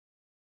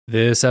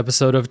This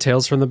episode of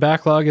Tales from the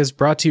Backlog is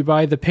brought to you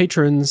by the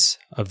patrons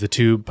of the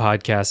Tube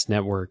Podcast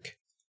Network.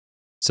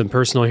 Some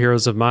personal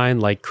heroes of mine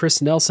like Chris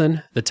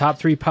Nelson, the Top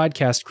 3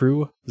 Podcast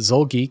Crew,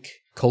 Zolgeek,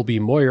 Colby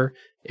Moyer,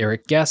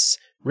 Eric Guess,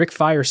 Rick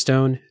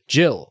Firestone,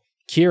 Jill,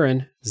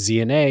 Kieran,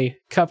 ZNA,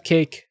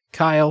 Cupcake,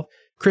 Kyle,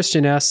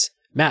 Christian S.,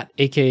 Matt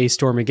aka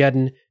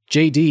Stormageddon,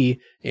 JD,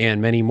 and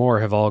many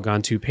more have all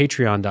gone to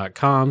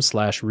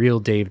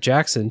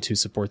patreon.com/RealDaveJackson to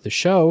support the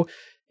show,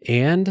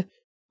 and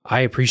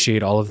I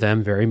appreciate all of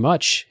them very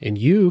much, and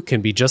you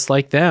can be just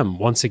like them.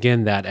 Once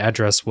again, that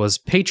address was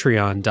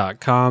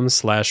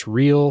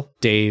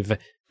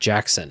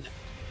patreon.com/RealDaveJackson.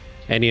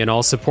 Any and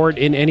all support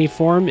in any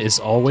form is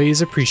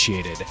always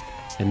appreciated.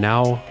 And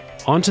now,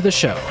 on to the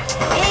show.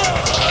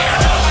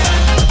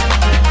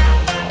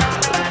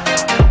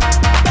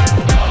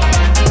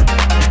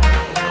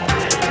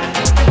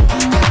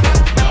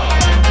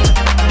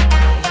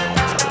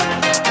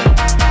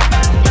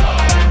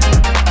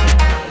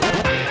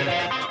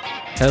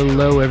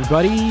 Hello,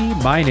 everybody.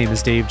 My name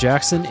is Dave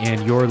Jackson,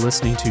 and you're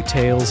listening to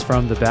Tales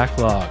from the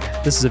Backlog.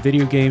 This is a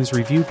video games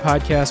review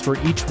podcast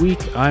where each week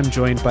I'm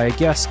joined by a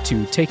guest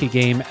to take a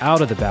game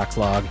out of the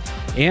backlog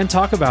and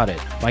talk about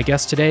it. My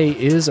guest today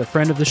is a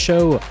friend of the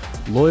show,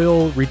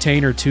 loyal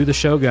retainer to the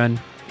Shogun,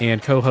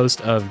 and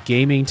co-host of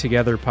Gaming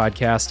Together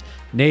podcast,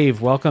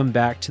 Nave. Welcome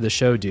back to the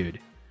show, dude.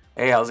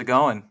 Hey, how's it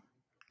going?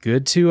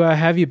 Good to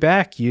have you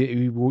back.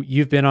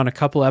 You've been on a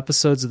couple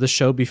episodes of the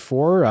show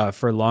before.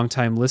 For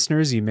longtime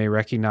listeners, you may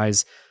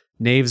recognize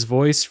Nave's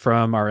voice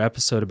from our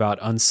episode about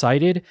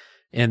Unsighted.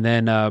 And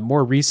then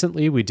more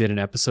recently, we did an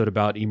episode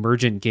about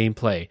emergent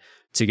gameplay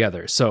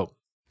together. So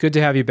good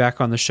to have you back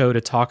on the show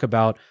to talk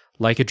about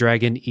Like a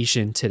Dragon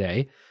Ishin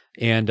today.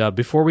 And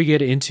before we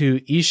get into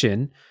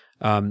Ishin,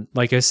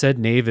 like I said,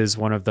 Nave is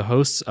one of the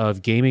hosts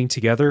of Gaming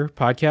Together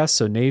podcast.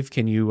 So Nave,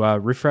 can you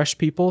refresh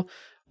people?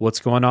 What's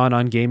going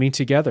on Gaming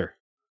Together?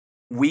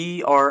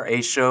 We are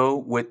a show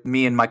with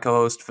me and my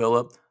co-host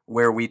Philip,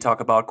 where we talk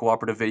about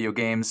cooperative video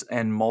games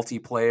and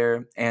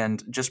multiplayer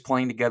and just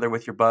playing together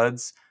with your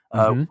buds.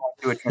 We're going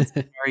through a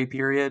transitionary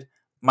period.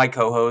 My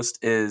co-host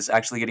is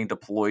actually getting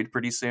deployed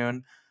pretty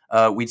soon.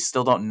 We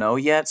still don't know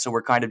yet, so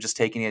we're kind of just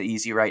taking it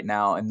easy right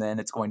now, and then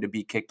it's going to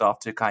be kicked off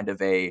to kind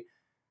of a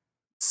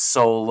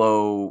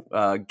solo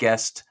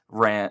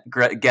guest-driven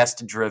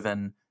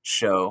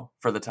show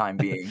for the time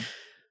being.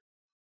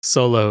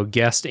 Solo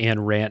guest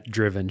and rant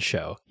driven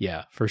show.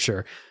 Yeah, for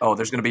sure. Oh,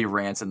 there's going to be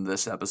rants in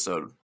this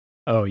episode.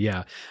 Oh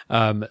yeah.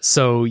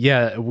 So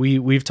yeah,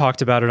 we've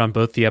talked about it on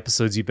both the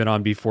episodes you've been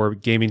on before.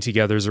 Gaming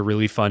Together is a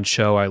really fun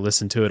show. I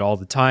listen to it all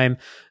the time.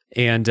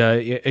 And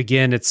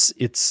again,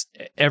 it's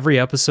every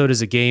episode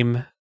is a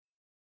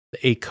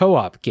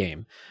co-op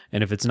game.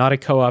 And if it's not a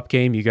co-op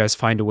game, you guys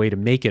find a way to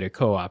make it a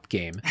co-op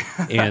game.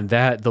 And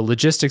that the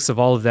logistics of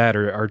all of that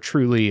are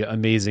truly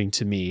amazing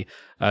to me,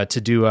 to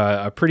do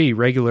a pretty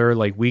regular,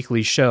 like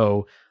weekly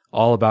show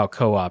all about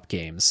co-op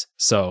games.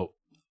 So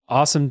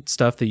awesome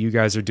stuff that you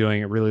guys are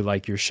doing. I really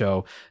like your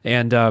show.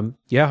 And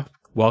yeah,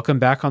 welcome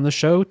back on the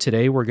show.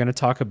 Today, we're going to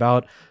talk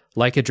about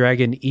Like a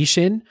Dragon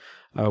Ishin,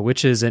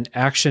 which is an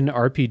action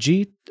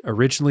RPG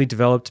originally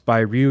developed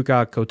by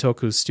Ryuga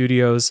Gotoku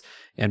Studios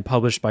and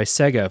published by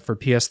Sega for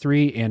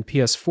PS3 and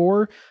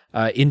PS4,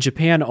 in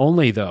Japan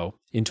only, though,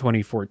 in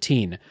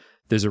 2014.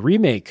 There's a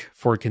remake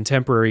for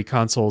contemporary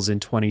consoles in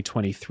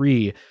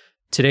 2023.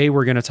 Today,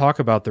 we're going to talk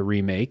about the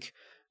remake.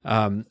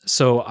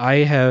 So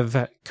I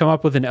have come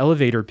up with an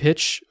elevator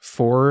pitch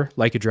for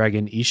Like a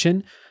Dragon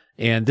Ishin,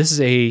 and this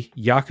is a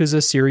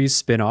Yakuza series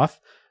spin-off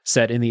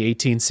set in the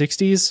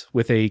 1860s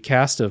with a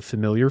cast of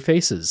familiar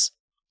faces.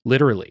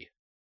 Literally.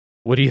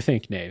 What do you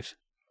think, Nave?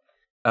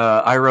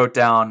 I wrote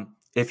down,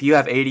 if you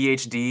have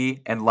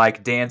ADHD and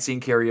like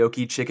dancing,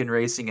 karaoke, chicken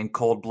racing, and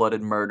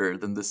cold-blooded murder,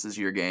 then this is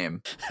your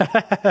game.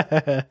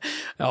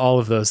 All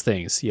of those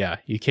things. Yeah,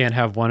 you can't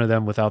have one of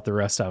them without the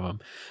rest of them.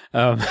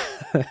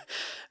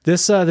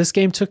 This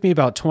game took me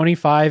about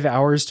 25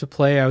 hours to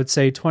play. I would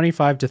say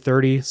 25 to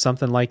 30,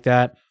 something like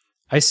that.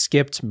 I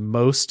skipped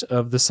most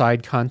of the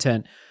side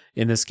content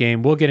in this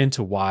game. We'll get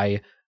into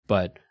why,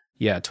 but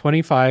yeah,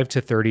 25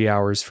 to 30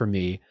 hours for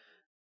me.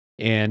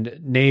 And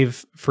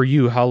Nave, for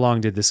you, how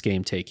long did this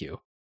game take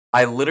you?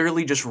 I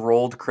literally just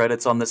rolled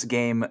credits on this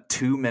game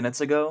 2 minutes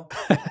ago.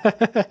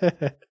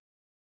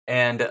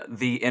 And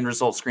the end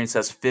result screen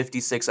says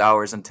 56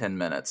 hours and 10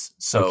 minutes.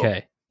 So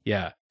okay,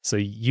 yeah. So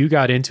you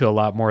got into a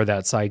lot more of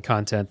that side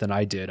content than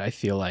I did, I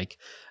feel like.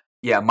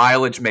 Yeah,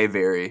 mileage may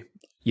vary.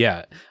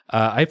 Yeah.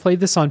 I played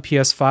this on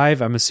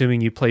PS5. I'm assuming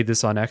you played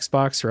this on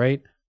Xbox,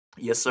 right?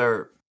 Yes,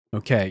 sir.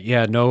 Okay,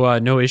 yeah,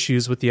 no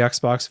issues with the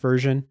Xbox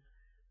version?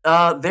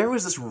 There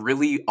was this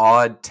really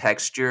odd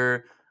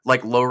texture,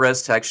 like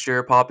low-res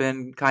texture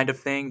pop-in kind of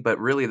thing, but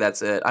really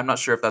that's it. I'm not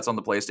sure if that's on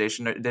the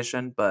PlayStation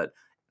edition, but...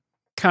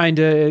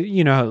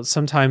 Kinda,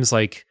 sometimes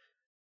like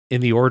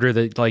in the order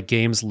that like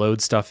games load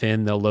stuff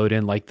in, they'll load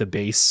in like the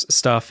base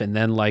stuff and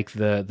then like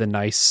the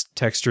nice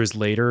textures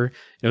later.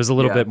 It was a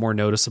little bit more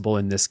noticeable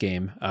in this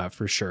game,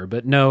 for sure,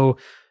 but no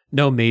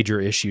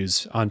major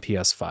issues on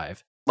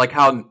PS5. like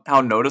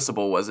how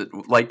noticeable was it?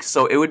 Like,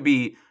 so it would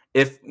be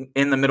if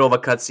in the middle of a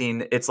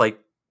cutscene, it's like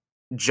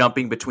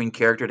jumping between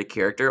character to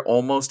character.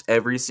 Almost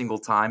every single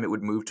time it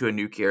would move to a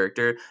new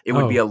character, it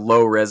would be a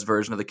low res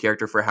version of the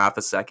character for half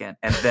a second,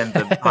 and then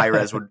the high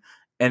res would.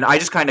 And I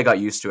just kind of got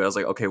used to it. I was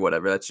like, okay,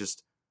 whatever. That's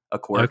just a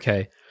quirk.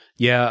 Okay,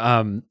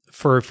 yeah.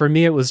 For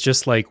me, it was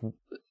just like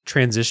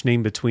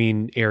transitioning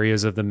between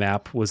areas of the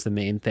map was the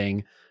main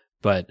thing,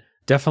 but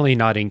definitely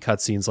not in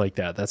cutscenes like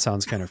that. That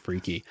sounds kind of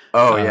freaky.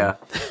 Oh, yeah.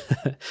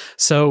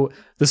 So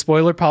the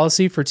spoiler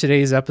policy for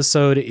today's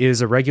episode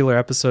is a regular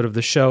episode of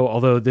the show,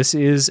 although this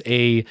is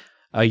a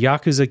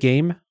Yakuza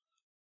game.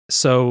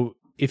 So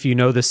if you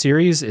know the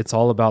series, it's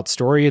all about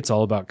story. It's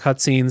all about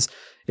cutscenes.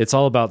 It's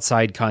all about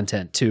side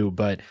content too.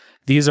 But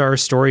these are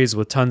stories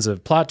with tons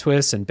of plot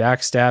twists and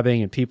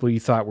backstabbing and people you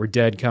thought were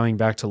dead coming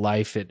back to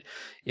life.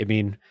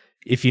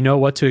 If you know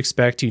what to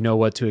expect, you know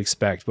what to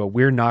expect, but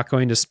we're not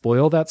going to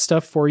spoil that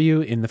stuff for you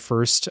in the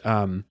first,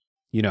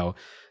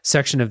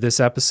 section of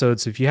this episode.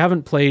 So if you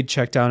haven't played,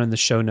 check down in the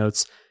show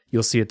notes.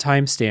 You'll see a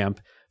timestamp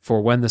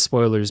for when the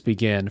spoilers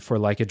begin for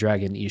Like a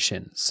Dragon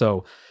Ishin.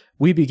 So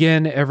we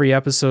begin every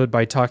episode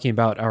by talking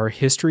about our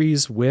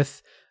histories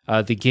with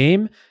the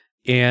game.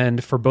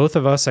 And for both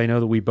of us, I know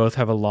that we both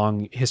have a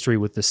long history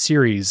with the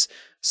series.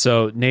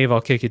 So, Nave,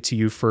 I'll kick it to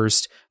you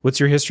first. What's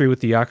your history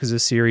with the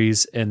Yakuza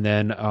series? And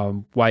then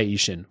why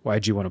Ishin? Why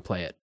did you want to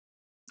play it?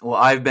 Well,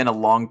 I've been a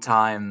long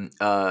time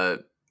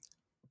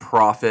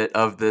prophet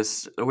of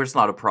this. Well, it's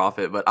not a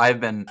prophet, but I've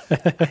been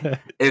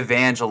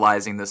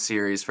evangelizing the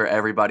series for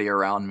everybody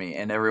around me.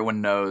 And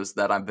everyone knows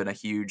that I've been a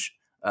huge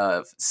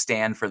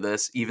stand for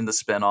this. Even the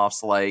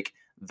spinoffs like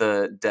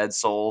the Dead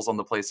Souls on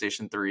the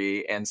PlayStation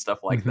 3 and stuff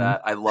like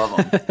that. I love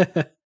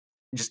them.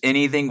 Just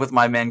anything with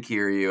my man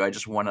Kiryu, I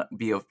just want to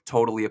be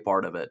totally a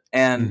part of it.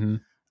 And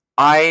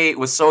I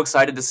was so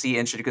excited to see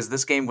Ishin because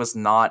this game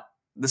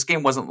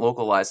wasn't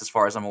localized as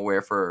far as I'm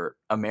aware for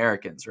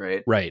Americans,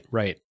 right?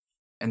 Right.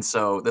 And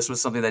so this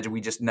was something that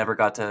we just never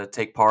got to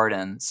take part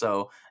in.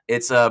 So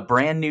it's a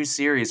brand new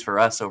series for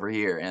us over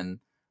here, and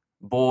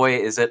boy,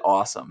 is it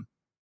awesome.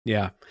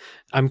 Yeah.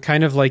 I'm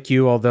kind of like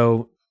you,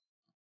 although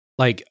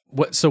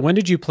so when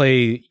did you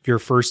play your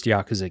first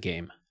Yakuza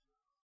game?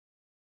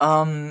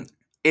 I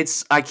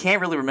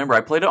can't really remember. I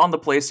played it on the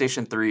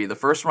PlayStation 3. The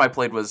first one I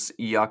played was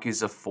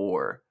Yakuza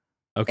 4.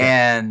 Okay.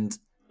 And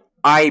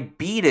I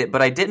beat it,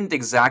 but I didn't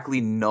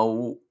exactly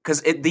know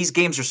because these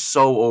games are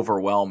so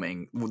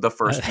overwhelming the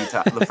first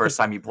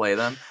time you play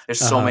them. There's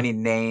so many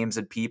names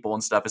and people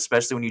and stuff,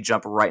 especially when you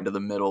jump right into the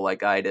middle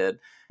like I did.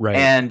 Right.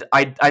 And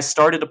I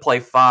started to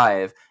play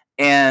 5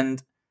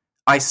 and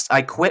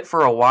I quit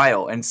for a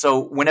while. And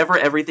so whenever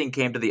everything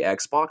came to the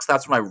Xbox,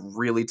 that's when I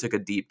really took a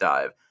deep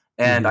dive.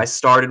 And I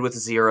started with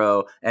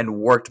 0 and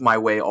worked my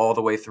way all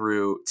the way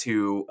through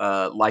to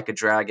Like a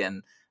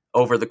Dragon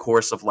over the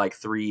course of like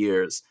 3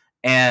 years.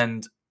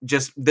 And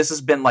just this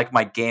has been like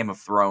my Game of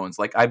Thrones.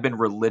 Like I've been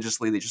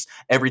religiously just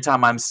every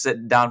time I'm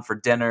sitting down for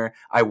dinner,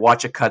 I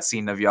watch a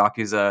cutscene of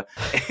Yakuza.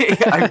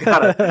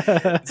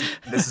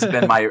 This has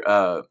been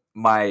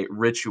my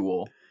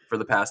ritual for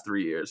the past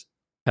 3 years.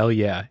 Hell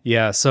yeah.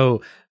 Yeah.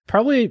 So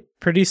probably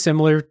pretty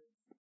similar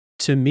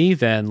to me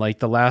then. Like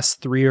the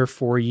last 3 or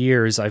 4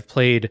 years, I've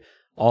played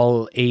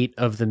all 8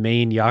 of the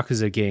main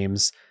Yakuza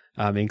games,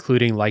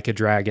 including Like a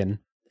Dragon.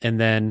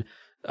 And then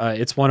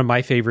it's one of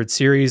my favorite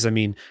series. I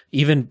mean,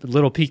 even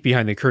little peek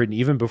behind the curtain,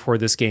 even before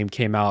this game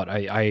came out,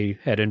 I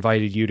had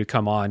invited you to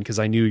come on because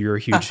I knew you're a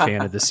huge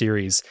fan of the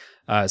series.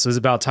 So it was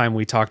about time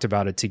we talked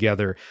about it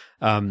together.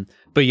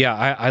 But yeah,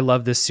 I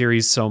love this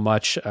series so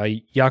much.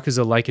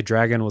 Yakuza Like a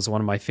Dragon was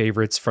one of my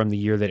favorites from the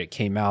year that it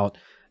came out.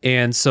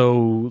 And so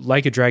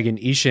Like a Dragon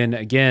Ishin,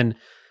 again,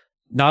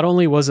 not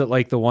only was it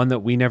like the one that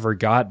we never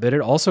got, but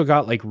it also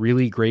got like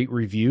really great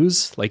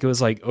reviews. Like it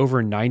was like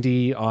over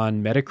 90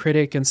 on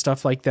Metacritic and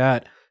stuff like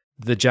that,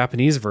 the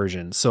Japanese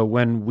version. So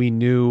when we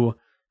knew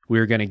we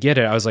were going to get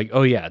it, I was like,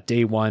 oh yeah,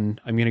 day one,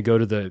 I'm going to go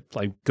to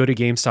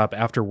GameStop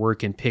after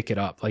work and pick it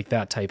up, like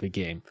that type of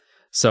game.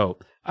 So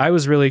I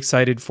was really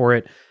excited for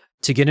it.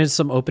 To get into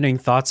some opening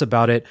thoughts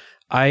about it,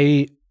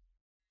 I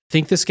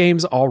think this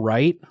game's all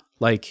right.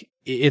 Like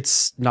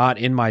it's not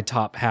in my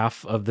top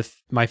half of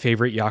my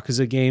favorite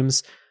Yakuza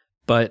games.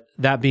 But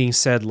that being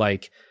said,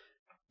 like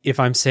if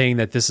I'm saying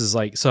that this is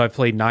like, so I've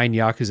played 9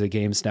 Yakuza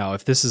games now.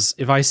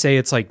 If I say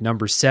it's like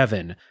number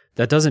 7,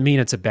 that doesn't mean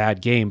it's a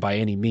bad game by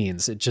any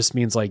means. It just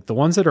means like the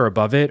ones that are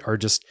above it are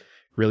just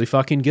really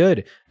fucking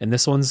good. And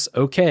this one's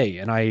okay.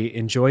 And I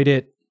enjoyed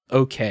it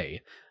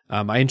okay.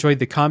 I enjoyed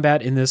the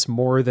combat in this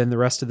more than the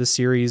rest of the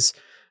series.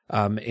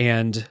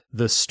 And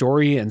the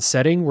story and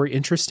setting were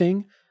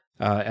interesting,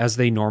 as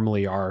they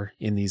normally are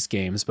in these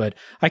games. But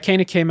I kind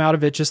of came out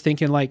of it just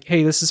thinking like,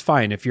 hey, this is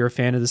fine. If you're a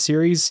fan of the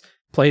series,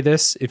 play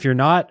this. If you're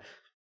not,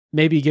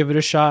 maybe give it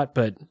a shot,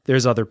 but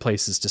there's other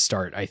places to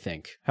start, I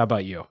think. How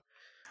about you?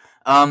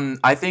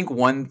 I think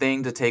one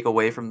thing to take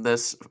away from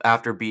this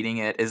after beating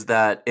it is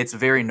that it's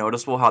very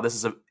noticeable how this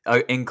is a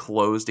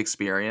enclosed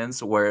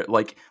experience where,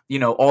 like, you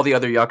know, all the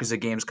other Yakuza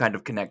games kind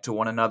of connect to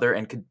one another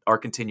and are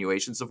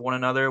continuations of one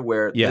another.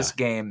 Where this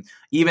game,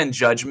 even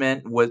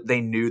Judgment,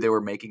 they knew they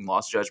were making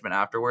Lost Judgment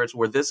afterwards.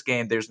 Where this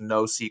game, there's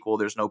no sequel,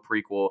 there's no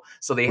prequel,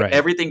 so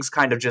everything's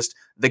kind of just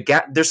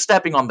they're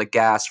stepping on the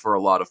gas for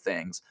a lot of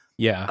things.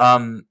 Yeah.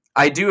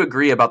 I do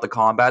agree about the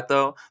combat,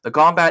 though. The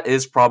combat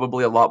is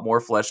probably a lot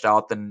more fleshed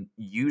out than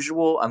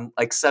usual,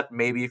 except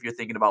maybe if you're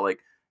thinking about,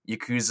 like,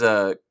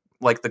 Yakuza,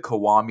 like the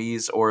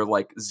Kiwamis or,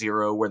 like,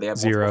 Zero, where they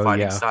have multiple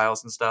fighting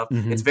styles and stuff.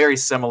 Mm-hmm. It's very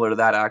similar to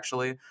that,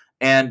 actually.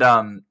 And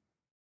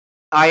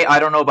I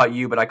don't know about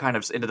you, but I kind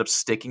of ended up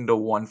sticking to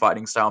one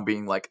fighting style and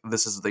being like,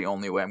 this is the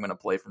only way I'm going to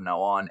play from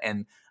now on.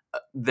 And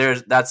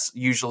that's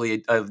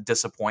usually a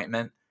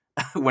disappointment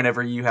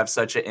whenever you have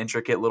such an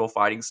intricate little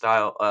fighting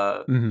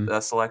style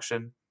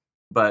selection.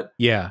 But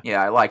yeah,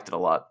 I liked it a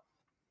lot.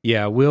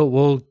 Yeah,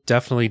 we'll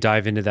definitely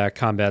dive into that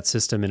combat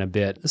system in a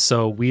bit.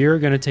 So we're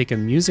going to take a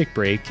music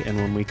break, and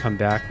when we come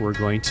back, we're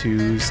going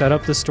to set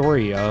up the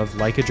story of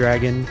Like a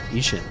Dragon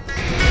Ishin.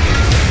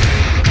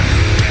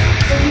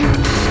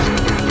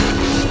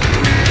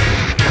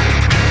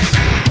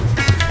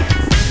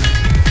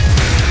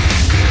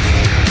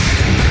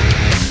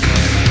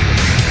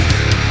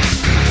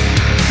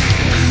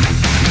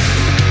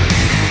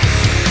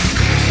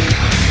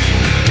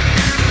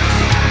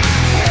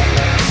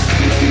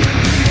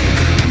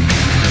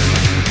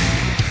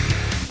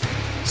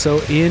 So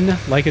in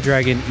Like a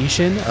Dragon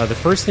Ishin, the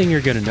first thing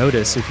you're going to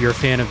notice if you're a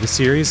fan of the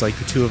series, like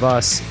the two of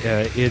us,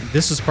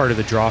 this was part of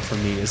the draw for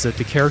me, is that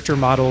the character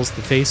models,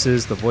 the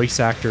faces, the voice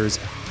actors,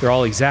 they're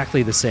all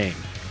exactly the same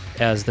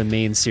as the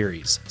main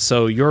series.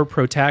 So your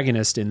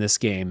protagonist in this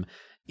game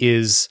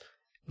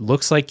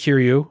looks like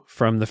Kiryu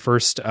from the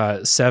first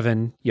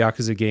 7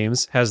 Yakuza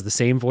games, has the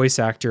same voice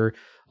actor,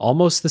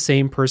 almost the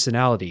same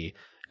personality.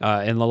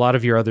 And a lot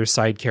of your other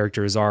side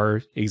characters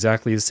are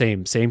exactly the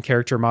same. Same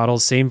character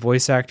models, same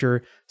voice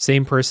actor,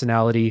 same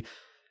personality.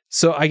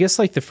 So I guess,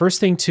 like, the first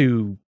thing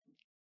to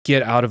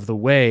get out of the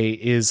way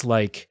is,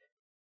 like,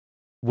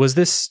 was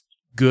this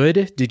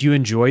good? Did you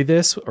enjoy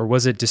this? Or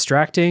was it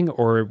distracting?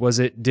 Or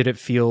did it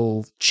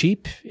feel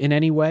cheap in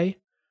any way?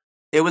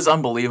 It was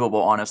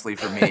unbelievable, honestly,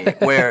 for me.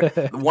 Where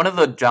one of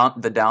the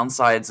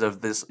downsides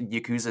of this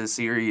Yakuza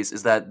series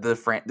is that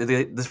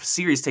the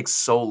series takes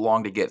so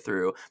long to get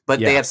through, but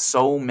they have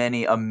so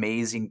many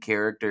amazing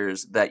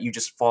characters that you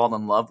just fall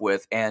in love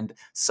with, and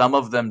some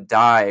of them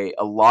die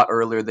a lot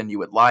earlier than you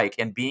would like.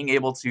 And being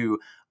able to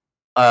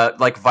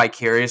like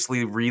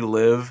vicariously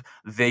relive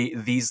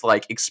these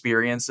like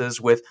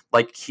experiences with,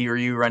 like,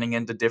 Kiryu running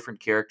into different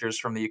characters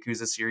from the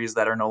Yakuza series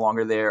that are no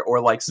longer there, or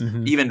like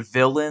even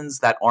villains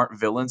that aren't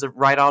villains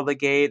right out of the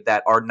gate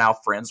that are now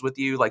friends with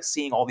you, like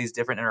seeing all these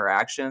different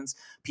interactions,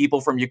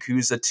 people from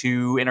Yakuza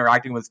 2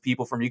 interacting with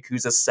people from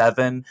Yakuza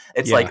 7.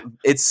 It's like,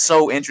 it's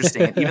so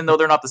interesting. And even though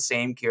they're not the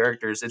same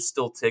characters, it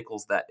still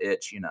tickles that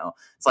itch, you know?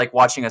 It's like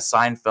watching a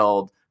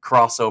Seinfeld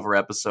crossover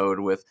episode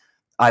with,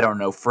 I don't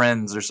know,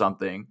 Friends or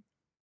something.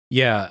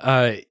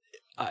 Yeah,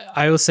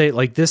 I will say,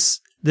 like, this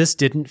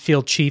didn't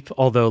feel cheap,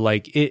 although,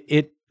 like,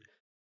 it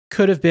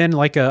could have been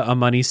like a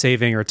money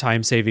saving or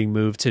time saving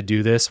move to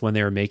do this when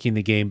they were making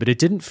the game, but it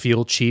didn't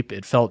feel cheap.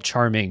 It felt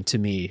charming to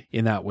me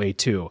in that way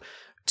too.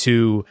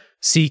 To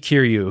see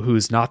Kiryu,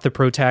 who's not the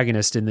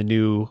protagonist in the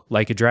new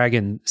Like a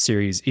Dragon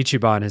series,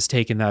 Ichiban has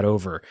taken that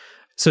over.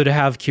 So to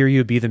have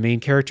Kiryu be the main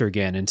character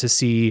again, and to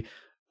see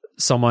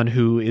someone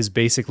who is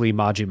basically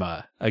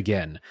Majima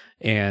again,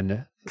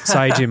 and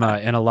Saejima,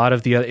 and a lot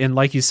of and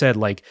like you said,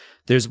 like,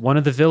 there's one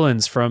of the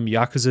villains from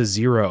Yakuza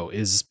 0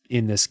 is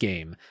in this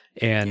game,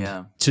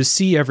 and to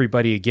see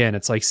everybody again,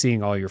 it's like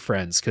seeing all your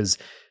friends, because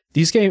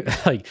these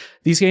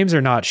games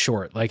are not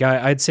short. Like,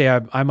 I'd say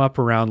I'm up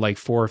around like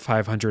 400 or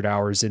 500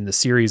 hours in the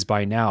series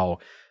by now,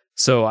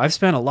 so I've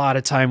spent a lot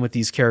of time with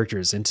these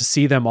characters, and to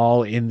see them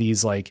all in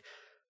these like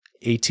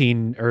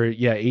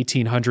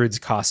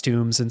 1800s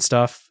costumes and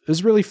stuff, it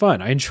was really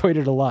fun. I enjoyed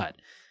it a lot.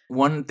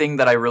 One thing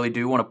that I really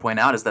do want to point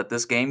out is that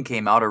this game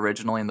came out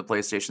originally in the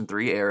PlayStation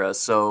 3 era.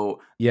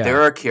 So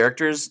there are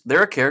characters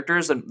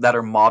that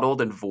are modeled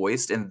and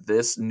voiced in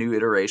this new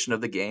iteration of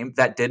the game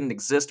that didn't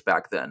exist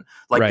back then.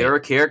 Like, there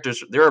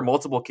are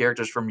multiple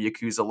characters from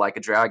Yakuza Like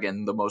a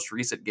Dragon, the most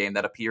recent game,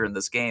 that appear in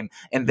this game,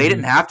 and they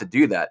didn't have to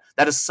do that.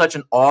 That is such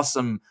an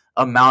awesome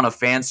amount of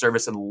fan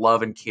service and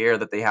love and care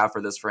that they have for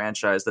this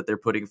franchise that they're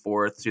putting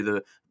forth to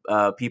the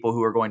people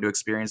who are going to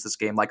experience this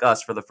game like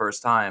us for the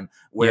first time.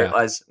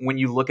 Whereas when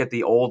you look at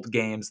the old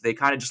games, they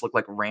kind of just look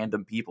like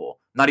random people.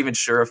 Not even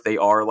sure if they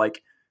are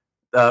like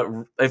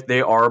if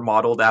they are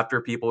modeled after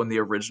people in the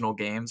original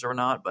games or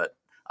not. But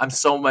I'm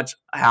so much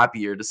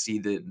happier to see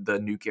the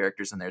new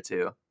characters in there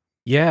too.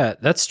 Yeah,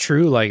 that's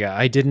true. Like,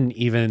 I didn't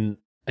even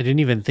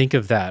think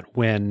of that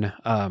when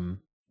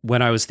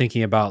I was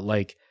thinking about,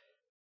 like,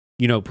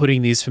 you know,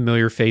 putting these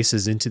familiar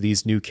faces into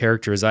these new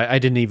characters. I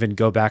didn't even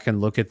go back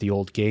and look at the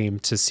old game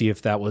to see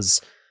if that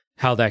was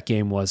how that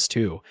game was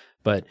too.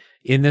 But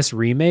in this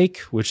remake,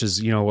 which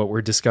is, what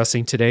we're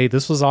discussing today,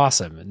 this was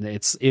awesome. And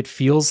it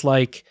feels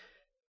like,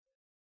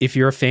 if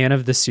you're a fan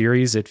of the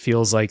series, it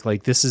feels like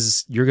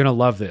you're going to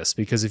love this,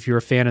 because if you're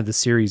a fan of the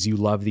series, you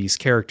love these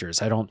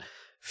characters. I don't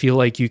feel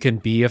like you can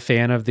be a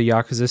fan of the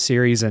Yakuza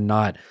series and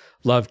not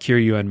love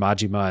Kiryu and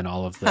Majima and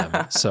all of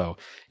them. So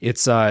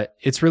it's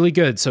really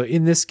good. So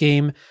in this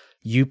game,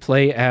 you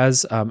play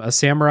as a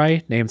samurai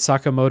named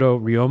Sakamoto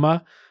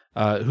Ryoma,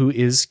 who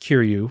is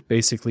Kiryu,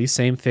 basically.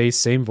 Same face,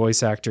 same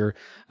voice actor,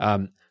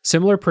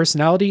 similar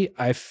personality.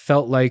 I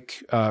felt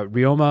like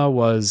Ryoma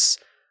was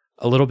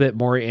a little bit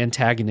more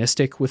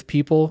antagonistic with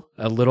people,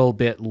 a little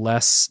bit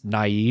less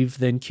naive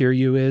than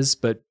Kiryu is,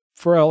 but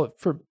for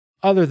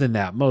other than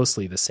that,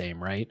 mostly the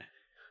same, right?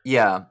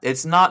 Yeah,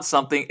 it's not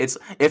something. It's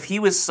if he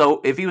was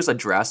a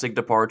drastic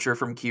departure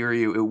from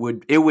Kiryu,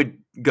 it would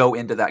go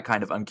into that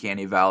kind of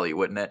uncanny valley,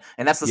 wouldn't it?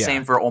 And that's the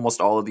same for almost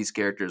all of these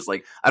characters.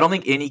 Like, I don't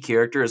think any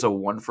character is a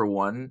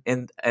 1-for-1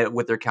 in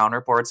with their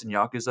counterparts in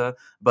Yakuza,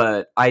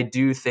 but I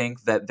do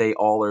think that they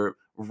all are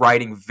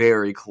riding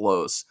very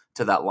close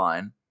to that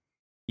line.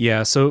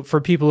 Yeah, so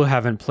for people who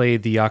haven't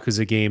played the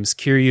Yakuza games,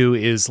 Kiryu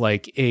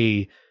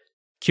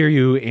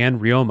and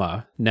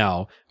Ryoma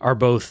now are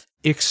both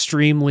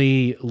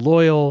extremely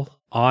loyal,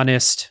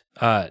 honest,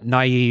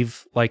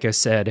 naive, like I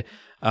said,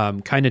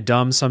 kind of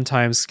dumb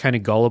sometimes, kind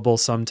of gullible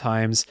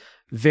sometimes,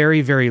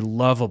 very, very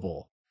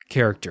lovable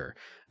character.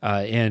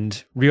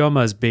 And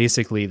Ryoma is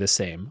basically the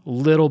same. A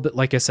little bit,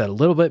 like I said, a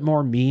little bit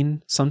more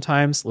mean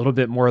sometimes, a little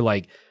bit more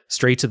like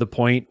straight to the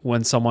point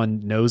when someone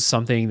knows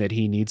something that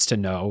he needs to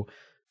know.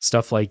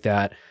 Stuff like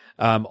that.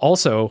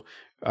 Also,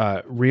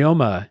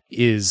 Ryoma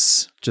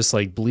is just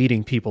like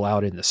bleeding people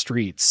out in the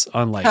streets,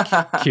 unlike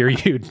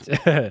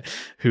Kiryu,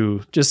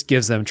 who just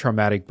gives them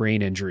traumatic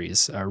brain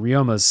injuries.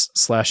 Ryoma's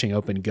slashing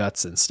open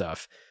guts and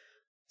stuff.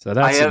 So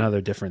that's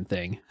another different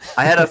thing.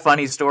 I had a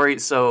funny story.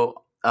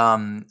 So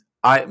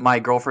my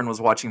girlfriend was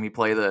watching me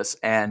play this,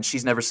 and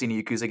she's never seen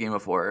a Yakuza game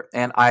before.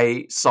 And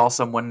I saw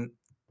someone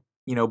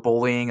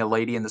bullying a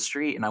lady in the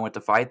street, and I went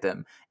to fight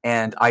them,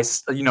 and I,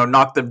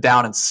 knocked them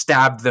down and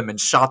stabbed them and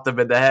shot them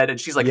in the head. And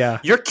she's like,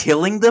 "You're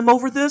killing them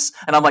over this?"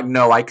 And I'm like,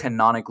 "No, I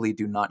canonically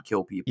do not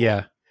kill people."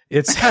 Yeah.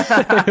 It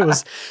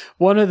was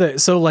one of the,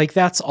 so like,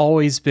 that's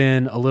always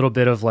been a little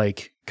bit of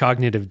like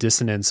cognitive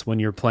dissonance when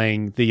you're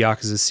playing the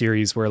Yakuza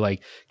series, where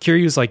like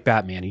Kiryu's like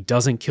Batman. He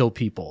doesn't kill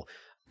people,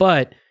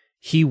 but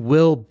he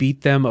will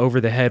beat them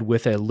over the head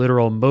with a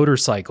literal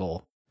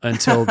motorcycle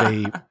until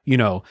they,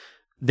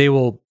 they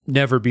will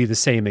never be the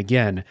same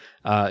again.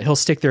 He'll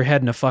stick their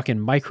head in a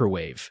fucking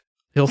microwave.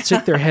 He'll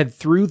stick their head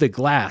through the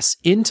glass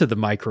into the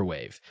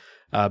microwave.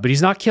 But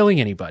he's not killing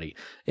anybody.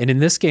 And in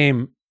this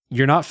game,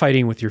 you're not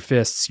fighting with your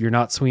fists. You're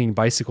not swinging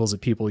bicycles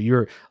at people.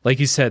 You're, like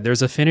you said,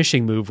 there's a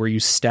finishing move where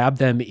you stab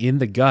them in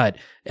the gut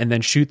and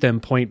then shoot them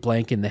point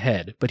blank in the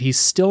head. But he's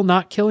still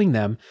not killing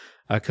them,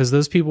 because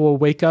those people will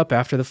wake up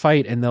after the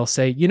fight and they'll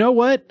say, "You know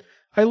what?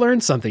 I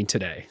learned something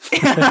today."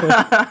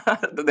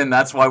 Then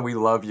that's why we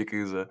love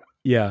Yakuza.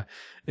 Yeah,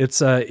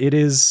 it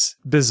is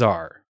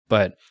bizarre.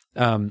 But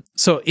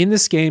so in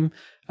this game,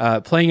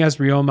 playing as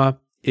Ryoma,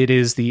 it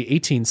is the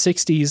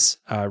 1860s.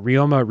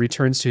 Ryoma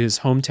returns to his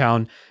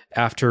hometown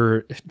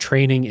after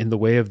training in the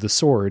way of the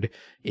sword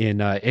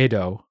in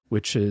Edo,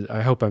 which is,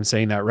 I hope I'm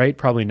saying that right,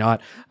 probably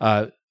not,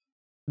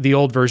 the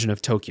old version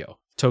of Tokyo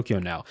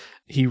now.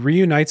 He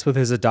reunites with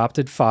his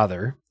adopted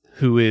father,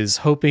 who is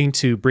hoping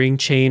to bring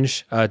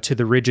change to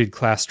the rigid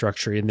class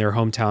structure in their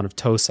hometown of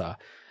Tosa.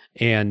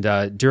 And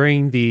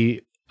during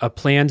a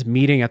planned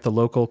meeting at the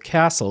local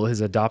castle,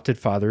 his adopted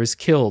father is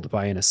killed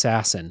by an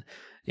assassin.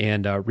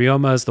 And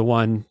Ryoma is the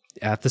one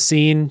at the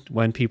scene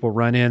when people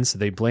run in, so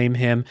they blame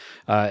him.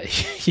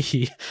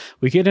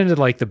 We get into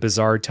like the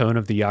bizarre tone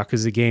of the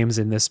Yakuza games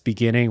in this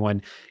beginning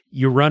when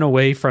you run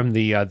away from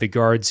the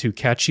guards who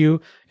catch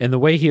you, and the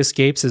way he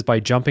escapes is by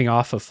jumping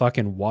off a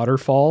fucking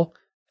waterfall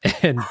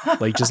and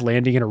like just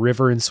landing in a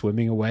river and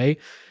swimming away.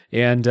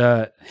 And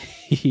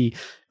he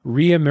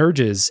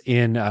reemerges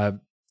in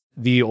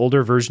the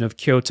older version of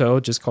Kyoto,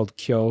 just called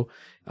Kyo,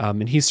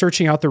 and he's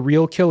searching out the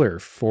real killer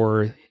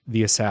for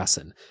the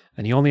assassin.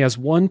 And he only has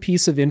one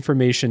piece of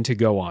information to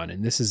go on,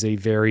 and this is a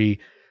very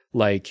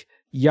like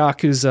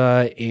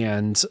Yakuza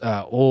and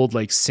old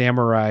like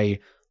samurai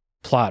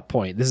plot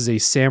point. This is a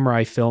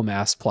samurai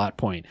film-ass plot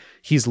point.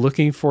 He's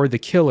looking for the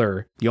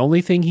killer. The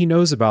only thing he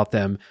knows about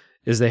them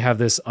is they have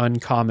this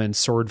uncommon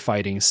sword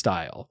fighting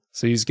style.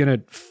 So he's going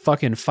to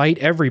fucking fight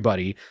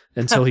everybody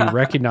until he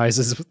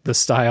recognizes the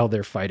style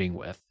they're fighting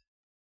with.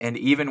 And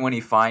even when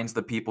he finds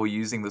the people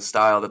using the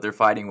style that they're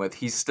fighting with,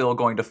 he's still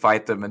going to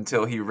fight them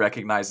until he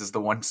recognizes the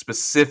one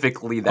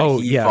specifically that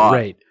he fought.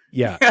 Right.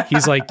 Yeah.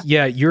 He's like,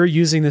 yeah, you're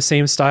using the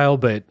same style,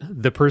 but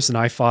the person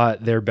I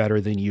fought, they're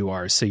better than you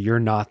are. So you're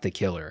not the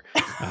killer.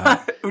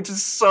 Which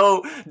is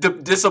so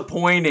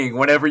disappointing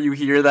whenever you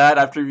hear that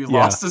after you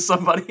lost to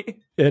somebody.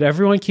 And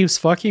everyone keeps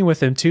fucking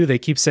with him too. They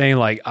keep saying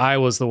like, I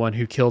was the one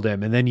who killed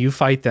him. And then you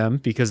fight them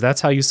because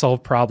that's how you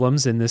solve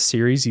problems in this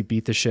series. You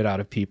beat the shit out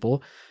of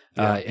people.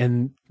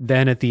 And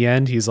then at the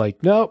end, he's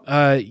like, no,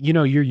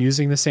 you're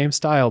using the same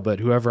style, but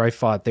whoever I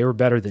fought, they were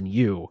better than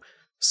you.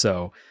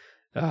 So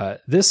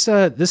this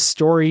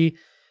story,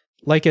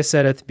 like I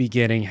said at the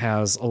beginning,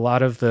 has a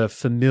lot of the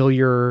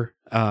familiar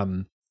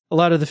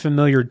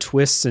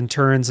twists and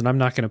turns, and I'm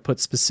not going to put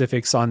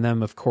specifics on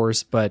them, of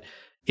course, but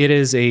it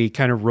is a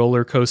kind of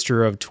roller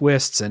coaster of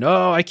twists and,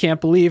 oh, I can't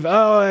believe,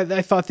 oh,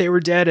 I thought they were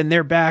dead and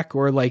they're back.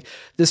 Or like,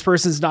 this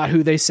person's not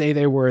who they say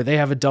they were. They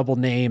have a double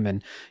name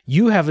and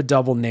you have a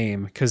double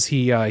name, because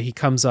he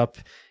comes up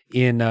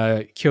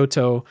in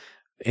Kyoto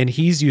and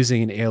he's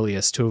using an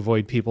alias to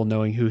avoid people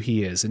knowing who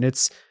he is. And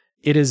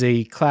it is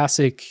a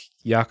classic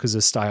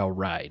Yakuza style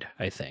ride,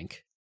 I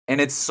think.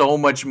 And it's so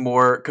much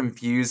more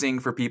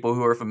confusing for people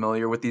who are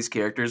familiar with these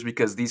characters,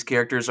 because these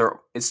characters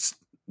it's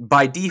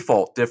by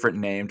default different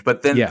named,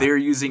 but then they're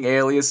using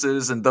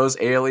aliases, and those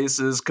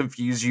aliases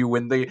confuse you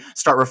when they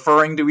start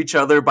referring to each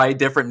other by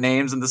different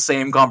names in the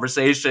same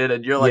conversation,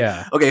 and you're like,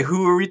 okay,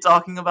 who are we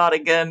talking about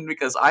again?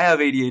 Because I have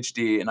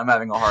ADHD and I'm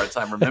having a hard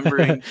time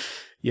remembering.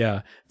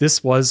 Yeah,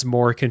 this was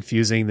more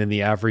confusing than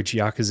the average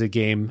Yakuza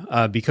game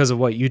because of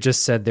what you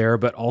just said there,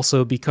 but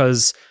also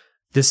because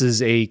this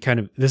is a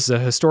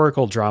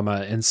historical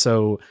drama, and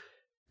so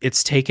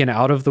it's taken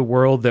out of the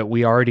world that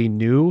we already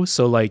knew.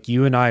 So like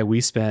you and I,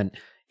 we spent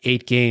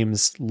 8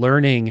 games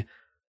learning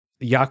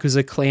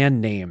Yakuza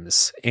clan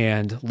names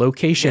and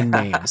location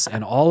names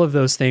and all of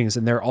those things,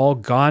 and they're all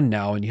gone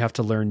now, and you have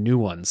to learn new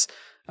ones.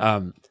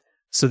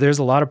 So there's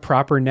a lot of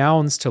proper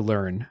nouns to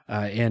learn,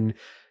 and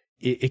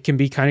it can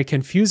be kind of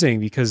confusing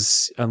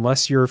because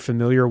unless you're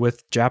familiar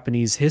with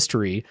Japanese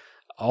history,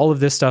 all of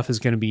this stuff is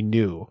going to be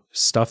new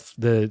stuff.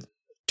 The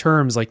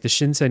terms like the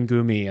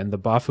Shinsengumi and the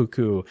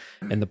Bafuku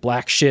and the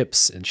black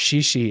ships and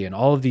Shishi and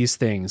all of these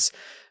things,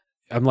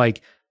 I'm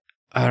like,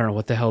 I don't know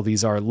what the hell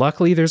these are.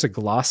 Luckily, there's a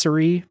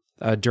glossary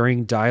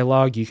during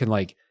dialogue. You can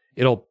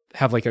it'll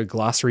have like a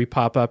glossary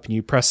pop up and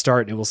you press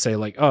start and it will say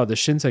like, oh, the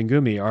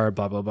Shinsengumi are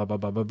blah, blah, blah, blah,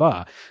 blah, blah,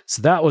 blah.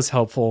 So that was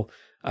helpful.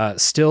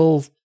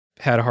 Still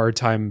had a hard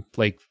time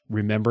like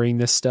remembering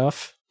this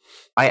stuff.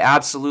 I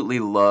absolutely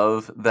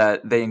love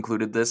that they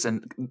included this,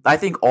 and I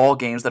think all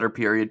games that are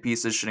period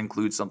pieces should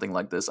include something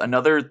like this.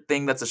 Another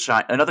game that's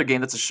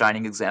a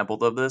shining example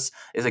of this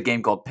is a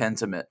game called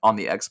Pentiment on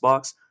the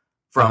Xbox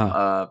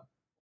from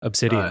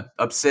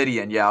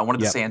Obsidian. Yeah, I wanted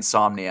to say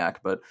Insomniac,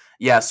 but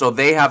yeah, so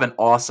they have an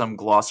awesome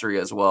glossary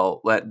as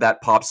well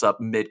that pops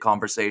up mid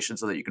conversation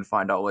so that you can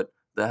find out what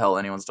the hell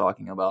anyone's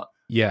talking about.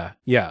 Yeah,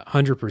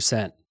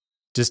 100%.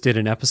 Just did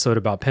an episode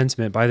about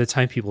Pentiment. By the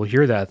time people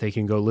hear that, they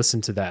can go listen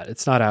to that.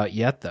 It's not out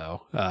yet,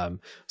 though.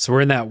 So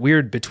we're in that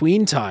weird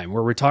between time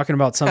where we're talking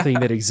about something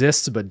that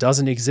exists but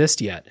doesn't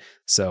exist yet.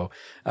 So,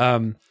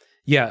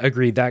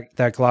 agreed.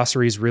 That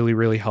glossary is really,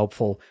 really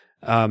helpful.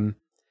 The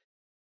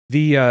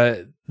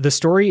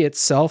story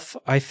itself,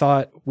 I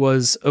thought,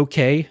 was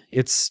okay.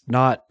 It's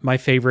not my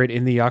favorite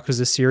in the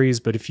Yakuza series,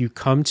 but if you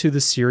come to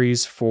the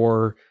series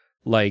for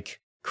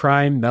like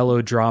crime,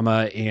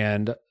 melodrama,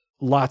 and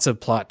lots of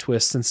plot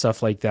twists and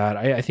stuff like that,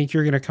 I think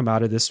you're going to come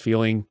out of this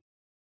feeling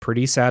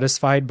pretty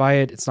satisfied by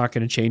it. It's not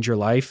going to change your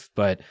life,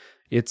 but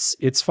it's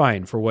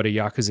fine for what a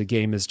Yakuza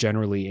game is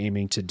generally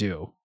aiming to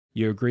do.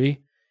 You agree?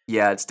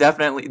 Yeah, it's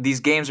definitely,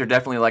 these games are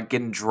definitely like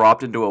getting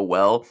dropped into a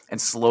well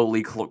and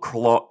slowly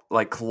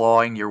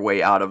clawing your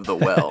way out of the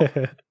well.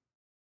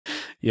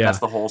 Yeah. That's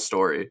the whole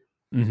story.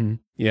 Mm-hmm.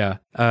 Yeah.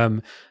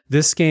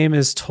 This game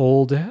is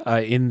told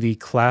in the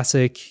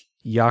classic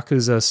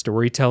Yakuza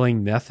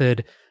storytelling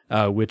method,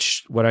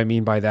 which what I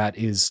mean by that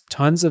is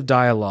tons of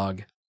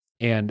dialogue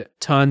and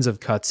tons of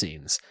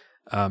cutscenes.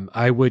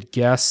 I would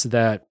guess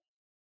that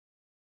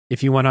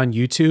if you went on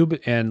YouTube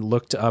and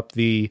looked up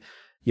the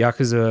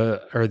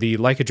Yakuza or the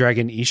Like a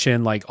Dragon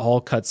Ishin, like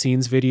all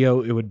cutscenes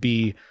video, it would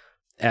be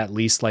at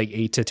least like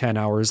 8 to 10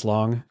 hours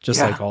long, just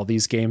like all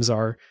these games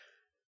are.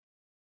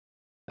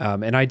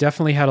 And I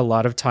definitely had a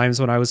lot of times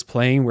when I was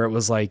playing where it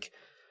was like,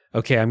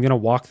 okay, I'm going to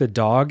walk the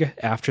dog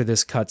after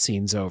this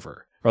cutscene's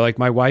over. Or like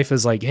my wife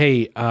is like,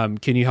 hey,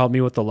 can you help me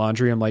with the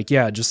laundry? I'm like,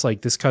 yeah, just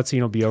like this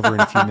cutscene will be over in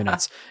a few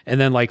minutes.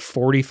 And then like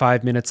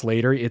 45 minutes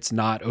later, it's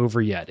not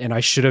over yet. And I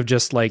should have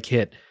just like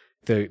hit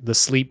the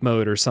sleep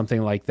mode or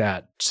something like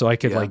that so I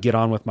could like get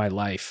on with my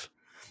life.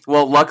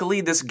 Well, luckily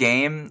this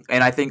game,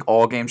 and I think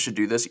all games should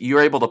do this,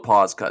 you're able to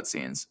pause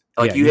cutscenes.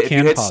 Like if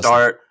you hit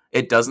start,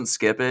 it doesn't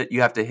skip it.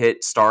 You have to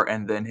hit start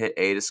and then hit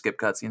A to skip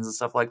cutscenes and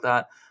stuff like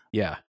that.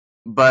 Yeah.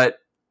 But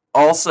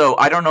also,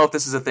 I don't know if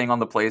this is a thing on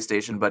the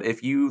PlayStation, but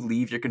if you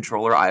leave your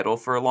controller idle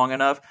for long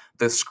enough,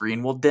 the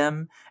screen will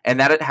dim. And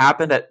that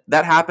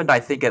happened, I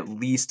think, at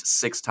least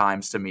 6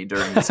 times to me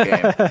during this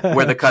game,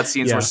 where the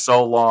cutscenes were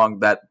so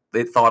long that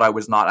they thought I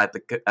was not at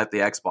the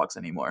Xbox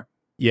anymore.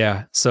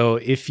 Yeah. So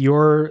if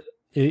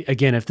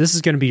this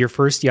is going to be your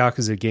first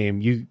Yakuza game,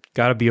 you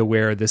got to be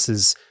aware this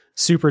is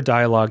super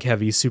dialogue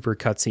heavy, super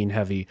cutscene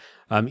heavy.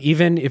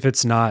 Even if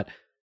it's not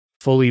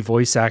fully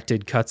voice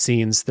acted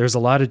cutscenes, there's a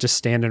lot of just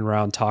standing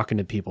around talking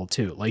to people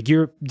too. Like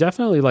you're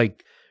definitely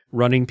like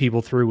running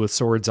people through with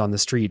swords on the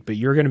street, but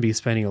you're going to be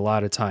spending a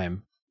lot of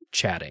time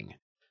chatting.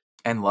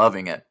 and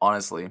loving it.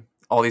 Honestly,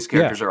 all these Yeah.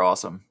 characters are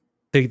awesome.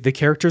 The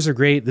characters are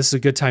great. This is a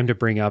good time to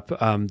bring up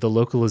the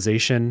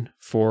localization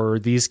for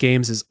these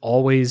games is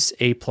always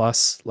A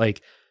plus.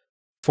 Like,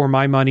 for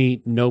my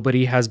money,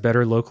 nobody has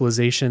better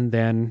localization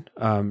than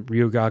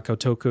Ryuga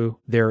Gotoku.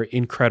 They're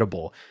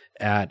incredible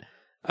at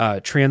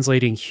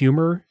translating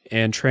humor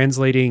and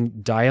translating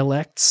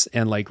dialects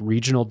and like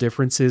regional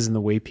differences in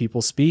the way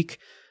people speak,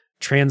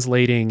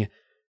 translating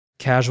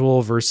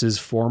casual versus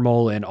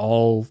formal and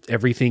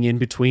everything in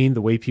between,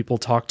 the way people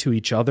talk to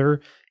each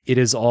other. It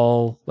is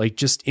all like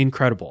just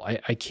incredible.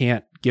 I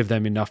can't give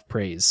them enough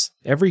praise.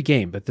 Every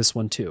game, but this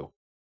one too.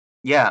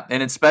 Yeah,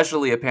 and it's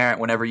especially apparent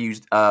whenever you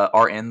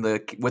are in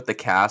with the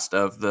cast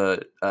of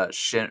the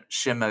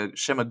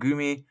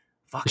Shimagumi.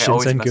 Fuck, I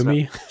always mess it up.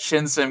 Shinsengumi.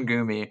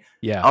 Shinsengumi.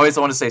 Yeah. I always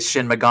want to say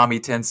Shin Megami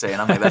Tensei,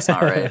 and I'm like, that's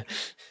not right.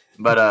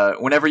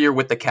 But whenever you're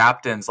with the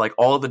captains, like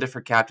all of the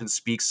different captains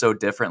speak so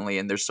differently,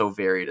 and they're so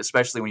varied.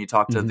 Especially when you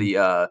talk to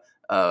the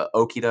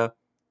Okita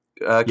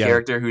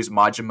character, who's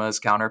Majima's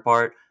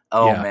counterpart.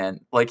 Oh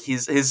man, like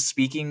his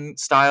speaking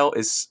style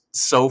is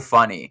so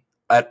funny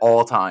at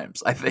all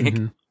times, I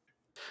think.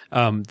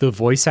 The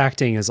voice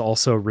acting is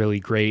also really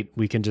great.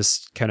 We can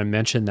just kind of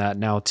mention that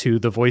now too.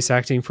 The voice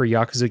acting for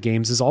Yakuza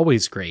games is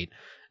always great.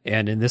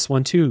 And in this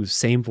one too,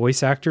 same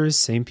voice actors,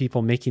 same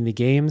people making the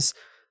games.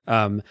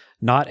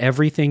 Not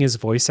everything is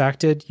voice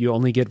acted. You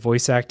only get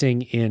voice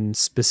acting in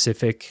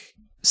specific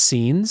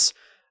scenes,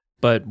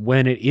 but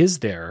when it is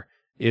there,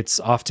 it's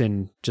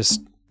often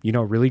just,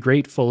 really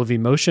great, full of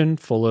emotion,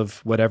 full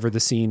of whatever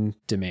the scene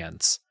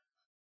demands.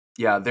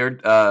 Yeah,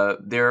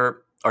 their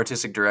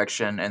artistic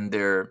direction and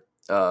their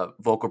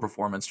vocal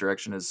performance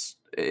direction is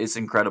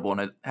incredible,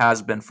 and it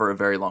has been for a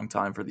very long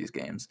time for these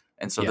games.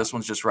 And so this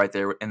one's just right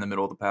there in the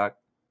middle of the pack.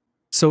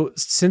 So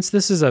since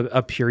this is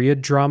a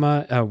period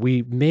drama,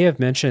 we may have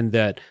mentioned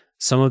that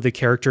some of the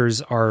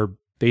characters are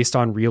based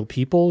on real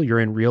people. You're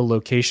in real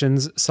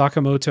locations.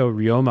 Sakamoto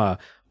Ryoma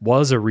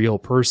was a real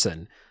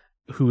person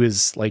who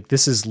is like,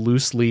 this is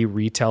loosely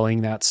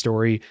retelling that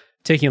story,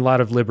 taking a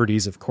lot of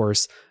liberties, of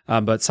course.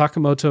 But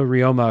Sakamoto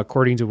Ryoma,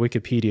 according to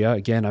Wikipedia,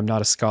 again, I'm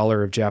not a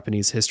scholar of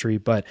Japanese history,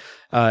 but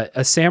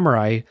a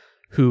samurai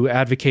who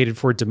advocated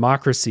for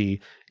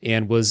democracy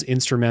and was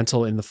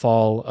instrumental in the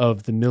fall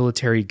of the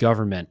military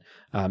government,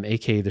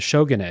 aka the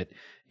shogunate,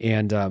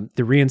 and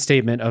the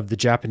reinstatement of the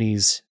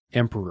Japanese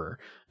emperor.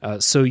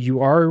 So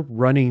you are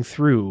running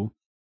through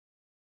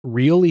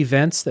real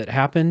events that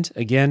happened,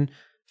 again,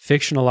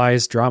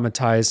 fictionalized,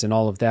 dramatized, and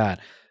all of that.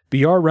 But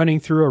you are running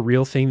through a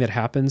real thing that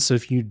happened. So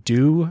if you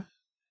do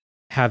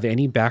have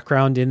any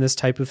background in this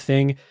type of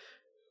thing,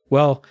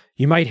 well,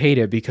 you might hate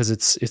it because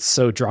it's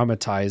so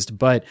dramatized,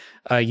 but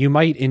you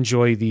might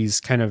enjoy these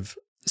kind of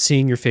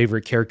seeing your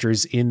favorite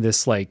characters in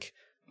this like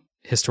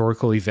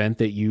historical event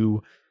that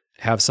you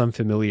have some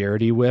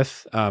familiarity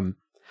with.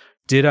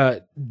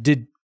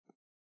 Did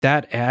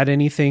that add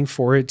anything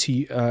for it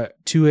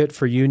to it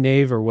for you,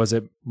 Nave, or was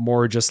it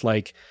more just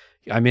like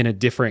I'm in a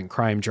different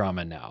crime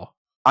drama now?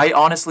 I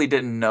honestly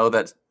didn't know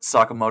that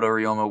Sakamoto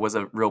Ryoma was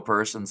a real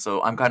person,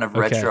 so I'm kind of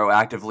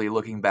retroactively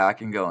looking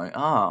back and going,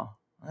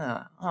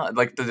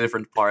 like the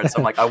different parts.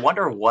 I'm like, I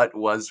wonder what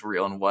was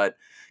real and what,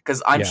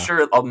 because I'm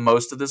sure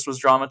most of this was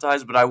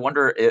dramatized, but I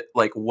wonder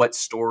what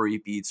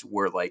story beats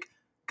were like,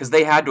 because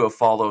they had to have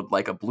followed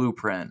like a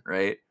blueprint,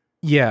 right?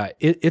 Yeah,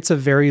 it's a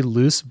very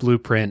loose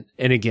blueprint.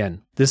 And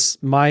again,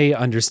 my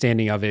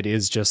understanding of it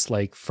is just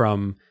like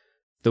from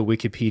the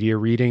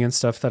Wikipedia reading and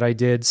stuff that I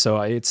did.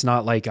 So it's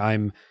not like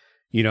I'm,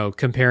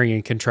 comparing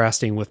and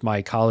contrasting with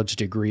my college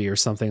degree or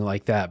something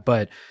like that.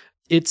 But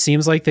it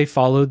seems like they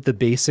followed the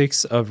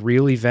basics of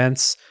real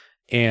events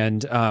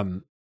and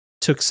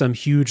took some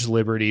huge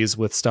liberties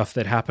with stuff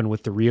that happened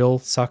with the real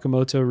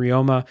Sakamoto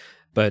Ryoma.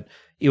 But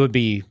it would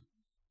be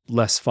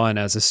less fun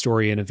as a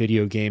story in a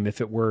video game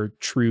if it were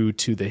true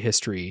to the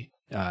history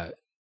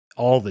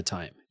all the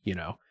time,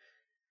 Yeah.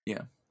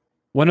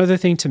 One other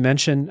thing to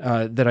mention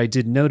that I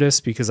did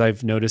notice, because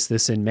I've noticed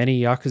this in many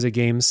Yakuza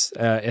games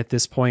at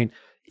this point,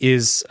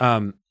 is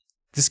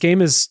this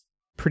game is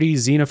pretty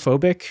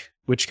xenophobic,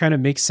 which kind of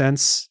makes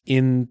sense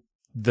in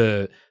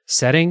the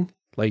setting.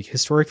 Like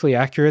historically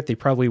accurate, they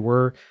probably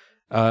were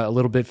a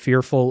little bit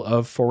fearful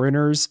of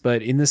foreigners,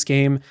 but in this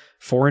game,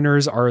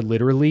 foreigners are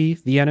literally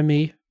the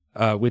enemy,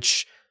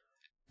 which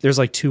there's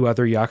like 2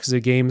 other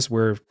Yakuza games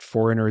where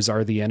foreigners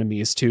are the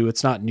enemies too.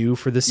 It's not new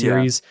for the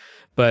series,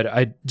 but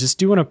I just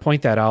do want to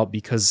point that out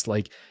because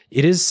like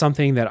it is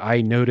something that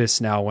I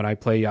notice now when I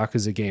play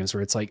Yakuza games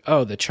where it's like,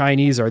 oh, the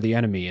Chinese are the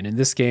enemy. And in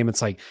this game,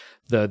 it's like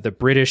the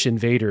British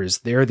invaders,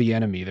 they're the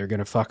enemy. They're going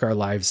to fuck our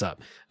lives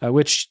up,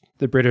 which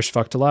the British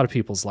fucked a lot of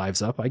people's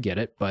lives up. I get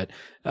it. But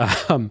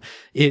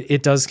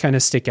it does kind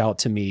of stick out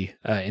to me.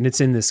 And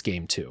it's in this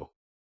game too.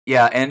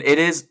 Yeah, and it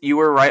is, you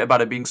were right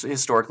about it being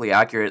historically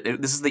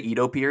accurate. This is the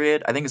Edo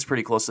period. I think it's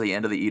pretty close to the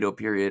end of the Edo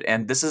period.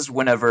 And this is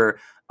whenever,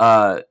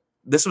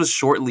 this was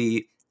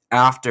shortly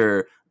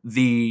after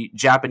the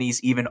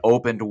Japanese even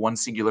opened one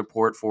singular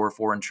port for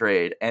foreign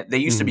trade. And they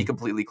used to be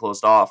completely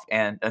closed off.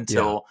 And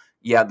until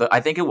yeah, I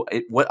think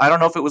I don't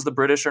know if it was the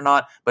British or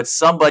not, but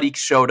somebody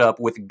showed up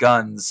with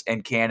guns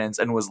and cannons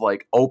and was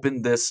like,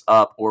 "Open this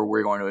up, or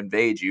we're going to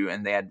invade you."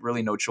 And they had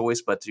really no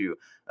choice but to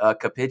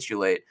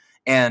capitulate.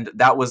 And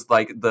that was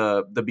like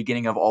the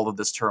beginning of all of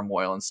this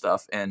turmoil and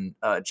stuff in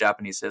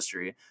Japanese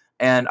history.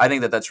 And I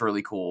think that that's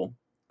really cool.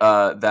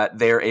 That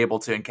they're able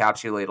to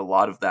encapsulate a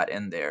lot of that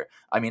in there.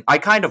 I mean, I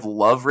kind of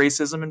love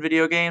racism in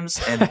video games,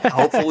 and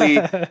hopefully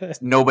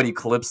nobody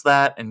clips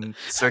that and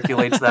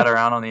circulates that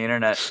around on the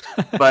internet.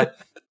 But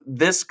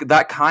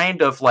that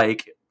kind of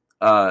like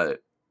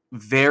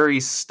very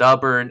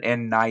stubborn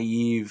and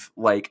naive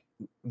like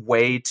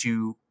way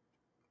to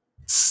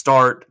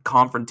start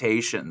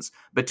confrontations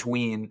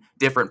between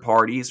different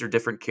parties or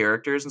different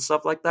characters and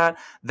stuff like that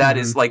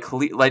is like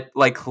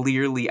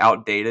clearly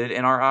outdated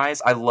in our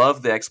eyes. I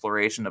love the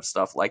exploration of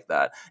stuff like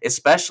that,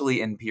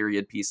 especially in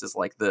period pieces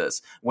like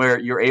this, where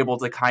you're able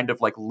to kind of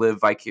like live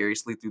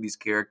vicariously through these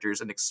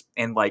characters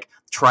and like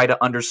try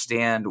to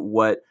understand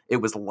what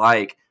it was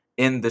like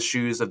in the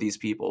shoes of these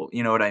people.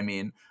 You know what I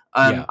mean?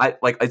 Yeah. I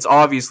like, it's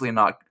obviously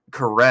not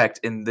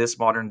correct in this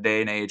modern day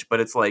and age, but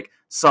it's like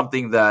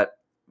something that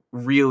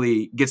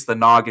really gets the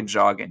noggin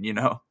jogging, you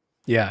know?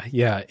 Yeah,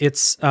 yeah.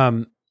 It's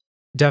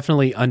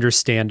definitely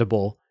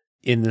understandable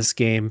in this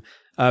game.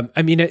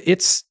 I mean,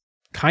 it's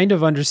kind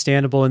of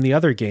understandable in the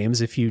other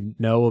games if you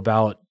know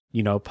about,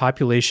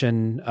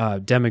 population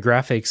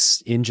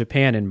demographics in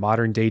Japan, in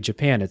modern day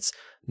Japan. It's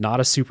not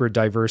a super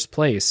diverse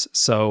place.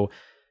 So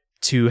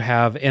to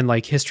have, and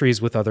like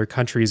histories with other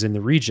countries in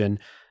the region,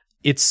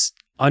 it's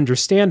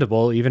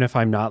understandable, even if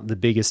I'm not the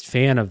biggest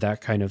fan of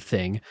that kind of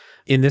thing.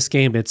 In this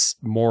game, it's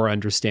more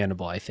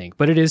understandable, I think.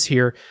 But it is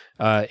here,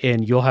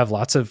 and you'll have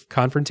lots of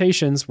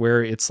confrontations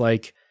where it's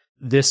like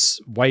this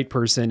white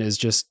person is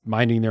just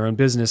minding their own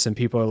business, and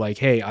people are like,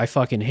 hey, I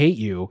fucking hate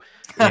you,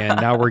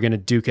 and now we're going to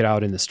duke it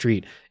out in the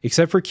street.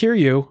 Except for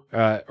Kiryu,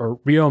 or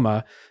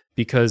Ryoma,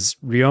 because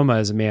Ryoma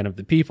is a man of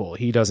the people.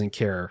 He doesn't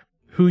care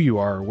who you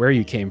are or where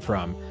you came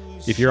from.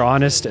 If you're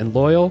honest and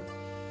loyal,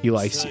 he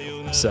likes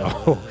you.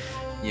 So...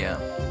 yeah,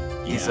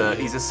 he's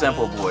a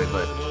simple boy,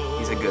 but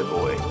he's a good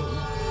boy.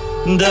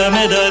 ダ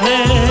メだ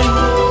ね、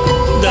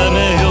ダメ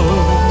よ、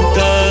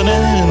ダメ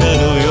な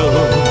のよ。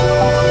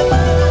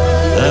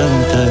あ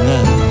んたが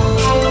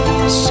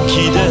好き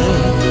で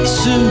好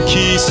き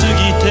すぎ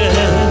て、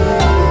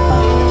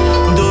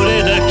ど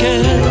れだけ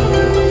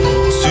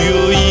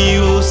強い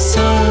を避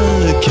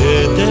け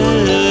て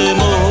も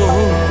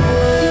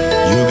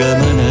歪ま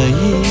ない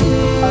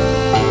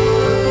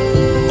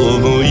思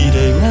い出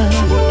が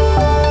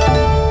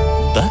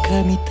バ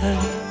カみたい。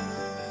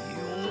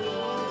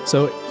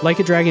 So, Like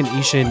a Dragon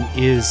Ishin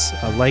is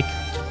like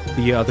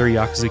the other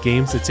Yakuza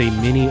games. It's a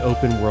mini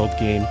open world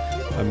game.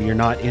 You're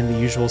not in the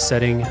usual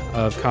setting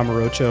of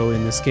Kamurocho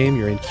in this game.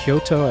 You're in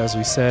Kyoto, as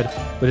we said,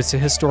 but it's a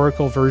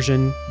historical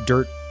version,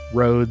 dirt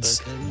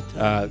roads,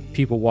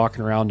 people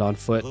walking around on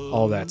foot,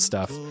 all that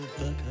stuff.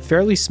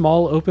 Fairly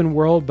small open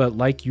world, but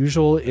like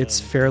usual, it's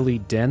fairly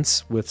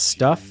dense with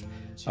stuff,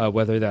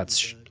 whether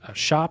that's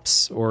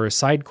shops or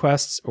side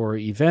quests or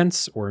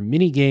events or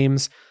mini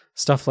games,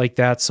 stuff like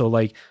that. So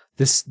like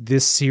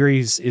this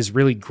series is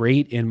really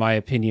great in my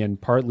opinion,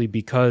 partly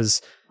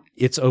because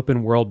it's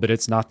open world, but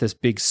it's not this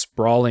big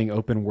sprawling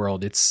open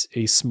world. It's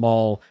a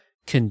small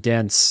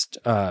condensed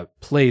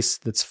place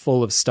that's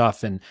full of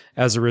stuff, and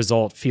as a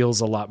result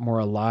feels a lot more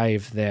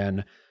alive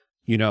than,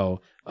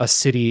 a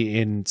city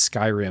in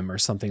Skyrim or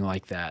something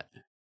like that.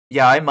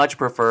 Yeah, I much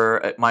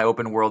prefer my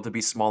open world to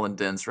be small and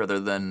dense rather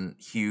than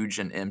huge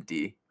and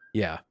empty.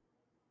 Yeah.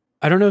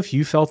 I don't know if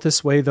you felt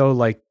this way though,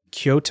 like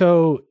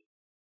Kyoto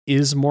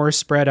is more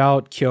spread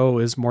out. Kyo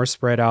is more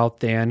spread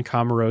out than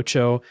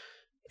Kamurocho.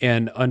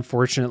 And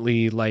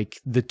unfortunately, like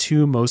the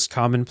two most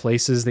common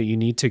places that you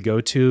need to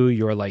go to,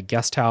 your like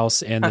guest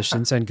house and the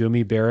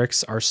Shinsengumi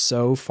barracks, are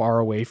so far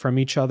away from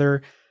each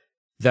other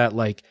that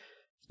like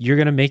you're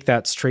going to make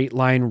that straight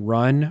line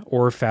run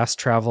or fast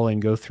travel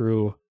and go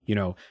through,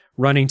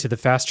 running to the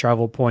fast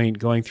travel point,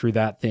 going through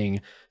that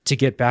thing to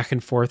get back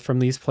and forth from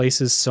these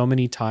places so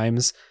many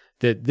times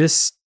that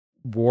this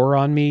wore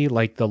on me,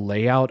 like the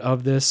layout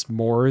of this,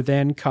 more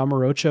than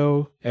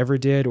Kamurocho ever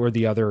did, or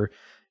the other,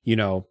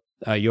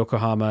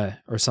 Yokohama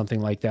or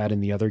something like that in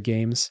the other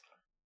games.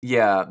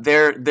 Yeah,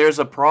 there's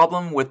a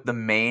problem with the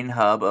main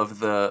hub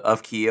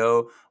of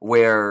Kyo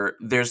where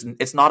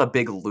it's not a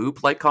big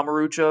loop like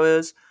Kamurocho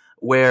is,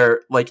 where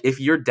like if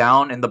you're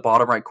down in the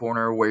bottom right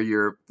corner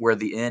where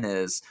the inn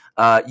is,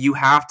 you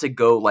have to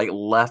go like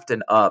left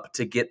and up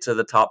to get to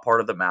the top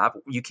part of the map.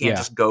 You can't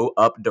just go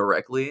up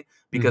directly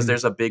because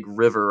there's a big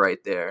river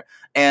right there.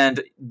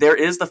 And there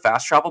is the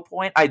fast travel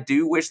point. I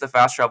do wish the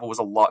fast travel was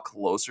a lot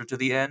closer to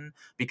the inn,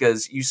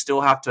 because you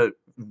still have to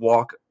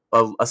walk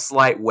a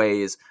slight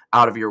ways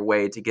out of your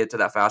way to get to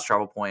that fast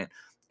travel point.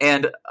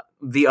 And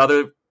the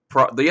other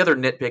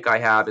nitpick I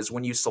have is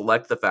when you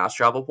select the fast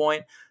travel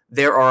point,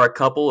 there are a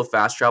couple of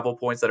fast travel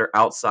points that are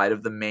outside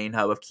of the main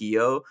hub of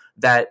Kyo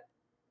that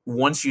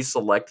once you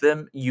select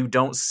them, you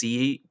don't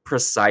see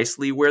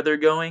precisely where they're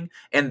going,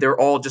 and they're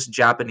all just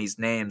Japanese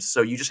names.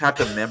 So you just have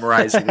to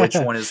memorize which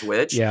one is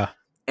which. Yeah.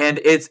 And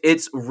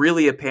it's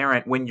really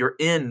apparent when you're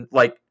in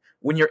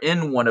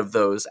one of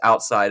those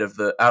outside of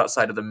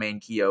the main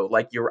Kyo,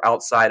 like you're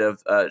outside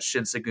of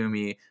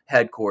Shinsegumi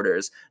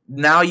headquarters.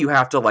 Now you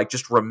have to like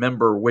just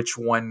remember which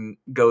one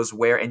goes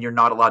where, and you're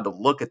not allowed to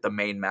look at the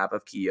main map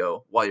of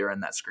Kyo while you're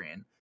in that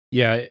screen.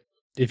 Yeah,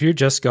 if you're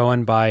just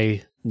going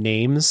by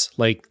names,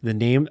 like the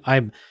name,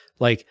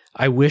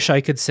 I wish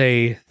I could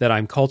say that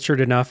I'm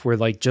cultured enough where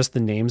like just the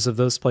names of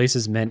those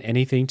places meant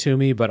anything to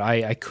me, but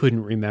I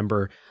couldn't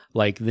remember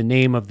like the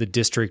name of the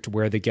district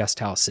where the guest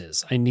house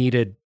is. I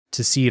needed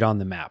to see it on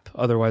the map.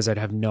 Otherwise, I'd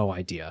have no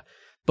idea.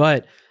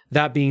 But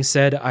that being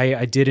said,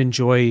 I did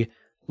enjoy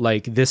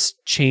like this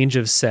change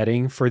of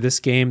setting for this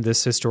game.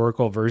 This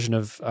historical version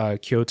of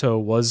Kyoto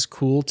was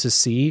cool to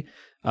see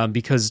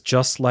because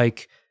just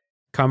like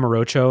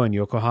Kamurocho and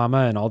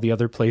Yokohama and all the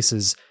other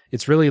places,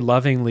 it's really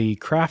lovingly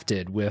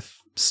crafted with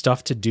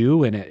stuff to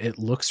do, and it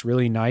looks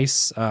really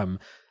nice.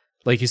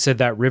 Like you said,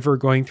 that river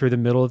going through the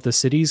middle of the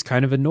city is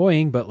kind of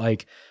annoying, but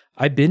like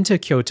I've been to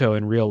Kyoto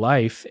in real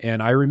life,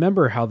 and I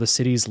remember how the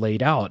city's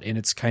laid out, and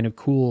it's kind of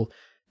cool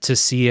to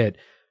see it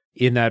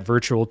in that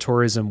virtual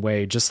tourism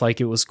way, just like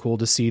it was cool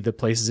to see the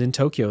places in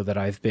Tokyo that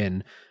I've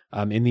been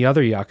in the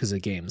other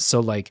Yakuza games. So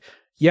like,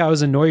 yeah, I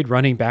was annoyed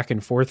running back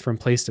and forth from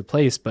place to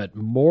place, but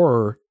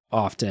more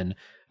often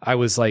I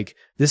was like,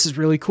 this is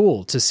really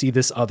cool to see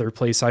this other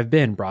place I've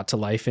been brought to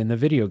life in the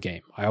video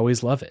game. I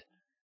always love it.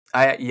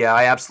 I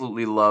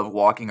absolutely love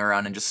walking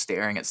around and just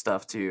staring at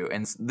stuff too.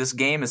 And this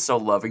game is so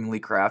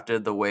lovingly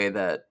crafted, the way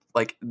that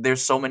like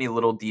there's so many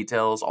little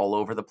details all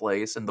over the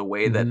place, and the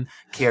way that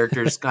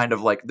characters kind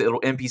of like the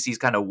little NPCs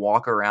kind of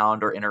walk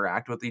around or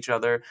interact with each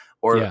other,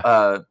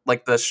 or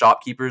like the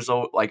shopkeepers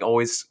like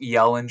always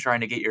yelling trying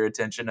to get your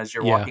attention as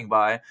you're walking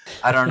by.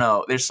 I don't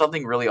know. There's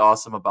something really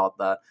awesome about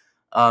that.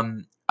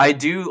 I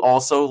do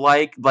also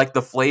like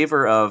the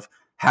flavor of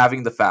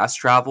having the fast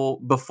travel.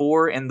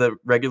 Before in the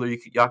regular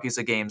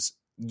Yakuza games,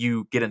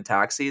 you get in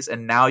taxis,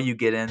 and now you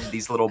get in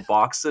these little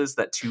boxes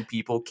that two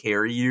people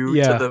carry you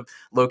to the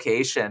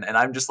location. And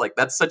I'm just like,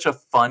 that's such a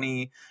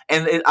funny,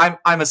 and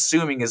I'm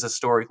assuming is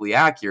historically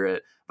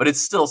accurate, but it's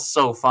still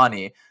so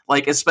funny.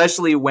 Like,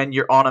 especially when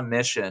you're on a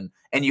mission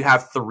and you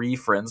have 3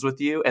 friends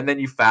with you, and then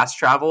you fast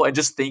travel, and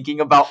just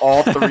thinking about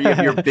all 3 of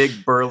your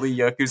big burly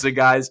Yakuza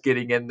guys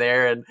getting in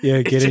there, and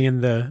getting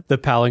in the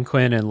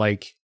palanquin and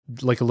like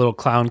a little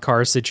clown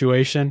car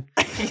situation.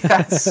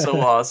 That's so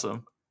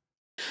awesome.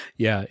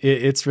 Yeah,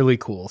 it's really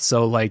cool.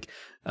 So like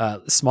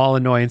small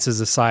annoyances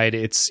aside,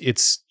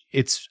 it's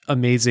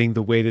amazing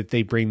the way that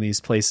they bring these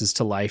places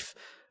to life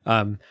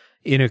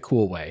in a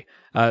cool way.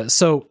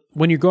 So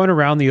when you're going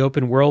around the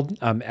open world,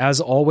 as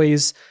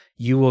always,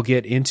 you will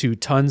get into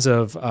tons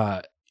of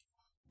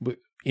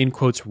in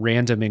quotes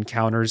random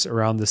encounters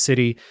around the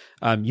city.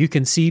 You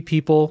can see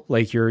people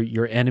like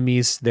your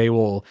enemies. They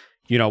will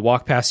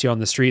walk past you on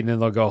the street, and then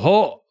they'll go,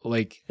 "Oh,"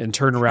 like, and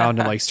turn around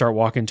and like start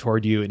walking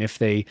toward you. And if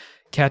they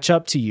catch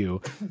up to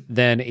you,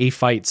 then a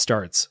fight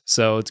starts.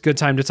 So it's a good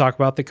time to talk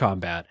about the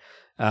combat.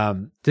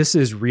 This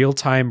is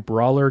real-time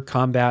brawler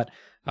combat,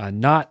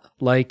 not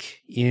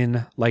like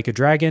in Like a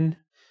Dragon.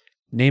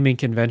 Naming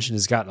convention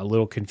has gotten a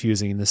little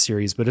confusing in this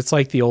series, but it's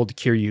like the old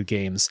Kiryu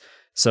games.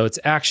 So it's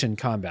action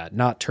combat,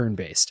 not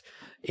turn-based.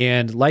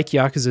 And like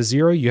Yakuza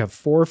 0, you have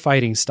 4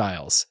 fighting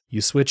styles.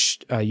 You switch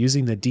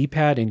using the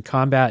D-pad in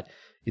combat.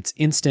 It's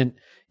instant.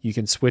 You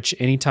can switch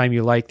anytime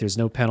you like. There's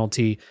no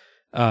penalty.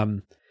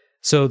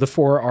 So the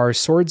 4 are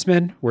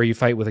swordsman, where you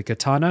fight with a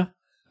katana,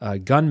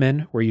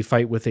 gunman, where you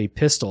fight with a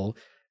pistol,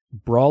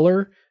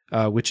 brawler,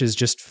 which is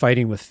just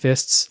fighting with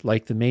fists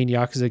like the main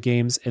Yakuza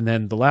games, and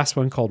then the last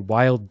one called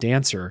wild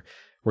dancer,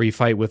 where you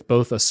fight with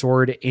both a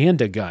sword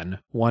and a gun,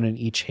 one in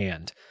each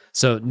hand.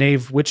 So,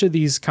 Nave, which of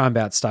these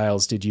combat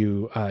styles did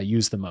you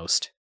use the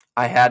most?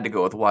 I had to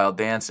go with Wild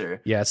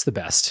Dancer. Yeah, it's the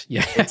best.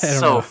 Yeah, it's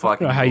so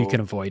fucking I don't know how cool. you can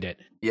avoid it.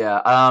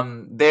 Yeah,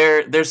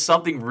 there's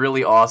something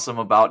really awesome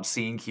about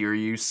seeing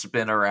Kiryu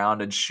spin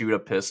around and shoot a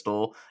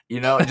pistol,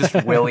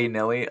 just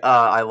willy-nilly.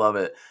 I love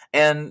it.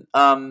 And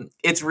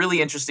it's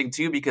really interesting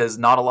too, because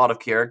not a lot of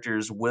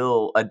characters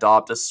will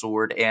adopt a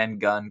sword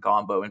and gun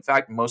combo. In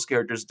fact, most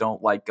characters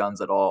don't like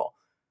guns at all.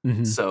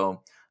 Mm-hmm.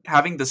 So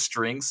having the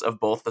strengths of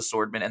both the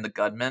swordman and the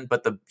gunman,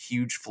 but the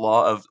huge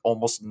flaw of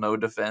almost no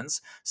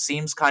defense,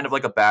 seems kind of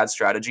like a bad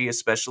strategy,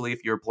 especially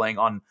if you're playing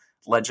on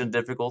legend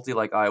difficulty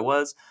like I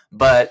was.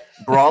 But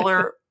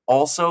brawler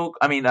also,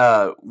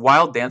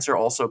 Wild Dancer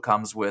also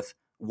comes with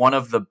one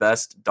of the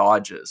best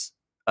dodges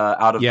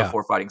out of the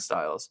 4 fighting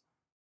styles.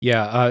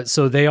 Yeah,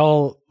 so they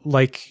all,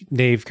 like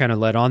Nave kind of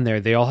led on there,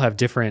 they all have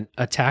different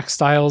attack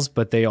styles,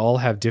 but they all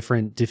have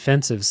different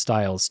defensive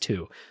styles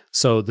too.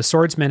 So the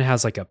swordsman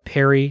has like a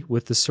parry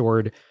with the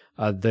sword.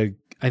 I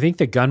think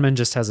the gunman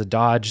just has a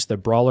dodge. The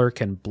brawler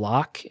can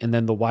block, and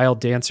then the wild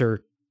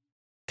dancer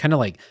kind of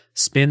like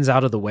spins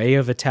out of the way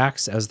of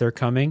attacks as they're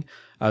coming.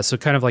 So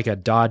kind of like a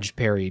dodge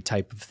parry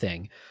type of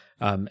thing.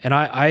 And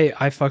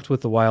I fucked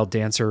with the Wild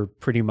Dancer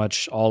pretty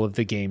much all of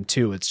the game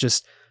too. It's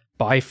just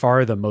by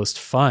far the most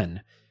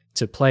fun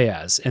to play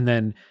as. And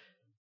then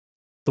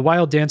the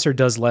Wild Dancer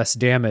does less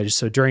damage,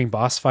 so during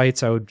boss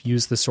fights I would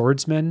use the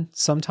Swordsman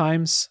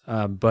sometimes,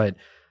 but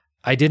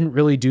I didn't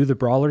really do the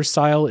Brawler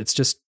style. It's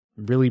just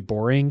really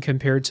boring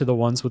compared to the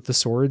ones with the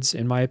swords,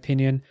 in my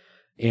opinion.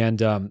 And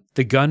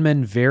the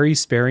Gunman very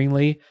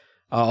sparingly,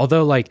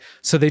 although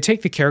so they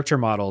take the character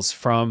models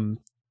from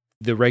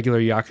the regular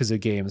Yakuza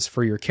games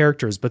for your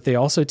characters, but they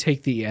also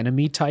take the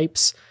enemy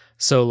types.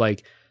 So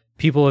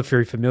people, if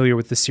you're familiar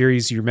with the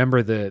series, you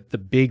remember the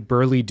big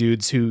burly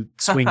dudes who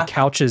swing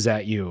couches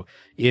at you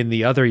in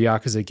the other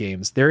Yakuza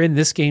games. They're in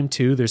this game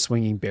too. They're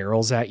swinging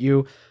barrels at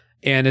you.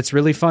 And it's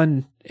really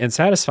fun and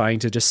satisfying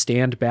to just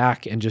stand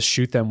back and just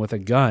shoot them with a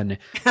gun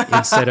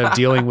instead of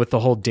dealing with the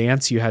whole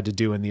dance you had to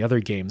do in the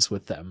other games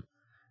with them.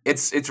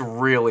 It's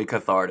really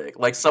cathartic.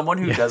 Like, someone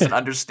who doesn't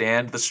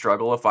understand the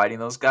struggle of fighting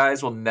those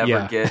guys will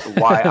never get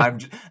why I'm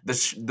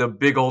the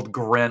big old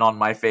grin on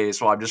my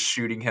face while I'm just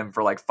shooting him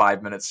for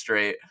 5 minutes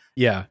straight.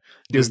 Yeah,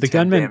 because the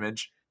gunman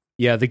damage.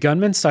 Yeah, the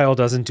gunman style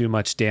doesn't do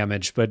much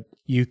damage, but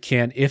you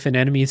can, if an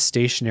enemy is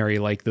stationary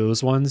like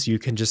those ones, you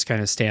can just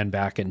kind of stand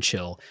back and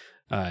chill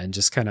and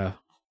just kind of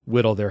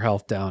whittle their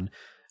health down.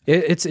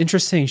 It's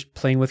interesting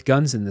playing with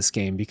guns in this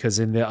game, because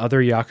in the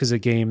other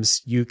Yakuza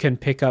games, you can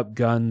pick up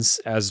guns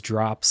as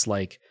drops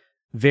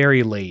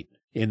very late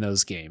in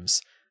those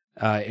games.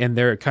 And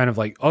they're kind of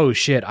oh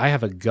shit, I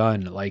have a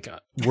gun.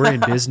 We're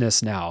in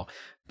business now.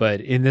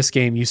 But in this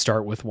game, you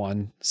start with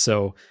one.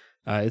 So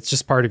it's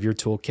just part of your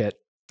toolkit.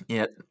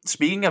 Yeah.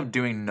 Speaking of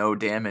doing no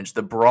damage,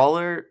 the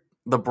brawler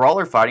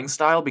fighting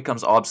style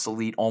becomes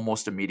obsolete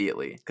almost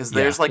immediately, because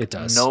there's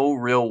no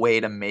real way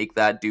to make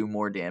that do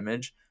more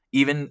damage.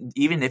 Even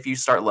if you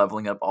start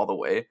leveling up all the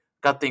way.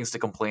 Got things to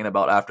complain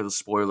about after the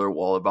spoiler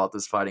wall about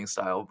this fighting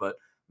style, but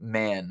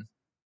man.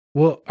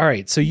 Well, all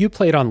right. So you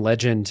played on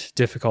Legend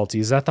difficulty.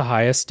 Is that the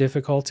highest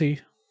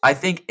difficulty? I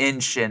think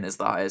Ishin is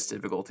the highest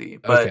difficulty,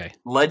 but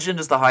Legend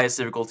is the highest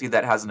difficulty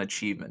that has an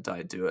achievement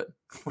tied to it,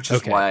 which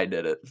is why I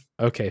did it.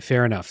 Okay,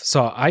 fair enough.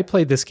 So I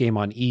played this game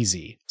on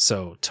easy,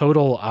 so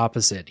total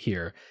opposite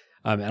here.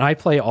 And I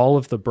play all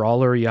of the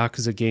Brawler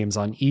Yakuza games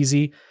on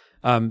easy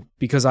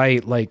because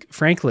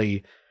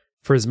frankly,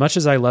 for as much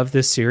as I love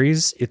this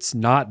series, it's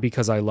not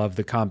because I love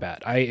the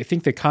combat. I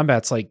think the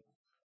combat's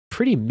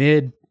pretty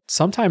mid,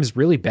 sometimes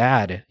really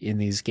bad in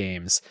these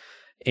games.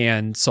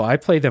 And so I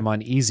play them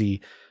on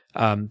easy.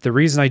 The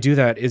reason I do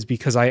that is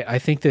because I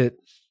think that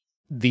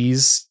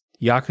these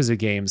Yakuza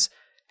games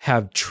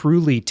have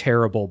truly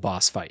terrible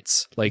boss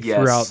fights,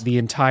 throughout the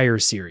entire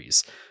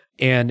series.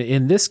 And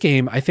in this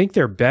game, I think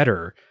they're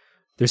better.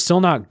 They're still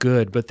not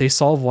good, but they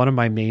solve one of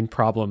my main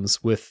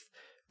problems with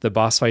the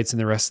boss fights in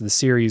the rest of the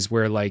series,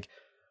 where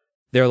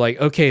they're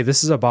okay,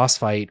 this is a boss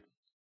fight.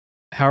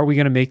 How are we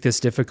going to make this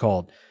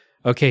difficult?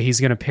 Okay, he's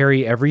going to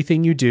parry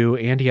everything you do,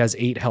 and he has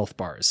 8 health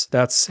bars.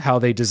 That's how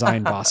they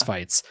design boss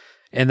fights.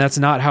 And that's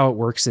not how it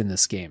works in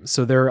this game.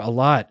 So they're a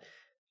lot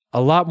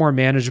more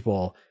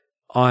manageable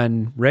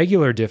on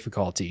regular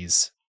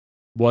difficulties.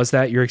 Was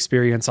that your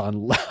experience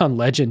on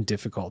Legend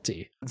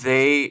difficulty?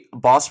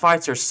 Boss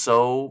fights are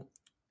so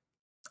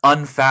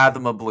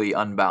unfathomably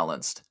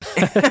unbalanced.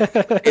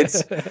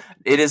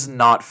 It is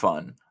not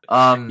fun.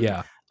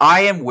 Yeah.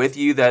 I am with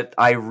you that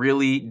I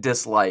really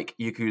dislike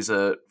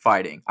Yakuza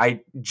fighting.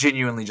 I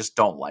genuinely just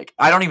don't like.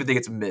 I don't even think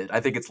it's mid.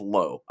 I think it's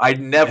low. I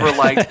never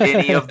liked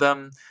any of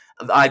them.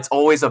 It's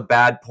always a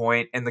bad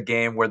point in the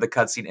game where the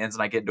cutscene ends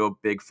and I get into a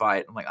big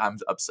fight. I'm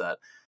upset.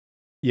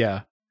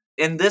 Yeah.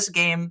 In this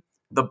game,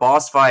 the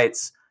boss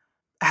fights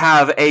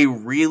have a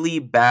really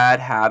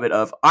bad habit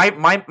of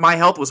my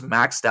health was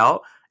maxed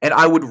out, and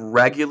I would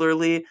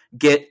regularly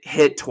get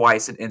hit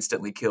twice and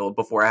instantly killed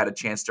before I had a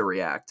chance to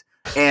react.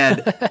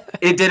 And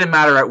it didn't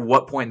matter at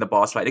what point in the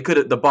boss fight.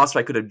 The boss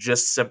fight could have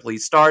just simply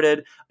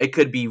started. It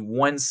could be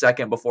 1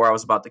 second before I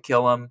was about to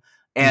kill him,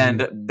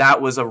 and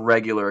that was a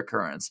regular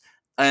occurrence.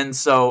 And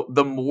so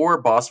the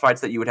more boss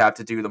fights that you would have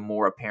to do, the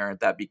more apparent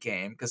that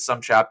became, because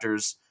some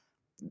chapters,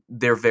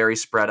 they're very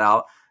spread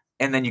out.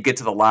 And then you get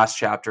to the last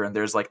chapter and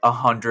there's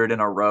 100 in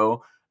a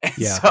row. And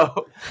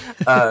so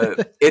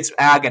it's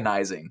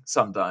agonizing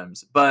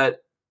sometimes. But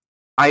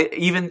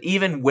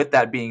even with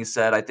that being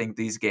said, I think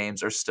these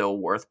games are still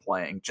worth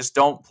playing. Just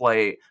don't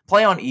play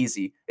on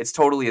easy. It's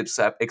totally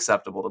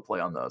acceptable to play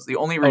on those. The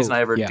only reason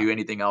I ever do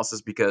anything else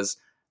is because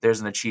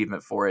there's an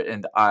achievement for it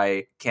and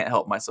I can't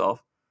help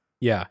myself.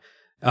 Yeah.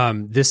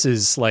 This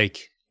is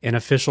an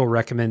official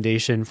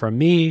recommendation from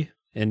me,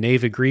 and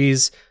Nave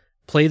agrees.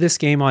 Play this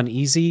game on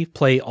easy.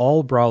 Play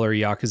all Brawler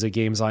Yakuza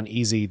games on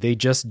easy. They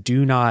just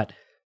do not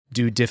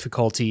do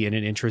difficulty in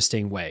an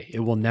interesting way.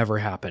 It will never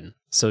happen.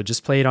 So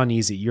just play it on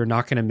easy. You're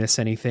not going to miss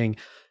anything.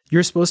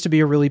 You're supposed to be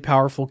a really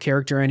powerful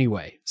character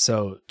anyway.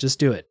 So just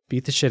do it.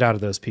 Beat the shit out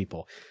of those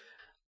people.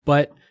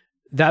 But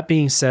that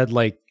being said,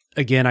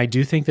 again, I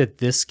do think that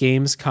this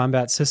game's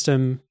combat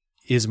system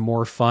is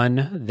more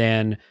fun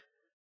than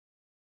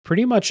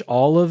pretty much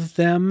all of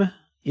them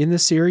in the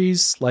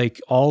series, like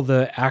all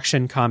the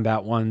action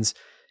combat ones,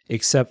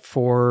 except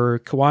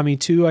for Kiwami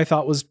 2, I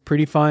thought was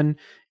pretty fun.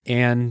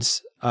 And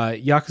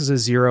Yakuza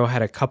 0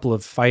 had a couple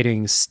of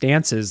fighting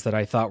stances that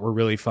I thought were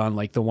really fun,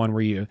 like the one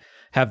where you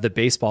have the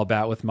baseball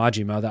bat with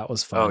Majima. That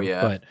was fun. Oh,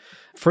 yeah. But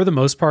for the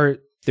most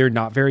part, they're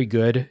not very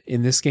good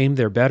in this game.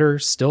 They're better,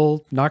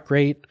 still not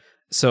great.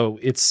 So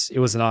it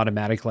was an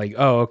automatic like,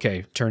 oh,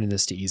 okay, turning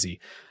this to easy.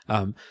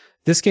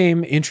 This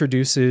game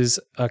introduces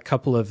a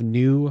couple of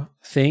new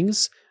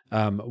things.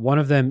 One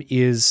of them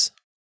is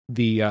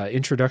the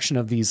introduction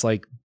of these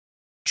like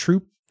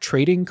troop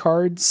trading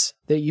cards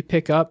that you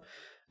pick up.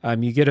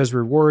 You get as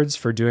rewards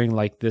for doing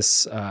like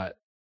this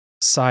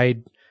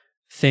side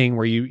thing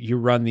where you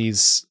run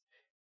these.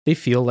 They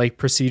feel like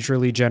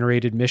procedurally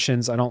generated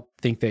missions. I don't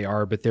think they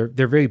are, but they're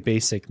very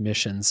basic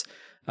missions,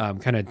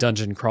 kind of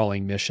dungeon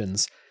crawling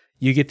missions.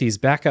 You get these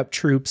backup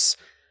troops.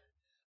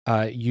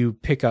 You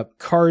pick up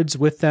cards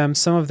with them.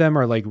 Some of them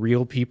are like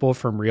real people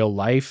from real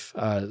life.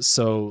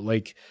 So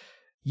like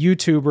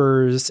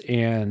YouTubers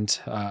and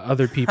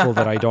other people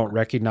that I don't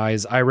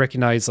recognize. I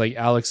recognize like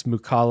Alex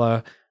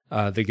Mukala,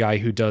 the guy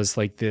who does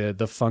like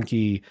the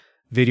funky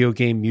video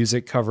game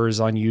music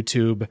covers on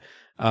YouTube.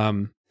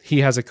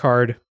 He has a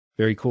card.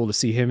 Very cool to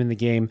see him in the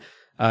game.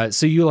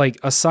 So you like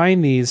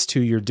assign these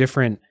to your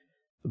different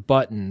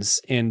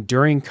buttons, and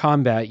during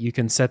combat, you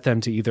can set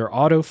them to either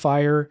auto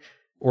fire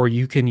or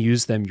you can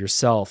use them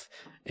yourself.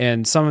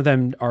 And some of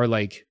them are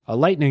like a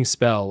lightning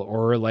spell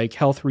or like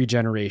health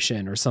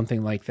regeneration or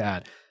something like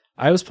that.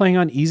 I was playing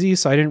on easy,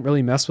 so I didn't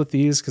really mess with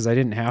these because I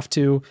didn't have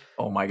to.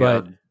 Oh my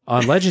God. But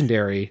on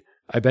legendary,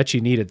 I bet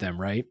you needed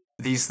them, right?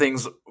 These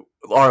things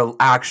are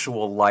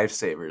actual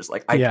lifesavers.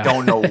 Like, I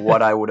don't know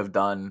what I would have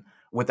done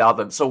without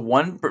them. So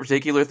one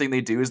particular thing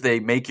they do is they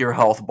make your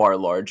health bar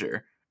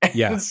larger.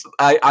 Yeah.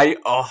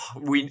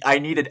 I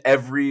needed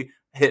every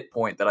hit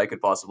point that I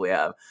could possibly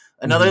have.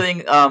 Another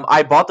thing,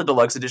 I bought the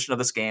deluxe edition of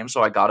this game,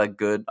 so I got a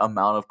good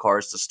amount of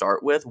cards to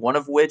start with. One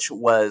of which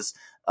was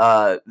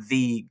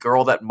the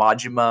girl that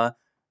Majima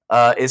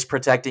is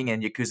protecting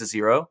in Yakuza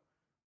 0,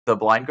 the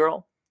blind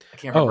girl. I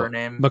can't remember her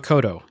name.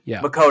 Makoto.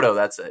 Yeah. Makoto,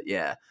 that's it.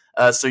 Yeah.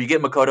 So you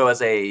get Makoto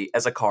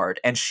as a card,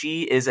 and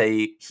she is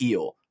a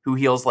heal who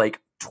heals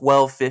like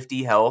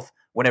 1250 health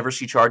whenever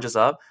she charges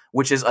up,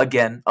 which is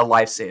again a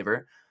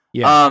lifesaver.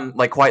 Yeah.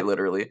 Like quite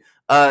literally.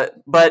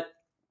 But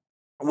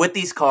with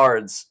these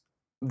cards,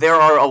 there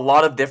are a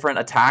lot of different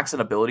attacks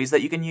and abilities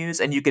that you can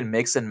use, and you can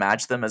mix and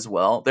match them as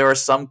well. There are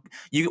some,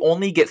 you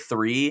only get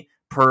 3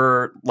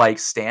 per like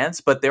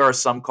stance, but there are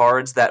some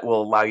cards that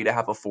will allow you to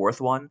have a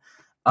 4th one.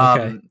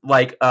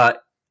 Like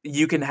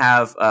you can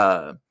have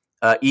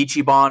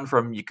Ichiban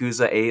from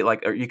Yakuza 8,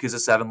 like or Yakuza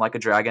 7, like a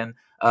dragon.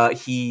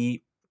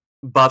 He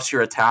buffs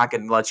your attack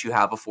and lets you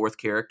have a 4th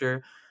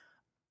character.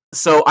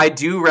 So I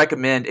do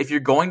recommend, if you're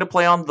going to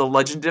play on the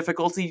legend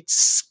difficulty,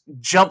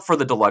 jump for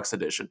the deluxe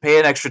edition. Pay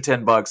an extra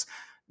 $10.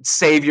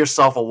 Save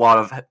yourself a lot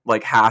of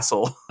like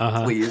hassle,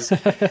 please.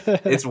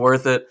 It's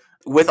worth it.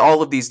 With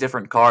all of these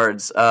different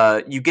cards,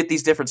 you get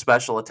these different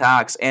special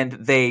attacks, and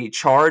they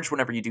charge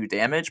whenever you do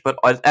damage, but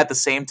at the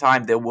same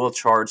time, they will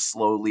charge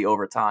slowly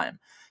over time.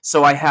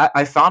 So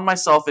I found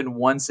myself in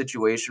one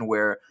situation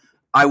where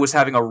I was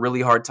having a really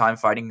hard time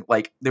fighting.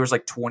 Like there was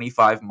like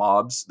 25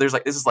 mobs. This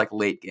is like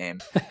late game.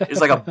 There's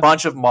like a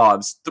bunch of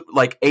mobs.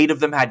 Like 8 of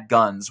them had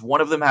guns.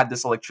 One of them had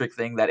this electric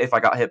thing that if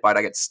I got hit by it,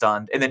 I get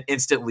stunned and then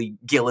instantly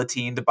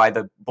guillotined by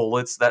the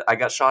bullets that I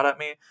got shot at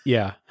me.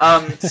 Yeah.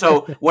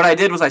 So what I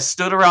did was I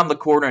stood around the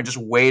corner and just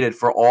waited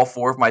for all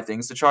 4 of my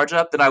things to charge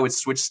up. Then I would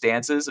switch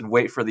stances and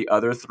wait for the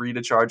other 3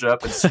 to charge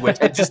up and switch.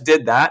 And just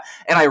did that.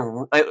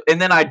 And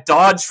then I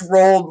dodge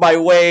rolled my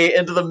way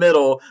into the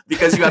middle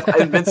because you have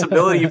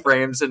invincibility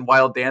frames in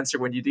Wild Dancer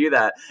when you do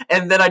that,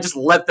 and then I just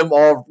let them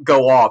all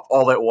go off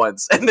all at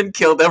once, and then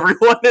killed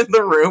everyone in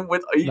the room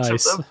with each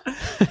of them.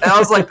 And I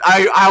was like,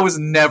 I was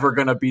never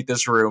gonna beat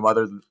this room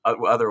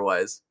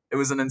otherwise. It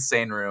was an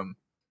insane room.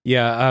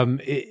 Yeah,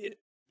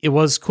 it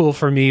was cool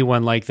for me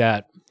when like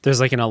that. There's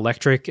like an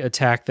electric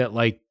attack that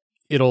like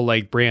it'll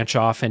like branch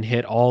off and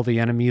hit all the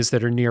enemies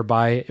that are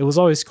nearby. It was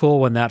always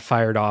cool when that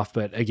fired off,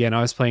 but again, I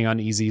was playing on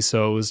easy,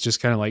 so it was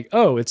just kind of like,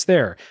 oh, it's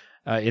there,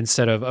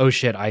 instead of oh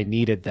shit, I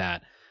needed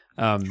that.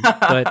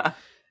 But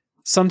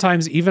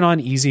sometimes even on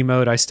easy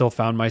mode, I still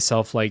found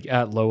myself like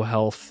at low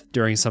health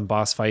during some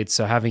boss fights.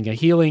 So having a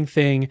healing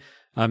thing,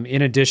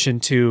 in addition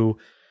to,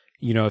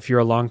 you know, if you're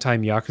a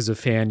longtime Yakuza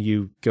fan,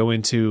 you go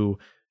into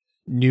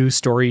new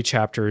story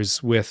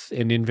chapters with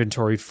an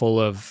inventory full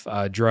of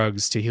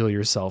drugs to heal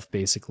yourself,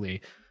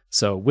 basically.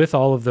 So with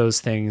all of those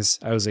things,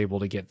 I was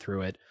able to get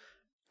through it.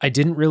 I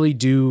didn't really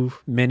do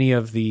many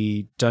of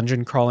the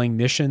dungeon crawling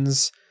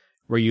missions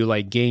where you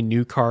like gain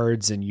new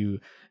cards and you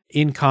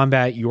in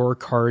combat, your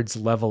cards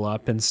level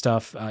up and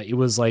stuff. It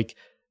was like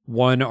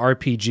one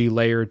RPG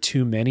layer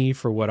too many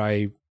for what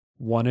I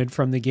wanted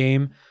from the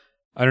game.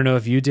 I don't know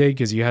if you did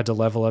because you had to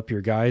level up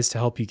your guys to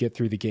help you get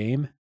through the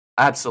game.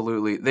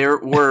 Absolutely. There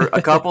were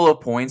a couple of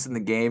points in the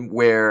game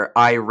where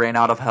I ran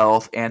out of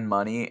health and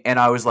money, and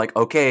I was like,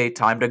 okay,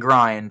 time to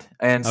grind.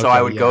 And so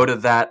I would go to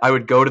that. I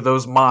would go to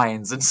those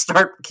mines and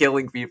start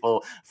killing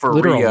people for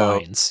literal Rio.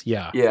 mines.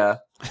 Yeah. Yeah.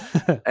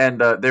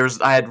 And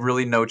I had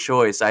really no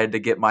choice. I had to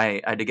get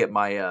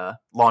my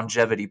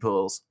longevity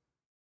pills.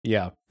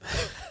 Yeah.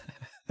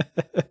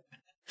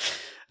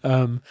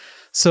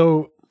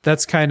 So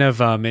that's kind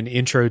of an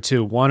intro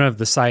to one of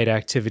the side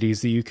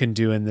activities that you can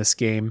do in this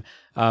game.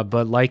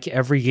 But like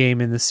every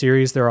game in the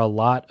series, there are a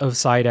lot of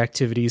side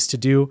activities to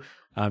do,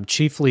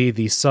 chiefly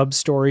the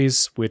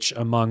sub-stories, which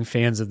among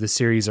fans of the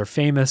series are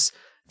famous.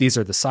 These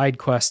are the side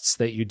quests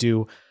that you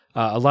do.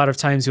 A lot of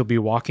times you'll be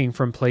walking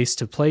from place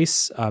to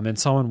place, and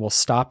someone will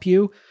stop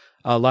you.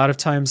 A lot of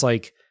times,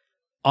 like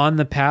on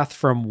the path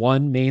from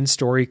one main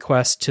story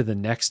quest to the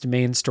next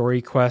main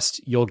story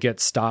quest, you'll get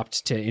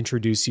stopped to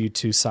introduce you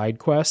to side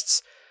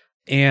quests.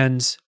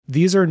 And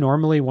these are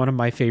normally one of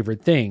my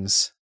favorite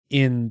things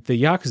in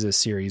the Yakuza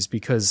series,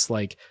 because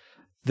like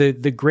the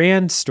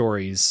grand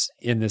stories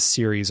in this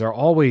series are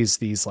always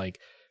these like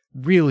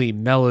really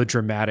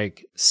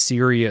melodramatic,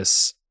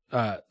 serious,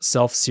 not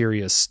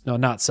self-serious.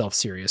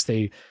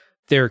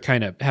 They're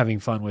kind of having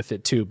fun with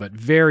it too, but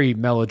very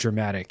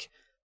melodramatic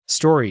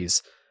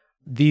stories.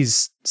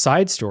 These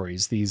side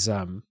stories, these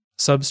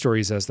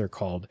sub-stories as they're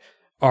called,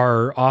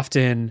 are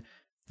often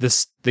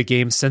the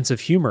game's sense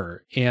of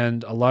humor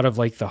and a lot of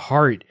like the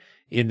heart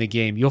in the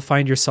game. You'll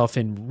find yourself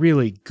in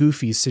really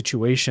goofy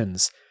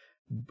situations,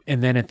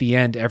 and then at the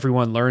end,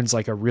 everyone learns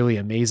like a really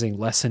amazing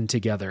lesson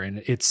together.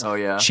 And it's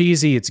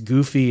cheesy, it's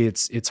goofy,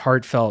 it's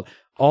heartfelt,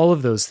 all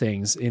of those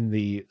things in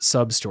the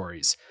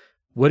sub-stories.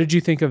 What did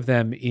you think of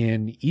them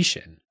in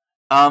Ishin?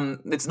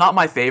 It's not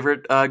my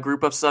favorite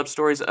group of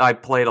sub-stories. I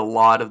played a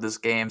lot of this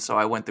game, so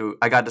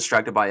I got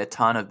distracted by a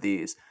ton of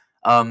these.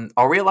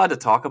 Are we allowed to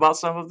talk about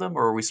some of them,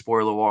 or are we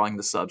spoiler-warring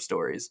the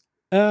sub-stories?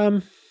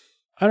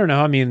 I don't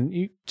know. I mean,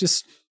 you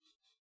just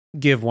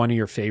give one of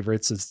your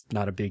favorites. It's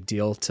not a big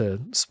deal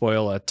to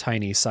spoil a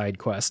tiny side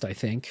quest, I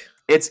think.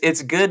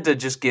 It's good to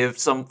just give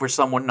for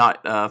someone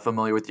not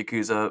familiar with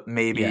Yakuza,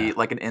 maybe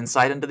like an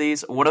insight into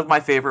these. One of my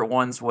favorite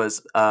ones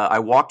was I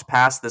walked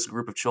past this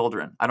group of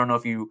children. I don't know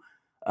if you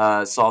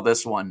saw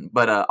this one,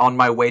 but on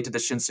my way to the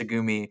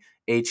Shinsengumi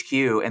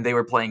HQ, and they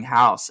were playing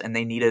house, and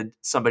they needed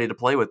somebody to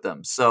play with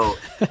them. So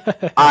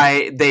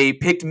they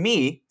picked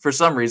me for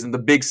some reason, the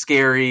big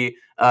scary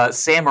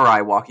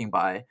samurai walking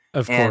by.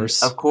 Of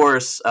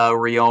course,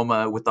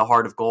 Ryoma with the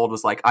heart of gold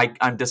was like,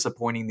 I'm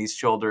disappointing these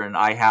children.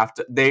 I have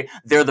to.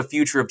 They're the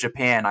future of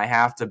Japan. I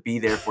have to be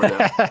there for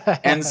them.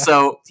 And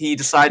so he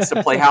decides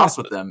to play house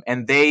with them,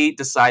 and they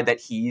decide that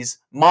he's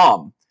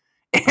mom.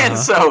 And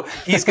so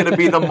he's going to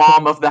be the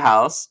mom of the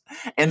house.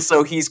 And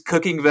so he's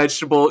cooking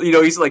vegetables,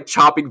 he's like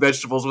chopping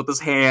vegetables with his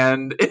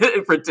hand,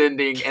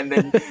 pretending. And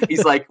then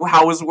he's like,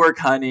 how was work,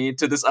 honey,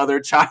 to this other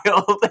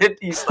child. And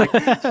he's like,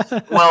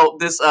 well,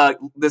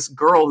 this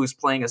girl who's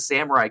playing a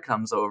samurai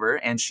comes over,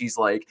 and she's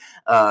like,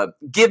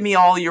 give me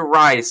all your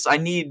rice. I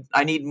need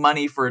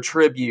money for a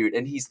tribute.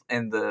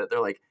 And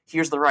they're like,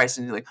 here's the rice.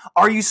 And he's like,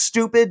 are you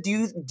stupid?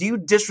 Do you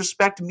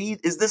disrespect me?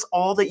 Is this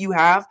all that you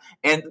have?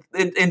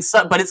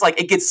 But it's like,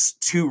 it gets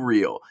too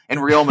real. And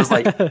Ryoma's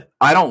like,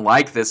 I don't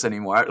like this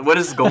anymore. What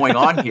is going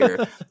on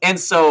here? And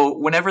so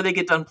whenever they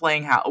get done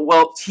playing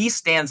he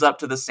stands up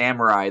to the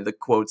samurai, the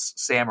quotes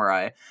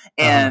samurai,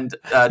 and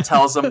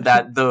tells him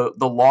that the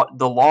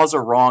laws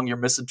are wrong. You're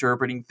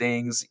misinterpreting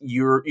things.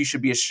 You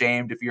should be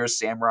ashamed if you're a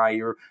samurai.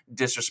 You're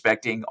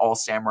disrespecting all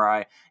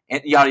samurai.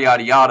 And yada,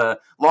 yada, yada.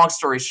 Long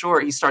story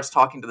short, he starts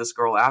talking to this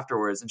girl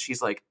afterwards, and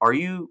she's like, are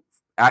you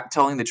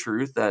telling the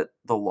truth that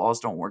the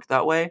laws don't work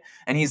that way?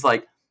 And he's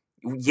like,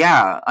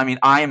 yeah, I mean,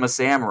 I am a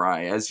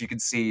samurai, as you can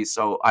see,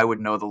 so I would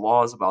know the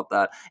laws about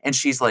that. And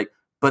she's like,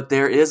 but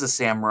there is a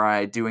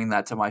samurai doing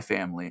that to my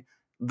family.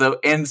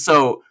 And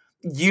so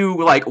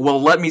you like,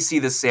 well, let me see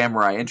this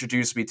samurai,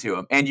 introduce me to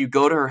him. And you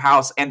go to her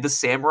house, and the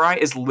samurai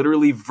is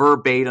literally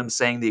verbatim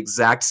saying the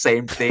exact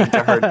same thing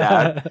to her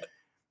dad.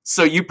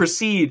 So you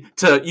proceed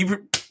to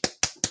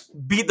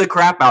beat the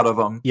crap out of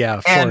him. Yeah,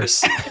 of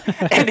course.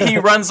 And he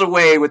runs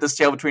away with his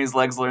tail between his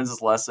legs, learns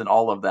his lesson,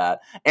 all of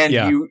that. And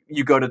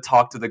you go to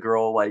talk to the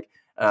girl, like,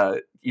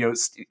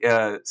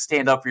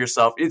 stand up for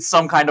yourself. It's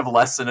some kind of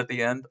lesson at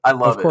the end. I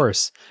love it. Of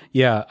course.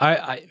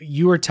 Yeah.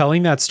 You were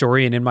telling that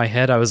story, and in my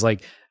head, I was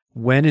like,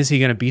 when is he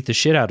going to beat the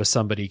shit out of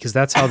somebody? Because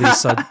that's how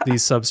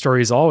these sub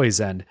stories always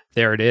end.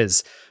 There it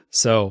is.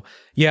 So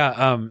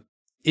yeah,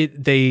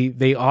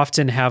 they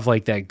often have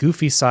like that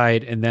goofy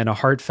side and then a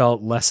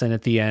heartfelt lesson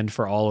at the end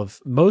for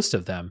most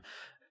of them.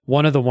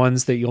 One of the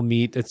ones that you'll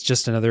meet, that's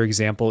just another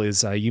example,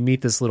 is you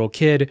meet this little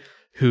kid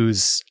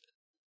who's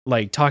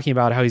like talking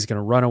about how he's going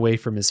to run away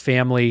from his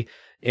family,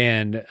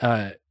 and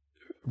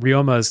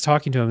Ryoma is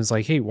talking to him, is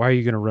like, hey, why are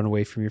you going to run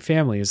away from your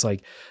family? It's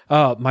like,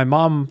 oh, my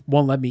mom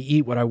won't let me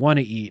eat what I want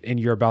to eat. And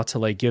you're about to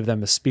like give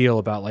them a spiel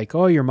about like,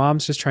 oh, your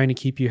mom's just trying to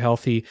keep you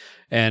healthy.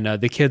 And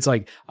the kid's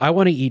like, I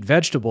want to eat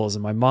vegetables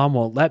and my mom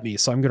won't let me,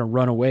 so I'm going to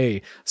run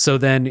away. So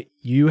then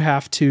you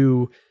have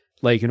to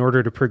like in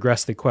order to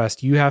progress the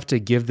quest, you have to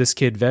give this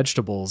kid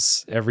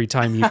vegetables every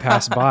time you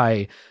pass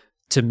by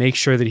to make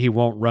sure that he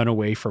won't run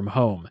away from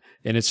home.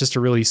 And it's just a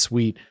really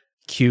sweet,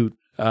 cute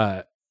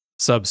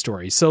sub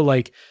story. So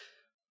like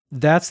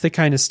that's the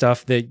kind of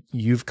stuff that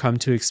you've come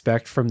to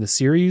expect from the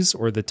series,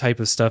 or the type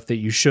of stuff that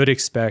you should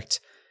expect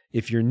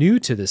if you're new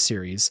to the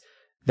series.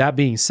 That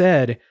being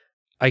said,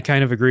 I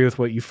kind of agree with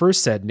what you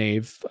first said,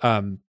 Nave.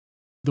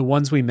 The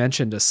ones we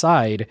mentioned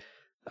aside,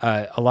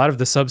 a lot of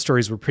the sub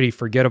stories were pretty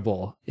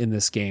forgettable in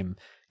this game,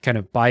 kind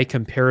of by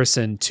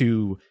comparison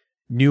to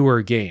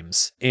newer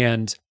games.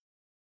 And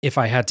if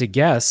I had to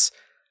guess,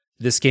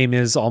 this game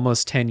is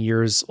almost 10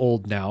 years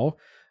old now.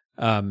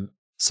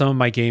 Some of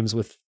my games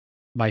with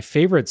my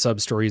favorite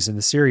sub-stories in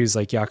the series,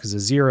 like Yakuza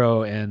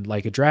 0 and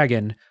Like a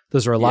Dragon,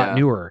 those are a lot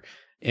newer.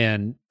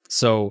 And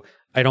so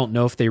I don't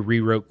know if they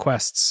rewrote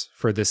quests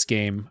for this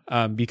game,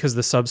 because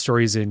the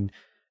sub-stories in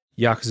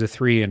Yakuza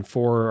 3 and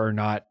 4 are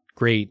not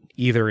great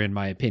either, in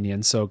my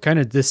opinion. So kind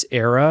of this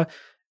era,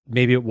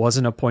 maybe it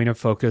wasn't a point of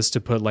focus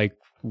to put like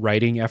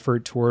writing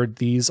effort toward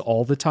these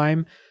all the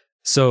time.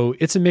 So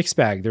it's a mixed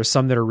bag. There's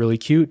some that are really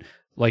cute,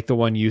 like the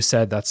one you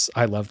said.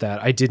 I love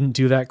that. I didn't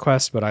do that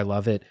quest, but I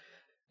love it.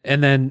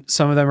 And then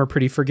some of them are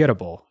pretty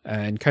forgettable,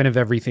 and kind of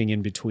everything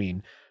in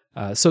between.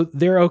 So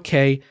they're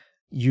okay.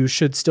 You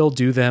should still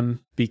do them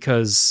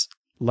because,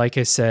 like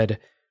I said,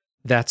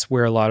 that's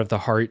where a lot of the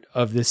heart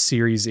of this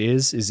series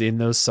is in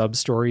those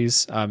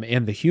sub-stories,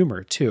 and the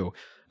humor too.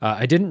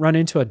 I didn't run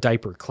into a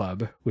diaper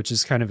club, which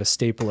is kind of a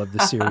staple of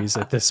the series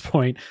at this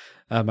point.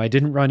 I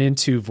didn't run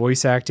into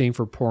voice acting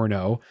for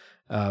porno,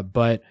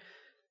 but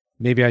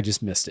maybe I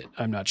just missed it.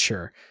 I'm not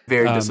sure.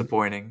 Very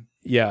disappointing.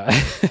 Yeah.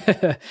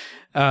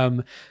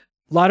 A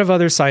lot of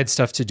other side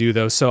stuff to do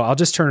though. So I'll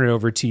just turn it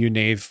over to you,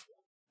 Nave.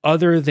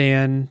 Other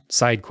than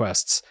side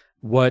quests,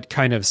 what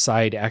kind of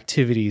side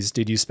activities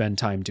did you spend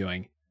time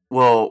doing?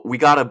 Well, we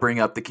got to bring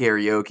up the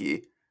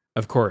karaoke.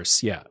 Of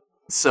course. Yeah.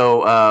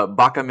 So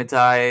Baka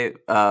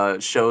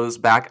Mitai shows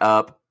back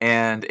up,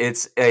 and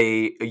it's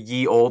a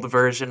ye old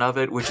version of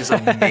it, which is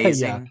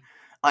amazing.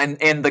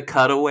 And the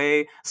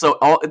cutaway.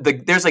 So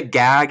there's a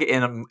gag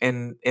in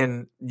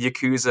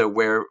Yakuza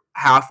where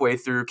halfway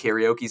through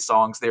karaoke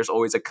songs, there's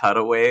always a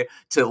cutaway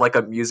to like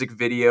a music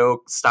video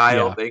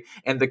style thing.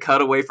 And the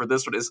cutaway for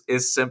this one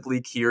is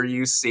simply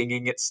Kiryu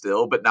singing it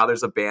still, but now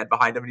there's a band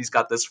behind him and he's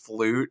got this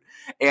flute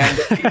and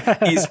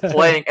he's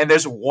playing. And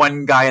there's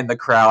one guy in the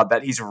crowd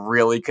that he's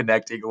really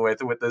connecting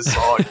with this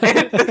song.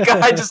 And the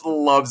guy just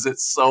loves it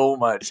so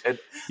much. And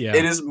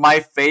it is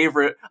my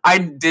favorite. I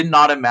did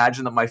not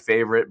imagine that my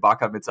favorite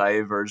Baka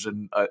Mitai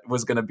version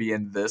was going to be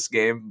in this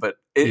game, but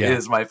it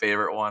is my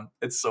favorite one.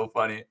 It's so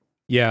funny.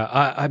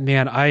 Yeah,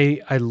 man,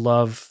 I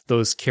love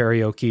those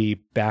karaoke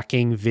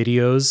backing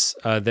videos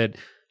that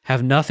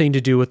have nothing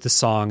to do with the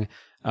song.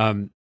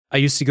 I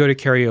used to go to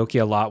karaoke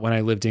a lot when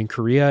I lived in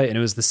Korea, and it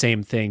was the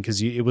same thing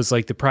because it was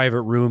like the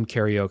private room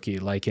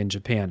karaoke, like in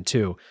Japan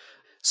too.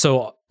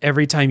 So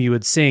every time you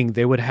would sing,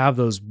 they would have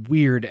those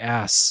weird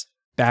ass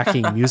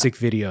backing music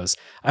videos.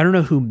 I don't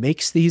know who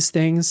makes these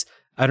things.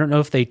 I don't know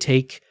if they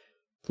take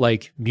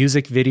like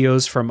music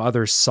videos from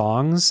other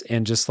songs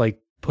and just like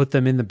put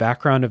them in the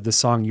background of the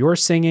song you're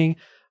singing.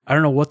 I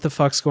don't know what the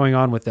fuck's going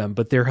on with them,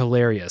 but they're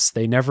hilarious.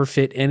 They never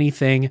fit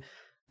anything.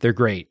 They're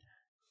great.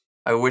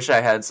 I wish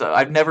I had some.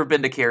 I've never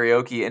been to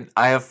karaoke, and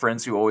I have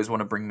friends who always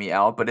want to bring me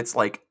out, but it's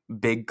like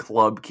big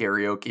club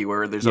karaoke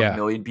where there's a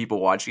million people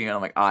watching, and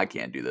I'm like, I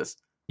can't do this.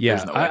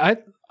 Yeah, no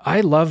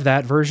I love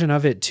that version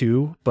of it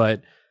too,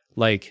 but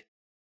like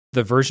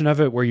the version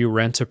of it where you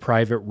rent a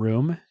private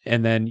room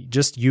and then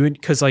just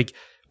because like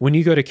when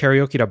you go to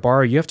karaoke at a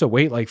bar, you have to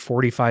wait like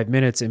 45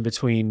 minutes in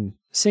between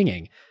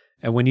singing.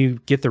 And when you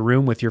get the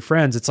room with your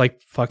friends, it's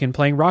like fucking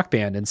playing Rock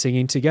Band and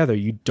singing together.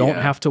 You don't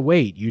have to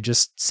wait. You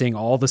just sing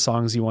all the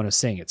songs you want to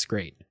sing. It's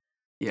great.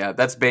 Yeah,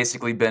 that's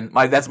basically been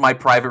that's my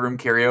private room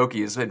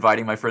karaoke, is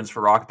inviting my friends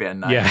for Rock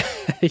Band night. Yeah.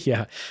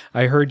 Yeah.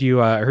 I heard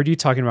you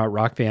talking about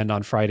Rock Band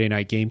on Friday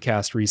Night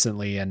Gamecast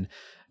recently, and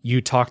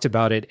you talked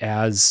about it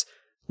as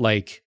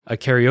like a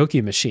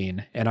karaoke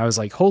machine. And I was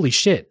like, holy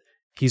shit.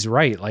 He's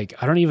right. Like,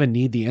 I don't even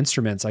need the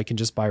instruments. I can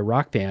just buy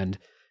Rock Band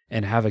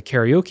and have a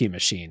karaoke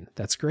machine.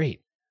 That's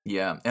great.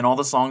 Yeah, and all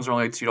the songs are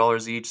only like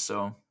 $2 each,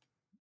 so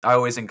I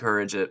always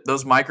encourage it.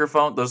 Those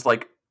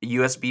like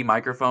USB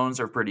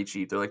microphones are pretty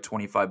cheap. They're like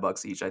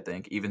 $25 each, I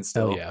think, even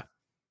still. Oh, yeah.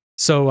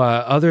 So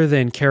other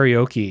than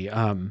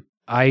karaoke,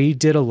 I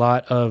did a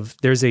lot of,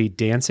 there's a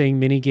dancing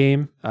mini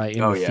game in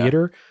the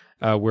theater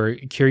where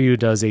Kiryu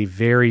does a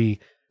very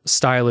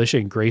stylish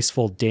and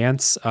graceful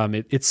dance.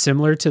 It's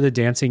similar to the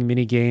dancing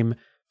mini game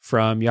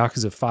from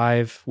Yakuza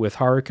 5 with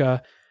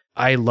Haruka.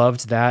 I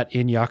loved that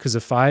in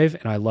Yakuza 5,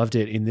 and I loved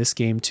it in this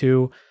game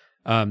too.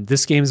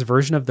 This game's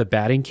version of the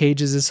batting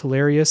cages is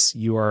hilarious.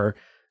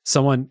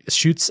 Someone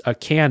shoots a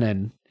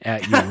cannon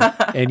at you,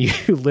 and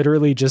you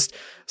literally just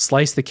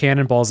slice the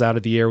cannonballs out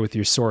of the air with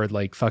your sword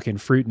like fucking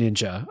Fruit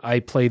Ninja. I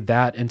played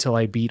that until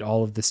I beat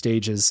all of the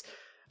stages.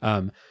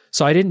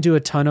 So I didn't do a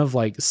ton of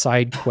like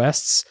side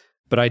quests,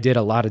 but I did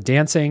a lot of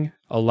dancing,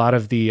 a lot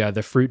of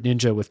the fruit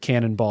ninja with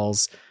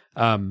cannonballs.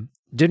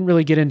 Didn't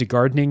really get into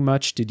gardening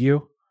much. Did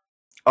you?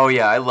 Oh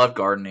yeah, I love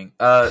gardening.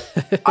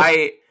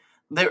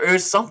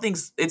 There's something.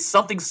 It's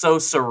something so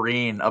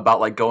serene about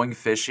like going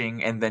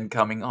fishing and then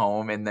coming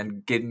home and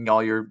then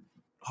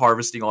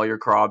harvesting all your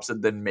crops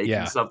and then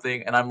making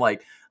something. And I'm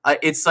like,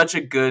 it's such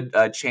a good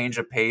change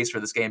of pace for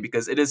this game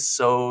because it is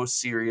so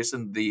serious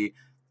in the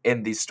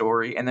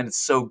story, and then it's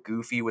so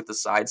goofy with the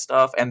side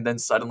stuff, and then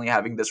suddenly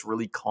having this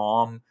really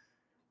calm,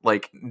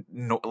 like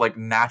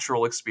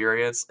natural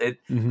experience.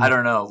 I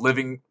don't know,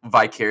 living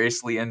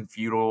vicariously in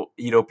feudal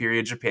Edo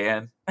period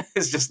Japan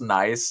is just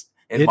nice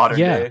in modern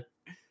day.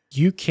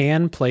 You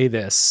can play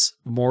this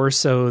more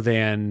so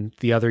than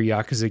the other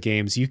Yakuza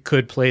games. You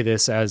could play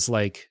this as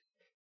like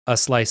a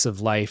slice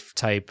of life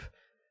type,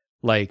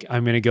 like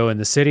I'm going to go in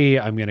the city,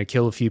 I'm going to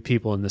kill a few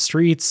people in the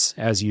streets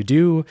as you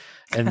do,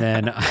 and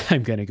then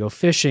I'm going to go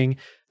fishing,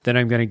 then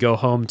I'm going to go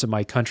home to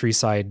my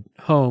countryside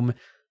home,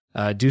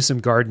 do some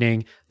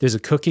gardening. There's a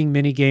cooking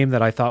mini game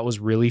that I thought was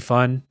really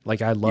fun.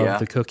 Like I love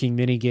the cooking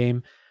mini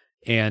game,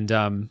 and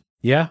then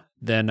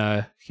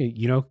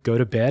go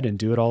to bed and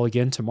do it all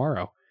again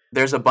tomorrow.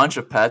 There's a bunch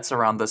of pets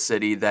around the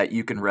city that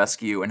you can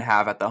rescue and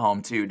have at the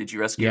home too. Did you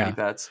rescue any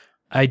pets?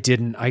 I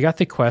didn't. I got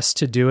the quest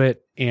to do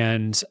it,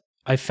 and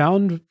I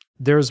found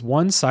there's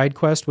one side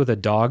quest with a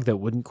dog that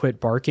wouldn't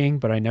quit barking,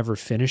 but I never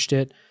finished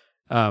it.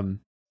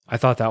 I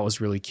thought that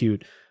was really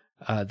cute,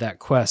 that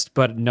quest.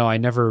 But no, I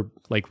never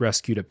like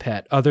rescued a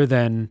pet other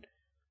than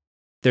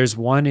there's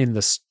one in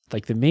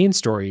the main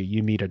story.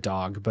 You meet a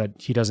dog, but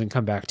he doesn't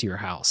come back to your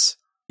house.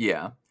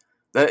 Yeah.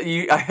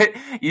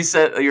 You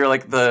said you're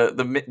like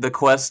the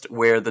quest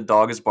where the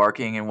dog is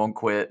barking and won't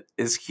quit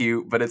is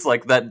cute, but it's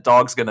like that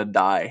dog's gonna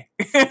die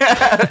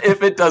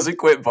if it doesn't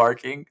quit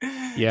barking.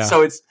 Yeah.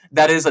 So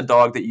that is a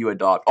dog that you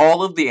adopt.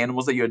 All of the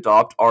animals that you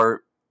adopt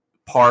are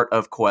part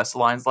of quest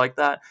lines like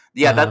that.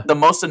 Yeah, that the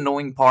most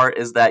annoying part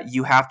is that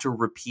you have to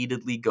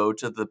repeatedly go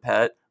to the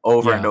pet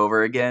over and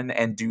over again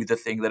and do the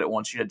thing that it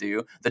wants you to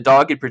do. The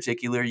dog in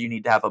particular, you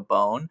need to have a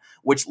bone,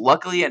 which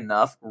luckily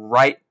enough,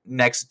 right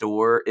next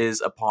door is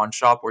a pawn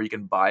shop where you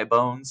can buy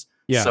bones.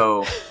 Yeah.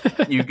 So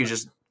you can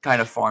just kind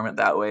of farm it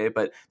that way.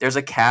 But there's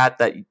a cat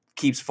that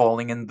keeps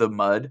falling in the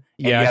mud.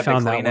 Yeah, I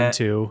found that one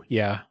too.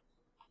 Yeah.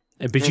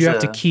 But you have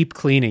to keep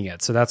cleaning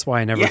it. So that's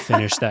why I never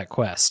finished that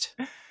quest.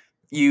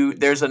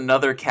 There's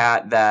another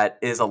cat that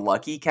is a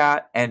lucky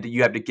cat, and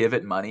you have to give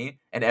it money,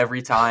 and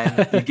every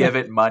time you give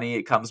it money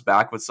it comes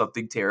back with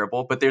something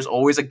terrible, but there's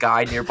always a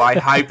guy nearby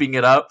hyping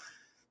it up.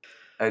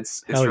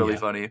 It's really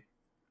funny.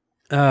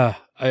 I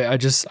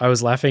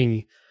was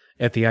laughing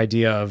at the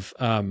idea of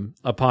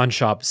a pawn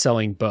shop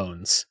selling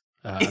bones.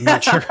 I'm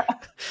not sure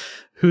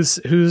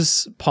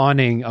who's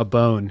pawning a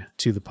bone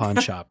to the pawn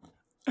shop.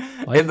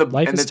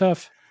 Life is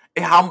tough.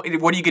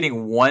 What are you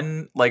getting?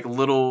 One like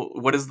little,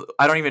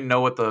 I don't even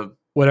know what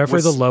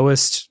whatever the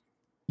lowest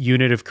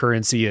unit of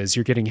currency is,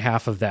 you're getting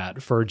half of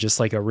that for just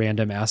like a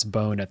random ass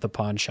bone at the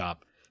pawn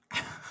shop.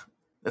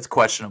 That's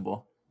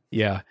questionable.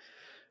 Yeah.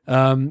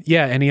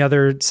 Any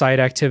other side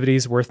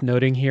activities worth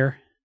noting here?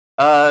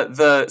 With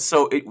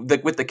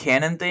the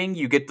cannon thing,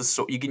 you get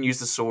you can use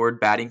the sword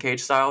batting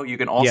cage style. You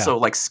can also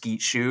like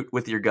skeet shoot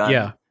with your gun.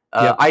 Yeah.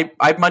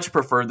 I much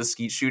prefer the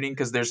skeet shooting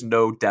because there's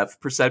no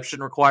depth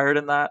perception required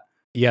in that.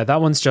 Yeah,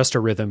 that one's just a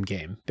rhythm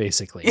game,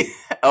 basically.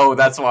 Oh,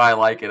 that's why I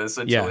like it,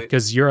 essentially. Yeah,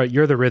 because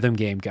you're the rhythm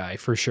game guy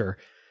for sure.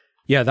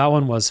 Yeah, that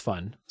one was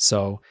fun.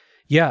 So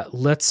yeah,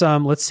 let's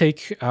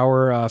take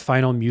our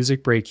final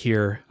music break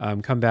here.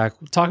 Come back,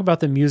 talk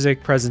about the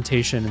music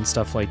presentation and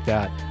stuff like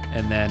that,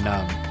 and then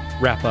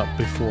wrap up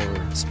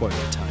before spoiler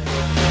time.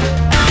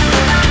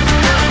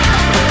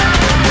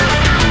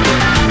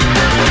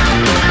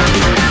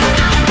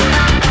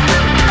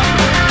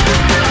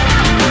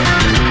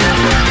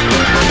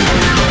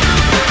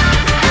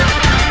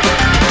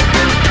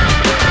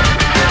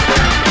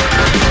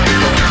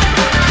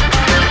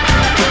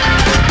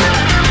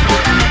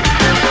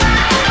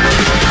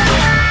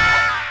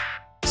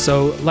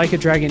 So, Like a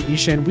Dragon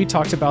Ishin, we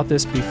talked about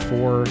this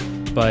before,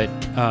 but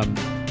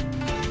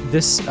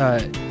this,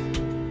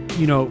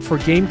 for a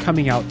game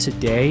coming out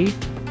today,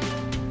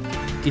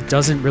 it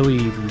doesn't really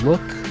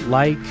look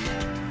like,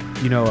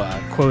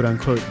 a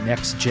quote-unquote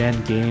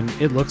next-gen game.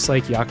 It looks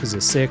like Yakuza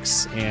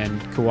 6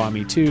 and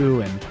Kiwami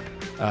 2 and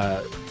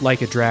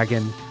Like a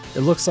Dragon.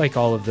 It looks like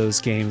all of those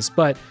games,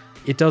 but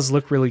it does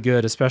look really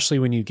good, especially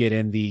when you get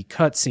in the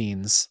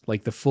cutscenes,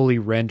 like the fully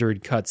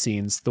rendered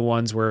cutscenes, the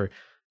ones where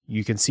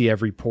you can see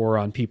every pore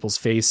on people's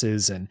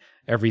faces and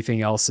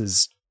everything else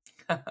is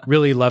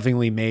really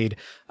lovingly made.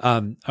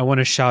 I want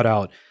to shout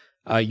out,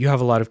 you have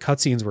a lot of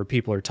cutscenes where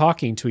people are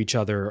talking to each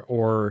other,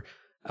 or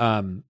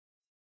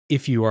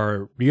if you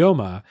are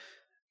Ryoma,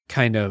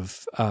 kind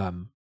of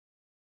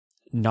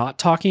not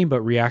talking,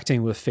 but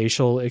reacting with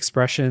facial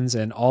expressions,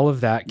 and all of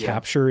that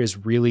capture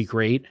is really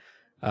great.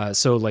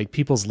 So like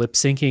people's lip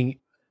syncing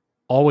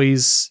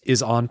always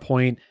is on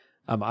point.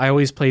 I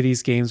always play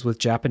these games with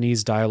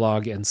Japanese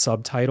dialogue and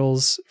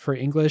subtitles for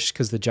English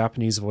because the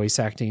Japanese voice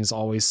acting is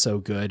always so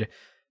good.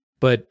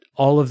 but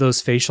all of those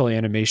facial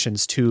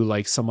animations too,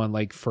 like someone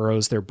like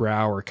furrows their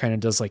brow or kind of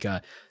does like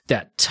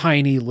that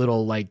tiny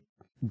little like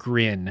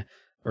grin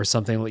or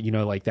something, you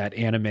know, like that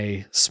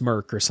anime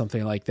smirk or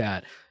something like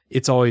that.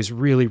 It's always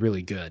really,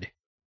 really good.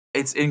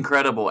 It's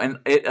incredible. And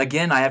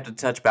again, I have to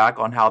touch back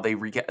on how they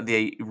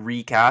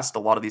recast a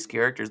lot of these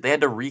characters. They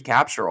had to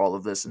recapture all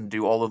of this and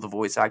do all of the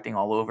voice acting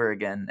all over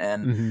again.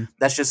 And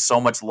that's just so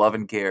much love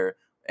and care.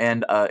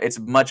 And it's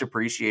much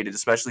appreciated,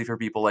 especially for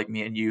people like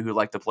me and you who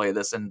like to play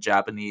this in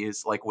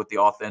Japanese, like with the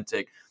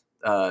authentic,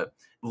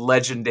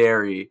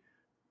 legendary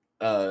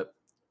style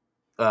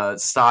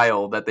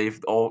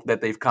that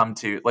they've come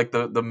to, like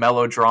the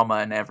melodrama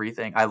and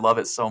everything. I love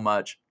it so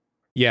much.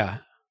 Yeah.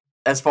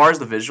 As far as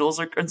the visuals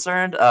are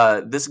concerned,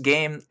 this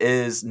game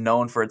is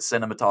known for its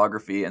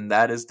cinematography, and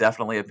that is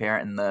definitely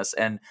apparent in this.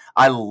 And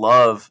I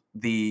love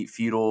the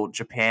feudal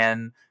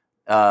Japan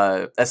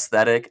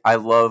aesthetic. I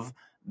love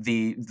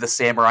the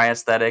samurai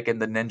aesthetic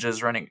and the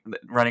ninjas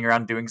running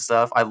around doing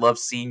stuff. I love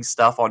seeing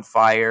stuff on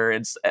fire,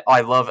 and I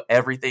love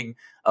everything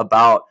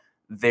about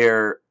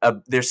their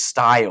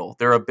style,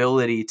 their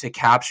ability to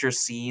capture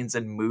scenes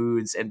and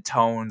moods and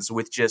tones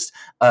with just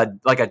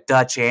like a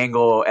Dutch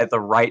angle at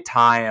the right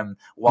time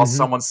while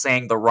someone's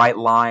saying the right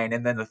line,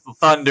 and then the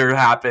thunder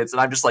happens,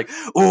 and I'm just like,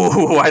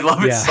 ooh, I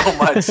love it so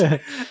much.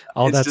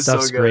 All that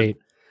stuff's so great.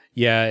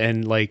 Yeah,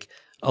 and like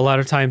a lot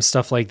of times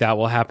stuff like that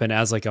will happen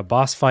as like a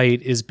boss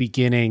fight is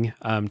beginning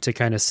to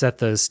kind of set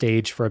the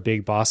stage for a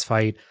big boss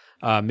fight.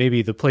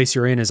 Maybe the place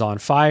you're in is on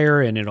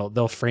fire and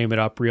they'll frame it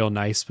up real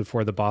nice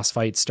before the boss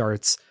fight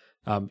starts.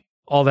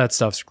 All that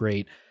stuff's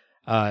great.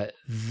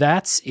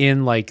 That's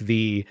in like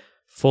the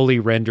fully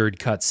rendered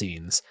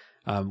cutscenes.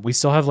 We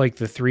still have like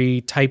the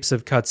 3 types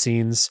of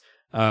cutscenes.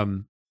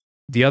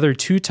 The other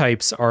 2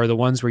 types are the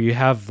ones where you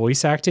have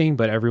voice acting,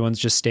 but everyone's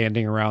just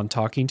standing around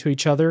talking to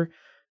each other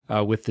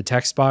with the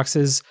text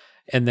boxes.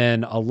 And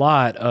then a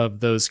lot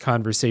of those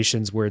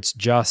conversations where it's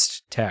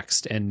just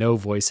text and no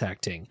voice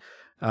acting.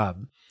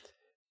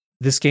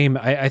 This game,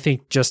 I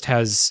think, just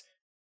has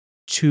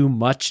too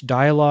much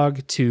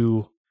dialogue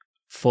to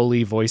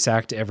fully voice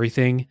act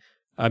everything.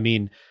 I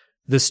mean,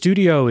 the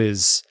studio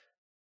is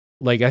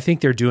like, I think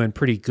they're doing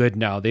pretty good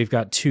now. They've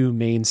got 2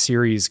 main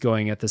series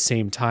going at the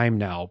same time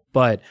now,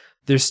 but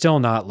they're still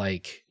not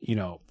like, you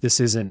know,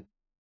 this isn't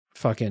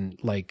fucking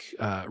like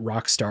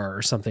Rockstar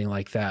or something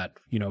like that,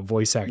 you know,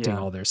 voice acting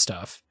all their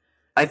stuff.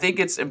 I think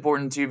it's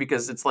important too,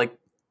 because it's like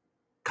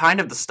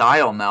kind of the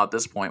style now at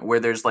this point, where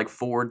there's like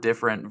 4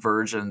 different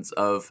versions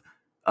of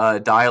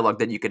dialogue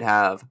that you could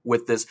have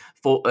with this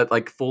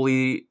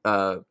fully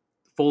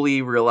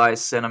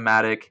realized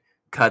cinematic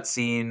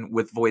cutscene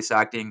with voice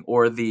acting,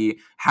 or the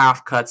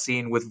half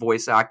cutscene with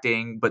voice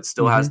acting but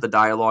still has the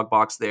dialogue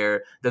box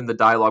there, then the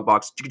dialogue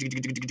box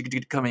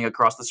coming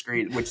across the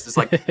screen, which is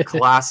like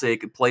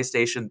classic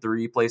PlayStation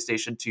 3,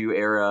 PlayStation 2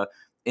 era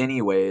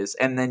anyways.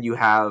 And then you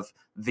have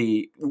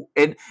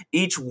and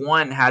each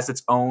one has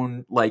its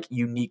own like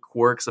unique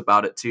quirks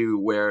about it too,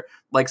 where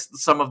like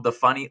some of the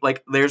funny,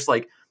 like there's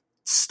like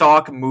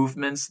stock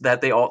movements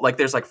that they all like,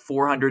 there's like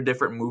 400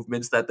 different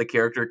movements that the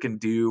character can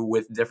do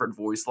with different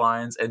voice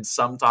lines, and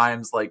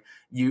sometimes like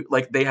you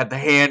like they have the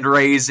hand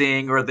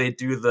raising or they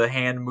do the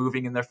hand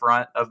moving in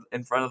front of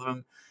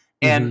them.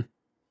 And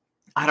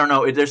I don't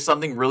know, there's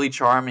something really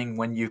charming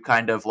when you've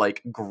kind of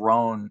like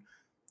grown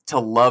to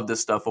love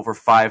this stuff over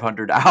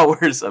 500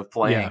 hours of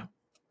playing.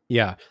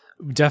 Yeah,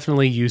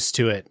 definitely used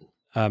to it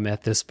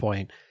at this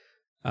point.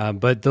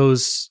 But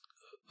those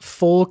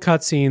full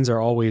cutscenes are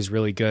always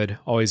really good.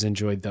 Always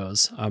enjoyed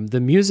those.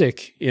 The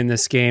music in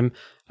this game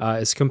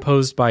is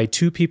composed by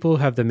 2 people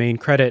who have the main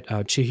credit,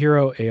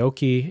 Chihiro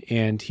Aoki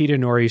and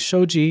Hidenori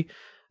Shoji.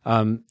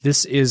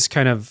 This is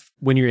kind of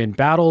when you're in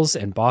battles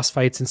and boss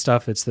fights and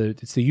stuff. It's the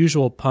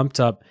usual pumped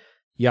up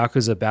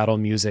Yakuza battle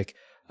music.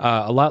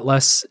 A lot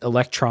less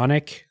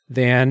electronic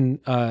than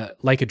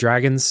Like a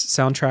Dragon's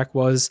soundtrack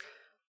was.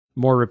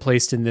 More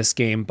replaced in this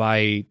game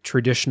by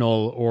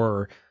traditional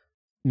or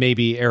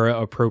maybe era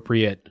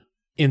appropriate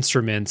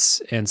instruments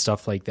and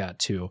stuff like that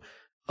too.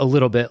 A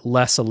little bit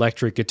less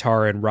electric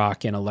guitar and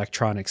rock and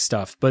electronic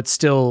stuff, but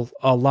still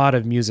a lot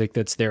of music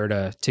that's there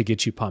to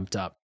get you pumped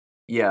up.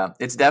 Yeah,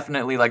 it's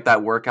definitely like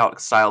that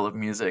workout style of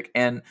music.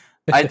 And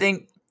I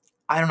think,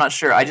 I'm not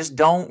sure, I just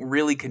don't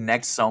really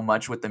connect so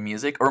much with the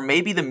music, or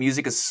maybe the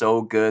music is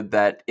so good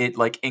that it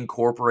like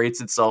incorporates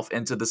itself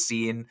into the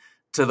scene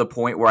to the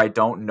point where I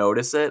don't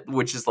notice it,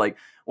 which is like,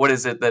 what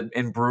is it that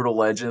in Brutal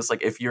Legends,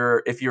 like if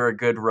you're a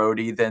good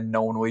roadie, then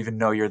no one will even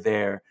know you're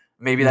there.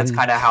 Maybe that's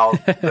kind of how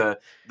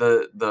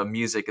the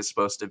music is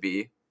supposed to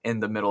be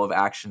in the middle of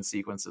action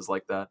sequences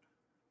like that.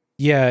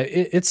 Yeah,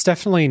 it's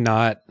definitely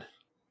not.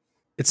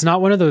 It's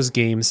not one of those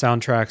game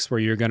soundtracks where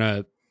you're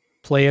gonna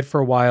play it for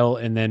a while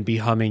and then be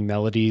humming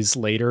melodies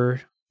later.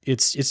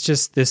 It's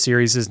just, this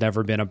series has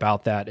never been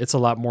about that. It's a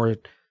lot more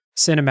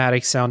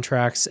cinematic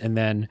soundtracks, and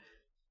then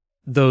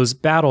those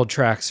battle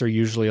tracks are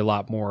usually a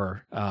lot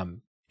more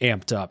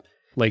amped up.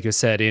 Like I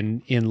said,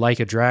 in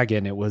Like a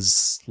Dragon, it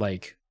was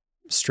like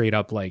straight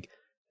up like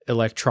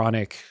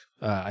electronic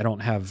I don't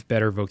have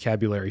better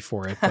vocabulary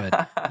for it,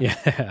 but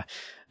yeah.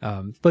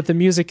 But the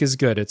music is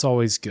good. It's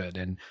always good.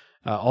 And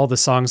all the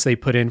songs they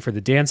put in for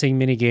the dancing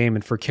minigame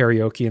and for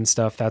karaoke and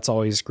stuff, that's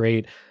always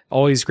great.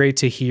 Always great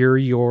to hear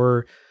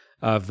your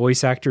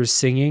voice actors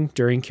singing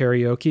during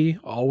karaoke.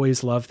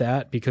 Always love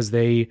that because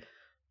they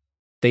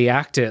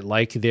act it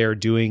like they're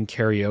doing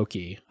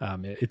karaoke.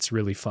 It's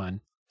really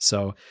fun.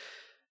 So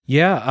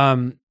yeah,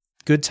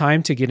 good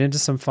time to get into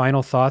some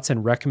final thoughts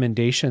and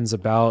recommendations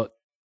about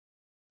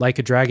Like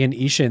a Dragon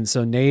Ishin.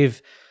 So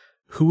Nave,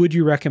 who would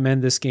you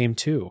recommend this game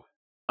to?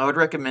 I would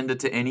recommend it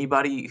to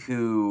anybody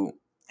who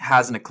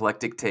has an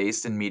eclectic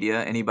taste in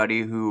media,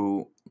 anybody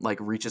who like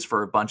reaches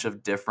for a bunch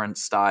of different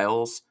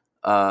styles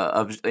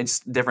of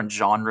different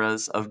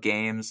genres of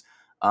games.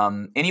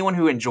 Anyone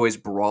who enjoys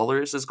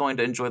brawlers is going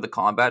to enjoy the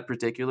combat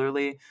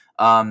particularly.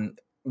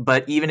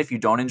 But even if you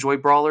don't enjoy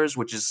brawlers,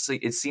 which is,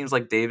 it seems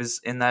like Dave is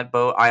in that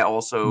boat, I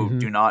also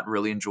do not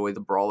really enjoy the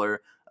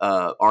brawler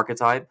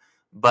archetype.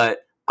 But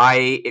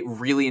I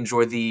really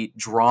enjoy the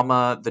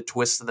drama, the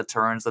twists and the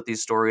turns that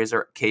these stories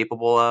are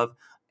capable of.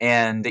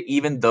 And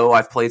even though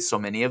I've played so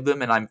many of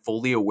them and I'm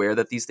fully aware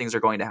that these things are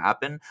going to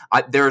happen,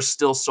 there are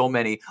still so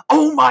many,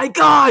 oh my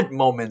God,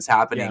 moments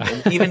happening. Yeah.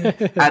 And even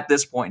at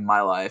this point in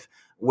my life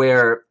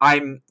where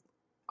I'm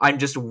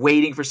just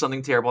waiting for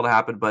something terrible to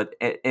happen,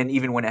 and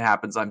even when it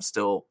happens, I'm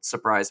still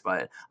surprised by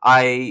it.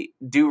 I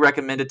do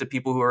recommend it to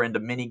people who are into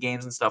mini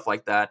games and stuff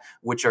like that,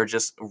 which are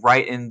just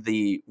right in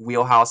the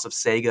wheelhouse of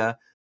Sega.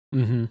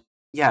 Mm-hmm.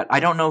 Yeah, I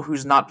don't know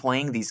who's not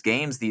playing these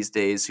games these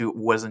days who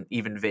wasn't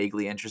even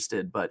vaguely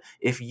interested. But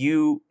if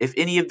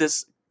any of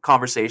this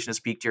conversation has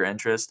piqued your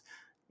interest,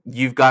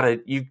 you've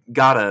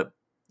gotta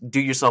do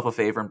yourself a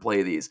favor and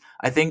play these.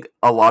 I think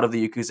a lot of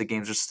the Yakuza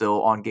games are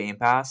still on Game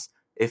Pass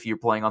if you're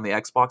playing on the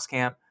Xbox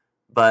camp,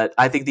 but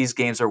I think these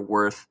games are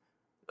worth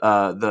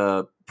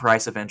the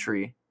price of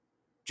entry,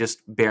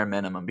 just bare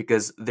minimum,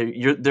 because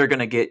they're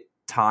gonna get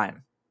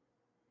time.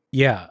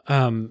 Yeah.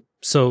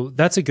 So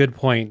that's a good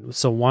point.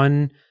 So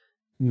one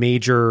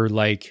major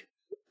like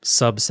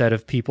subset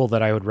of people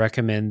that I would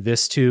recommend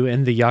this to,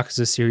 and the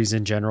Yakuza series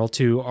in general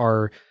to,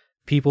 are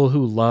people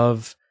who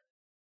love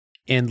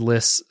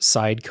endless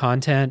side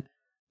content.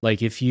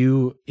 Like if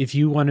you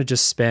want to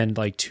just spend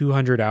like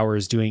 200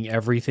 hours doing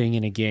everything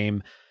in a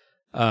game,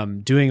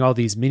 doing all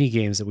these mini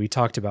games that we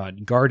talked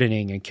about,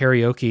 gardening and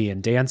karaoke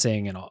and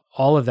dancing and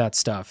all of that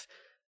stuff,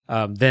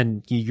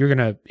 then you're going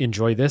to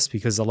enjoy this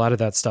because a lot of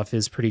that stuff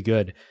is pretty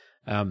good.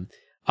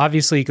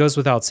 Obviously, it goes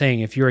without saying,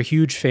 if you're a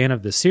huge fan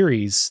of the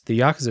series, the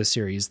Yakuza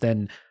series,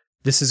 then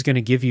this is going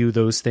to give you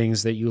those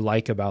things that you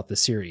like about the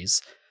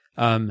series.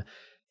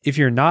 If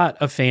you're not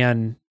a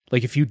fan,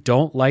 like if you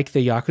don't like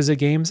the Yakuza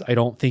games, I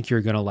don't think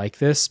you're going to like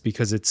this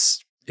because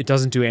it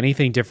doesn't do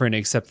anything different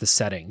except the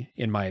setting,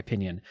 in my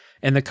opinion.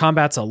 And the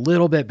combat's a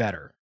little bit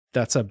better.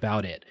 That's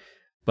about it.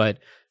 But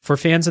for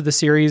fans of the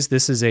series,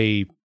 this is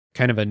a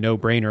kind of a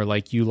no-brainer.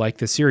 Like, you like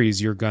the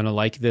series, you're going to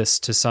like this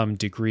to some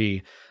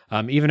degree.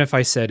 Even if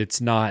I said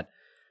it's not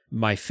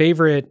my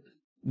favorite,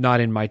 not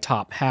in my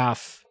top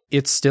half,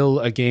 it's still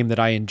a game that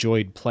I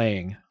enjoyed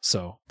playing.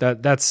 So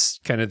that's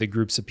kind of the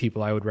groups of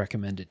people I would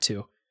recommend it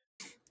to.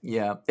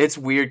 Yeah, it's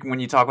weird when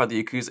you talk about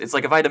the Yakuza. It's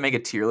like if I had to make a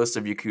tier list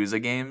of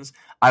Yakuza games,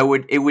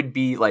 it would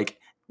be like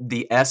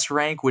the S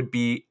rank would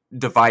be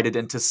divided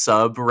into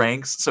sub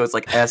ranks. So it's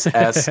like S,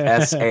 S,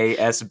 S, A,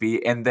 S,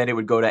 B, and then it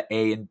would go to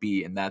A and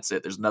B, and that's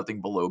it. There's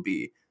nothing below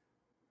B.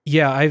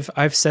 Yeah,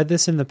 I've said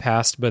this in the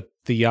past, but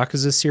the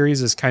Yakuza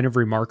series is kind of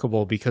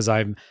remarkable because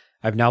I've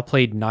now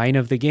played 9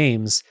 of the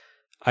games.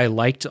 I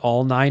liked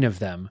all 9 of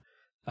them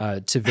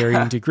to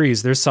varying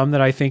degrees. There's some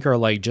that I think are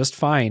like just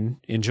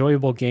fine,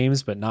 enjoyable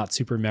games, but not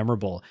super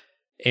memorable.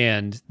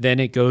 And then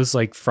it goes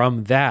like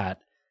from that,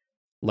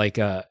 like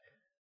a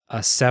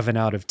 7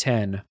 out of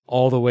 10,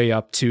 all the way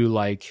up to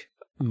like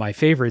my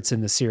favorites in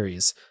the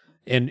series.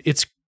 And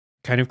it's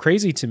kind of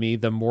crazy to me.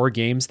 The more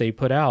games they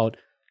put out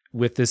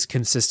with this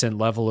consistent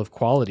level of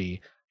quality,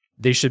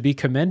 they should be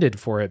commended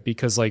for it,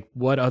 because like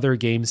what other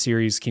game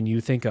series can you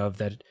think of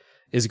that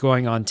is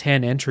going on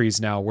 10 entries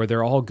now where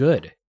they're all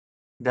good?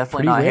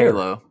 Definitely not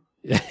Halo.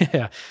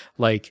 Yeah,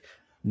 like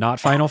not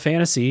Final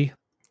Fantasy.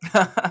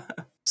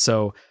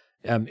 So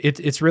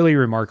it's really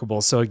remarkable.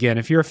 So again,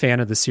 if you're a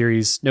fan of the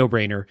series, no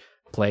brainer,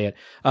 play it.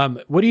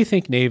 What do you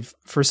think, Nave?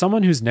 For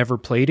someone who's never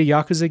played a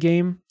Yakuza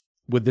game,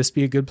 would this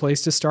be a good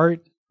place to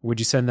start?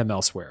 Would you send them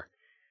elsewhere?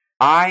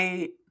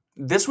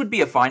 This would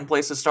be a fine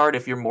place to start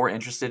if you're more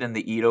interested in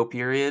the Edo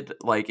period,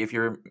 like if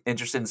you're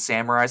interested in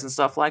samurais and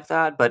stuff like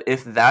that. But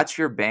if that's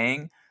your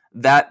bang,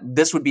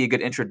 this would be a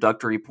good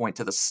introductory point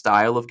to the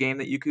style of game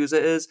that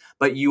Yakuza is.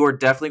 But you are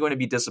definitely going to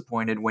be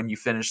disappointed when you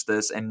finish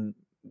this and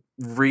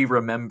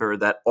remember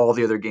that all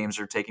the other games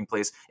are taking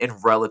place in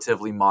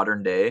relatively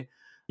modern day.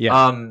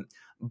 Yeah.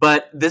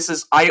 But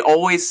I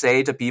always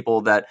say to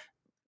people that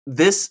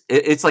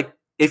it's like,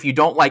 if you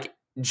don't like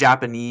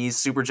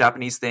super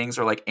Japanese things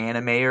or like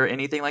anime or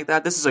anything like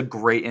that, this is a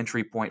great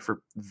entry point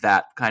for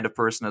that kind of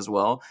person as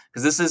well,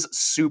 because this is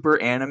super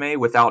anime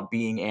without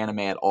being anime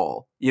at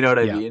all. You know what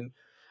I mean?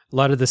 A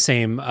lot of the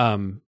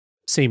same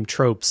same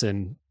tropes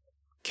and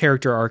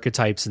character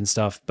archetypes and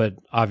stuff, but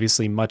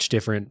obviously much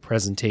different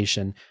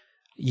presentation.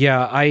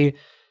 Yeah,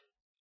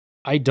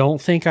 I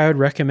don't think I would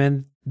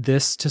recommend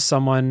this to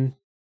someone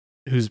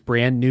who's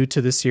brand new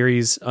to the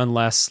series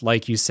unless,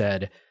 like you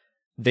said,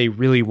 they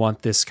really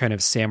want this kind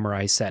of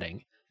samurai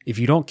setting. If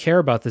you don't care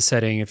about the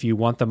setting, if you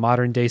want the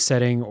modern day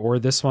setting or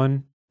this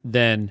one,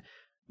 then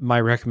my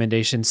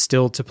recommendation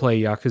still to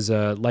play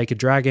Yakuza Like a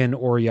Dragon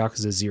or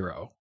Yakuza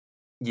 0.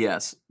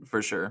 Yes,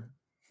 for sure.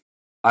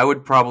 I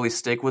would probably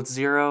stick with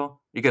 0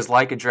 because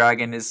Like a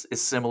Dragon is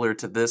similar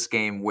to this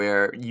game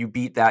where you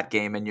beat that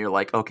game and you're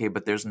like, okay,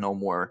 but there's no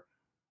more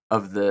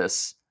of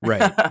this.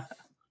 Right.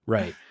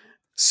 Right.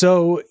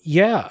 So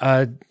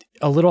yeah,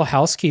 a little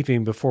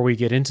housekeeping before we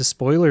get into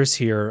spoilers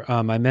here.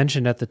 I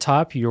mentioned at the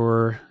top,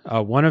 you're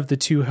one of the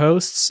 2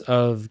 hosts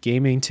of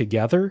Gaming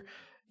Together.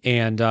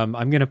 And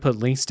I'm going to put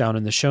links down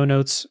in the show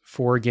notes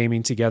for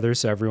Gaming Together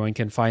so everyone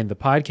can find the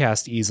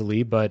podcast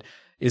easily. But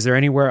is there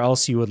anywhere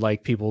else you would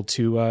like people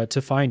to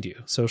find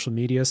you? Social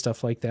media,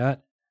 stuff like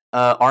that?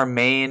 Our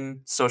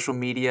main social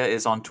media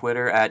is on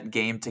Twitter at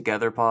Game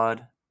Together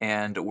Pod,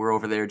 and we're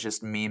over there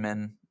just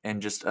memeing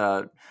and just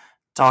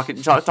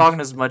talking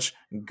as much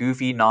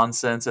goofy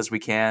nonsense as we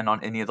can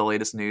on any of the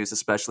latest news,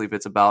 especially if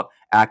it's about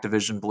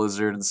Activision,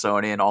 Blizzard, and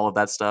Sony and all of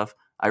that stuff.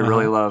 I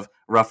really love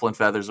ruffling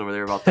feathers over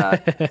there about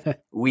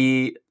that.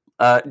 We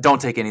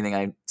don't take anything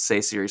I say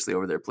seriously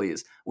over there,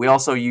 please. We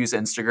also use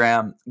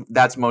Instagram.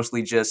 That's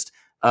mostly just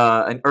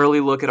an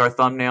early look at our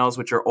thumbnails,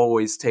 which are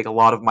always take a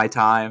lot of my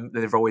time.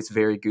 They're always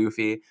very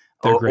goofy.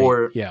 They're great.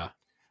 Or yeah.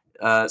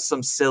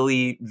 Some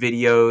silly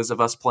videos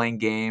of us playing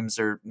games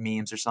or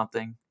memes or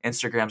something.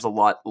 Instagram's a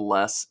lot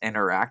less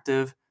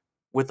interactive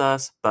with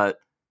us, but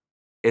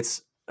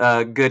it's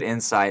a good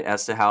insight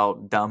as to how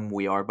dumb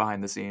we are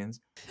behind the scenes.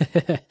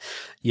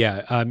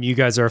 Yeah, you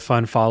guys are a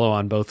fun follow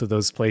on both of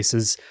those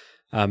places,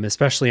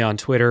 especially on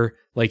Twitter.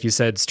 Like you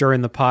said, stir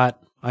in the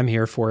pot. I'm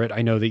here for it.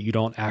 I know that you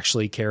don't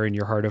actually care in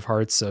your heart of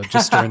hearts, so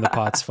just stir in the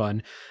pot's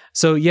fun.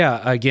 So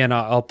yeah, again,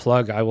 I'll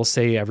plug. I will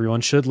say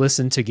everyone should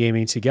listen to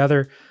Gaming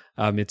Together.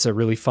 It's a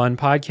really fun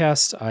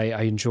podcast.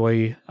 I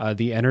enjoy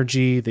the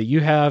energy that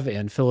you have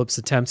and Philip's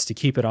attempts to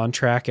keep it on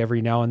track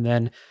every now and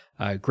then.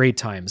 Great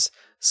times.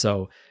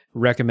 So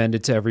recommend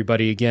it to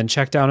everybody. Again,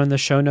 check down in the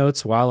show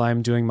notes while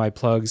I'm doing my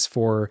plugs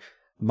for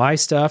my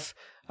stuff.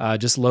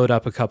 Just load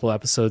up a couple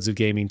episodes of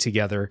Gaming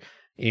Together.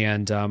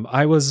 And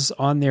I was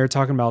on there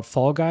talking about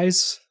Fall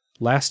Guys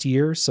last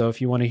year. So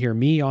if you want to hear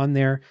me on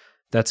there,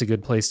 that's a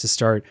good place to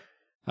start.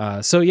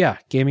 So yeah,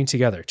 Gaming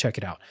Together. Check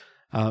it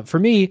out. For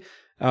me,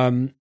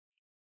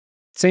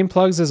 same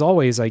plugs as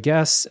always, I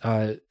guess.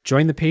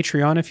 Join the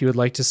Patreon if you would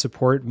like to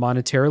support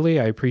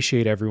monetarily. I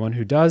appreciate everyone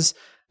who does.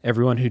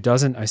 Everyone who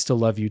doesn't, I still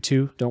love you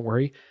too. Don't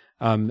worry.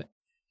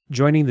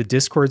 Joining the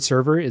Discord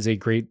server is a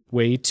great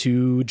way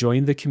to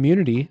join the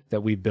community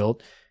that we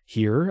built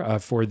here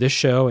for this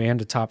show and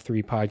a Top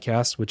 3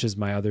 podcast, which is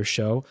my other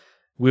show.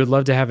 We would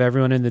love to have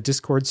everyone in the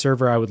Discord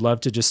server. I would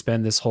love to just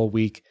spend this whole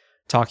week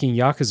talking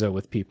Yakuza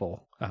with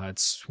people.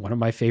 It's one of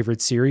my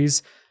favorite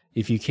series,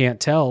 if you can't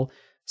tell.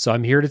 So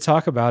I'm here to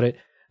talk about it.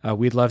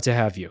 We'd love to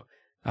have you.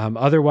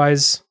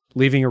 Otherwise,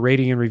 leaving a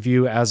rating and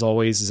review, as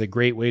always, is a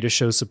great way to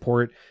show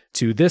support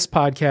to this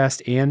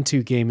podcast and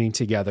to Gaming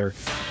Together.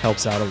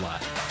 Helps out a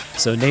lot.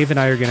 So Nave and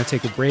I are going to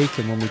take a break,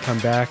 and when we come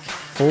back,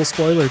 full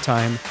spoiler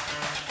time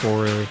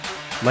for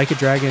Like a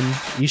Dragon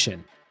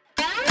Ishin.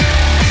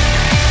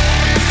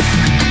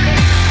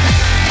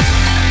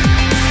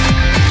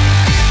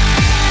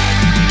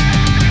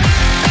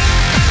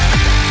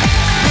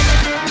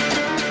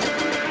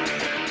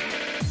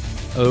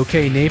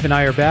 Okay, Nave and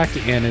I are back,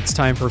 and it's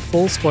time for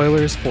full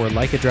spoilers for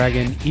Like a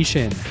Dragon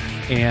Ishin.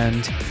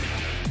 And,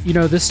 you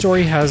know, this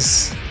story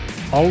has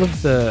all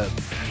of the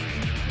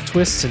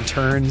twists and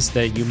turns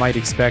that you might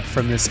expect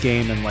from this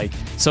game. And like,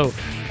 so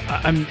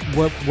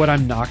what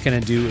I'm not going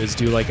to do is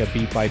do like a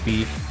beat by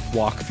beat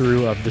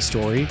walkthrough of the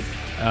story.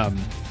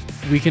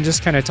 We can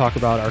just kind of talk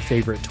about our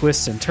favorite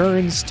twists and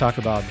turns, talk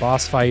about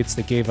boss fights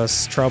that gave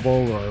us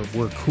trouble or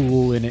were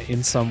cool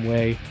in some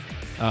way.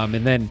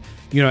 And then,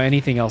 you know,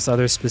 anything else,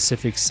 other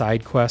specific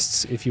side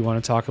quests, if you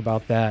want to talk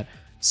about that.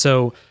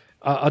 So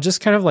I'll just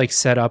kind of like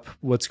set up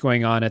what's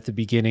going on at the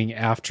beginning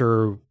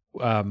after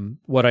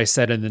what I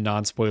said in the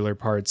non-spoiler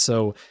part.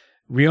 So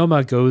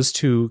Ryoma goes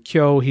to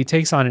Kyo. He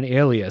takes on an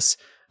alias.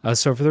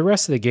 So for the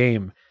rest of the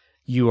game,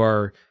 you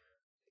are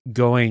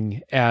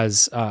going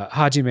as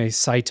Hajime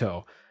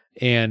Saito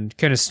and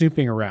kind of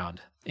snooping around.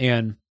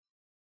 And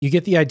you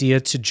get the idea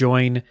to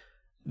join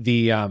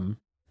the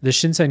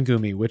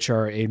Shinsengumi, which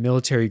are a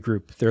military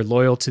group. They're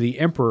loyal to the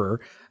emperor,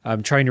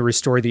 trying to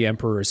restore the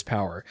emperor's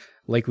power.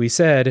 Like we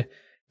said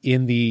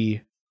in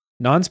the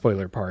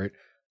non-spoiler part,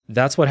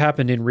 that's what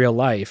happened in real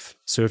life.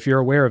 So if you're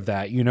aware of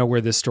that, you know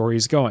where this story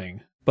is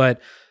going. But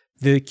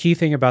the key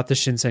thing about the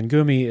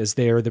Shinsengumi is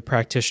they are the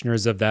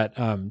practitioners of that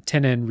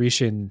Tennen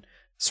Rishin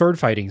sword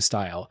fighting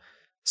style.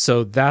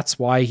 So that's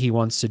why he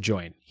wants to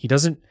join. He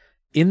doesn't,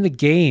 in the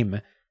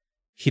game,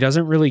 he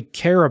doesn't really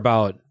care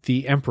about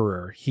the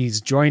emperor.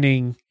 He's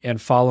joining and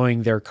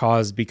following their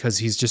cause because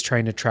he's just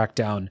trying to track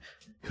down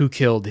who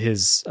killed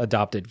his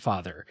adopted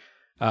father.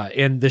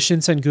 And the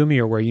Shinsengumi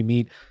are where you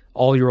meet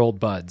all your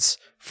old buds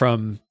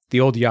from the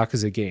old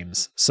Yakuza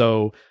games.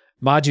 So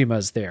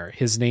Majima's there.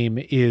 His name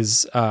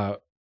is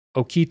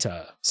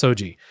Okita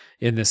Soji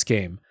in this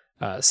game.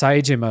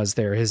 Saejima's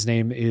there. His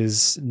name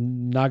is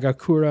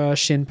Nagakura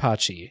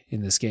Shinpachi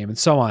in this game, and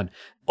so on.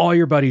 All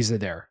your buddies are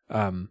there.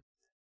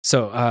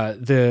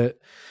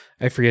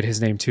 I forget his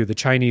name too, the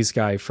Chinese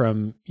guy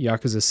from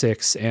Yakuza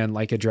 6 and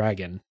Like a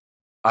Dragon.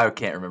 I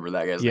can't remember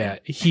that guy's name. Yeah,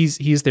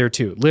 he's there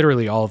too.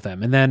 Literally all of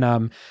them. And then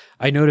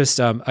I noticed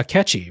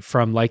Akechi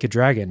from Like a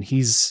Dragon.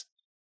 He's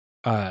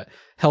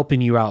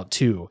helping you out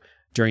too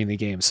during the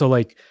game. So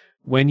like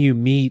when you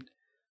meet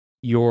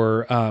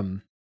your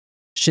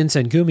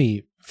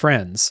Shinsengumi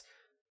friends,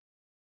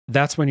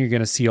 that's when you're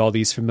going to see all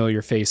these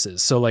familiar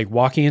faces. So like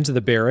walking into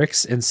the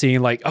barracks and seeing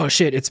like, oh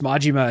shit, it's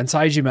Majima and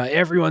Saejima.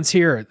 Everyone's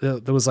here.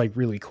 That was like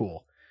really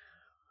cool.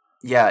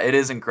 Yeah, it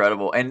is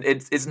incredible. And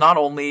it's not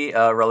only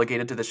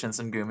relegated to the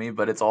Shinsengumi,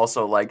 but it's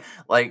also like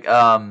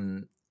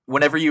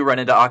whenever you run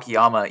into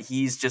Akiyama,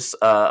 he's just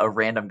a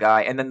random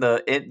guy. And then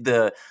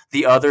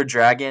the other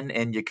dragon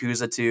in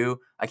Yakuza 2,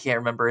 I can't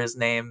remember his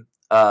name.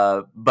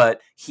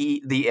 But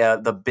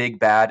the big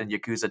bad in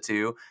Yakuza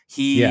 2,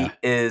 he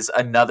is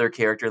another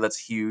character that's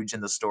huge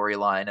in the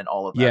storyline and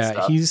all of that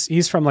stuff. Yeah,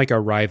 he's from like a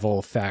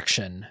rival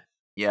faction.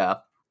 Yeah.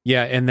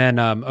 Yeah, and then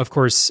of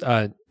course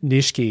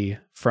Nishiki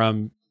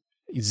from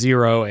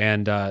Zero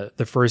and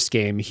the first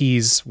game,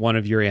 he's one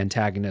of your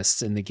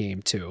antagonists in the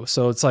game too.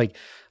 So it's like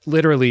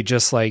literally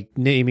just like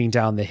naming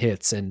down the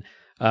hits. And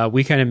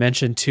we kind of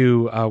mentioned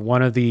too,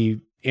 one of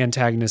the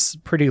antagonists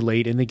pretty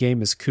late in the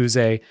game is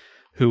Kuze,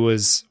 who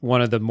was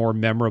one of the more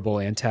memorable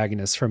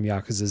antagonists from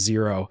Yakuza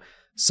 0.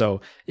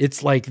 So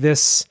it's like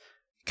this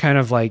kind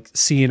of like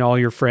seeing all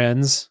your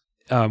friends.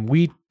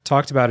 We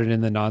talked about it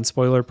in the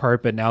non-spoiler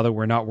part, but now that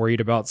we're not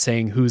worried about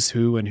saying who's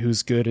who and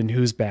who's good and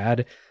who's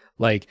bad,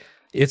 like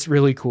it's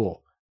really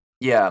cool.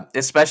 Yeah,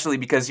 especially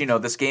because,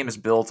 this game is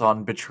built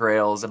on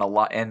betrayals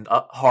and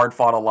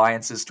hard-fought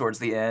alliances towards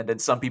the end, and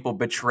some people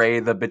betray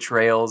the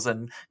betrayals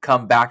and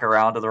come back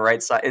around to the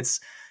right side.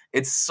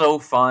 It's so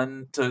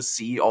fun to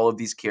see all of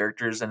these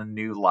characters in a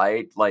new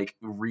light,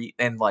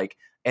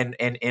 and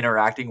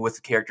interacting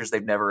with characters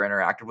they've never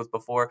interacted with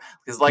before.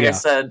 Because I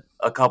said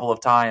a couple of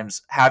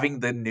times, having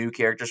the new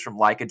characters from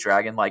Like a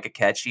Dragon, like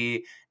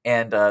Akechi,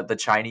 and the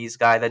Chinese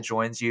guy that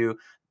joins you,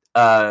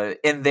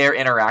 in there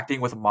interacting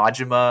with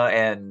Majima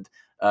and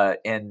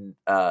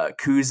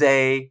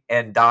Kuze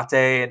and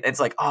Date, and it's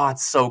like, oh,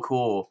 it's so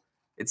cool.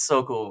 It's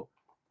so cool.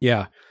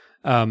 Yeah.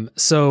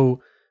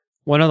 So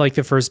one of like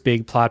the first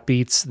big plot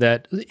beats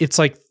that it's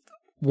like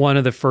one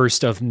of the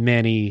first of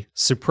many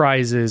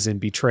surprises and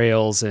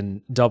betrayals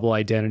and double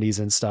identities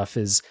and stuff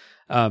is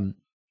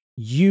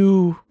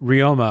you,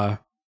 Ryoma,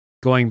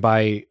 going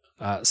by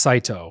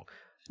Saito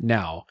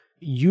now.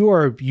 You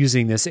are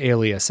using this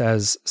alias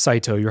as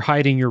Saito. You're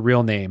hiding your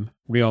real name,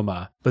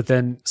 Ryoma, but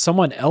then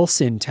someone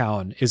else in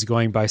town is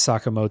going by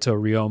Sakamoto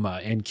Ryoma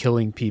and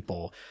killing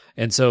people.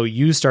 And so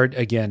you start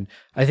again,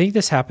 I think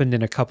this happened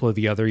in a couple of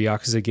the other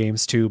Yakuza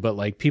games too, but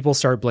like people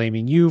start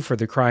blaming you for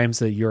the crimes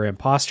that your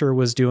imposter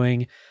was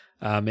doing.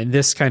 And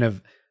this kind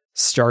of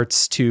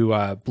starts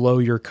to blow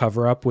your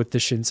cover up with the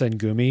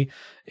Shinsengumi.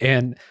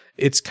 And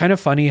it's kind of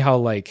funny how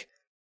like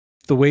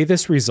the way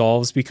this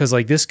resolves, because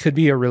like this could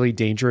be a really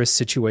dangerous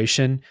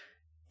situation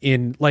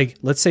in like,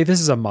 let's say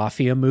this is a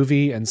mafia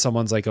movie and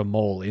someone's like a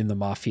mole in the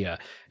mafia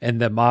and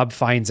the mob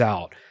finds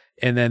out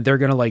and then they're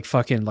going to like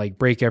fucking like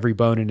break every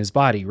bone in his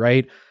body.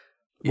 Right.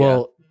 Yeah.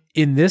 Well,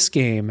 in this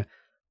game,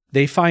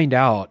 they find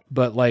out,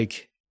 but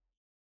like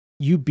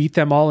you beat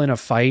them all in a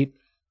fight,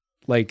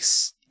 like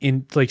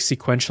in like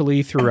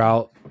sequentially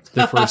throughout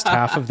the first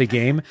half of the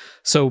game.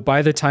 So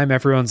by the time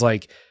everyone's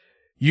like,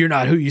 you're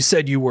not who you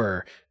said you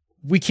were,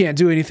 we can't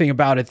do anything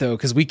about it though,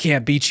 because we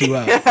can't beat you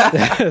up.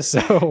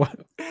 So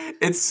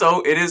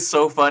it is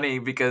so funny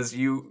because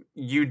you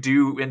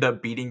do end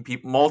up beating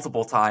people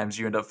multiple times.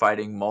 You end up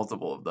fighting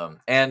multiple of them,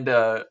 and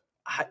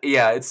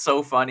it's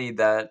so funny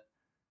that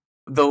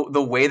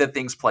the way that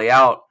things play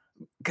out,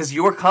 because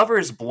your cover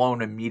is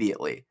blown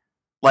immediately.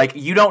 Like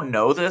you don't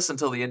know this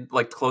until the end,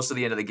 like close to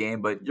the end of the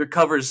game, but your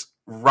cover's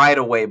right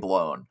away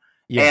blown.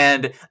 Yeah.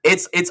 And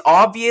it's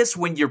obvious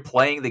when you're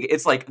playing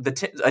it's like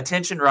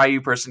attention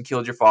Ryu person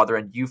killed your father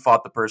and you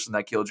fought the person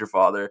that killed your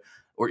father,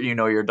 or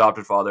your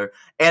adopted father,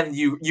 and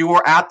you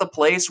are at the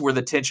place where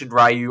the Tenshin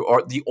Ryu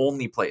are the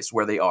only place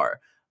where they are.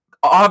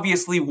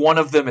 Obviously one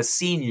of them has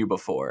seen you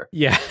before.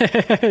 Yeah.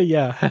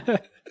 Yeah.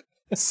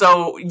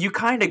 So you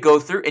kind of go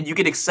through and you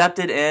get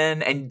accepted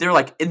in, and they're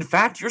like, in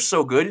fact, you're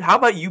so good. How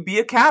about you be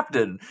a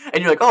captain?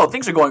 And you're like, oh,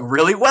 things are going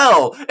really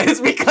well. It's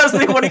because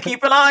they want to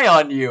keep an eye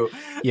on you.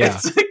 Yeah.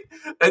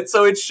 And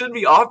so it should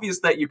be obvious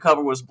that your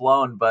cover was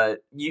blown,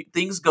 but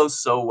things go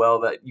so well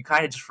that you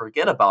kind of just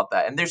forget about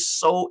that. And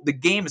the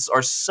games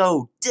are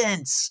so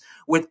dense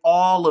with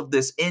all of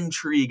this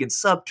intrigue and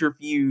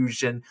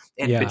subterfuge and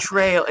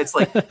betrayal. It's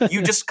like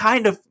you just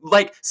kind of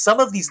like some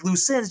of these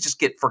loose ends just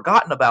get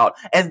forgotten about,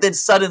 and then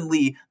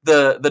suddenly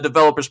the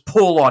developers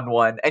pull on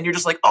one, and you're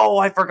just like, oh,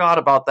 I forgot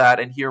about that,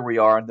 and here we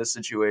are in this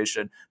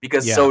situation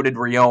because so did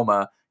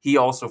Ryoma. He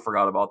also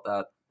forgot about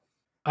that.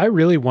 I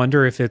really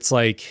wonder if it's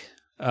like,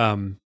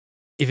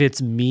 if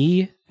it's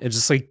me. It's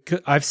just like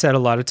I've said a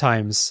lot of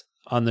times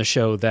on the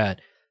show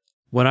that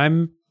when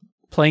I'm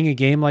playing a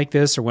game like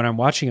this, or when I'm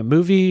watching a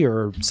movie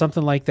or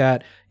something like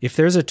that, if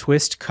there's a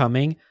twist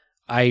coming,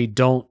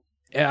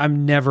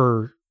 I'm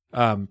never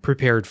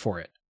prepared for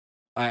it.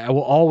 I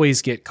will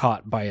always get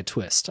caught by a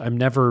twist. I'm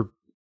never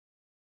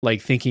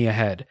like thinking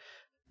ahead.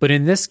 But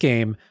in this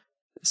game,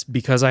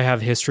 because I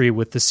have history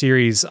with the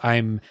series,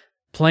 I'm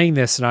playing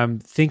this and I'm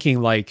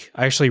thinking, like,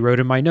 I actually wrote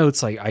in my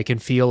notes, like, I can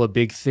feel a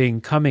big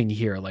thing coming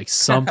here. Like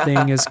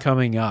something is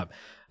coming up.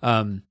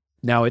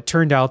 Now it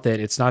turned out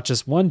that it's not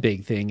just one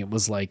big thing. It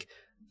was like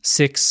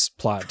 6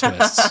 plot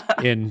twists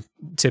in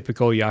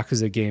typical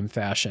Yakuza game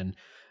fashion.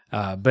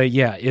 But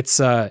yeah, it's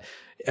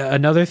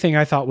another thing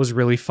I thought was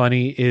really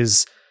funny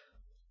is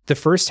the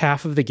first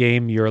half of the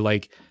game. You're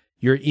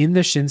in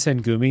the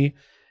Shinsengumi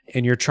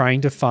and you're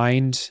trying to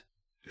find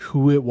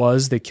who it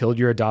was that killed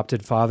your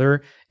adopted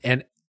father.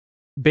 And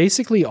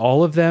basically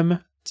all of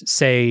them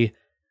say,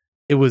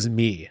 it was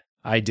me.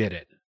 I did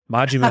it.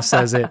 Majima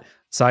says it.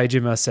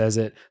 Saejima says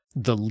it.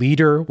 The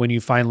leader, when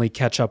you finally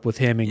catch up with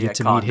him and get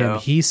to meet him,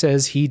 he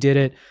says he did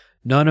it.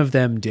 None of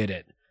them did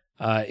it.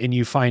 And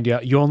you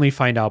only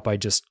find out by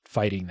just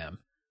fighting them.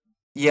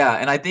 Yeah,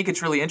 and I think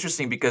it's really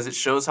interesting because it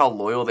shows how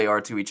loyal they are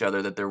to each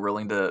other, that they're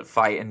willing to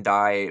fight and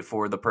die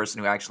for the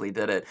person who actually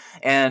did it.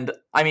 And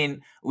I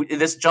mean,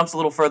 this jumps a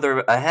little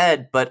further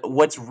ahead, but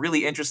what's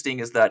really interesting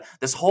is that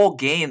this whole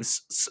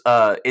game's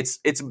it's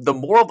the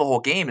moral of the whole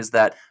game is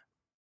that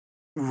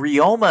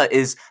Ryoma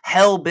is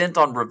hell-bent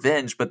on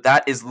revenge, but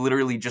that is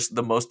literally just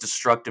the most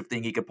destructive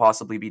thing he could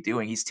possibly be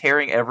doing. He's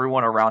tearing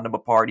everyone around him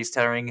apart. He's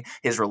tearing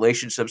his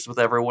relationships with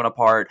everyone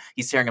apart.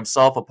 He's tearing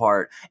himself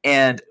apart.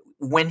 And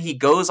when he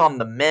goes on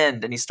the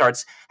mend and he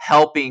starts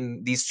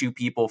helping these two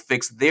people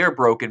fix their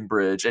broken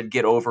bridge and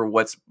get over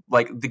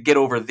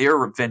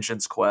their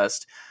vengeance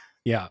quest.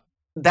 Yeah.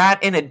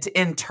 That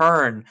in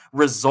turn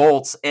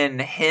results in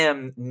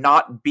him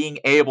not being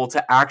able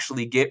to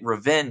actually get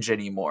revenge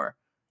anymore.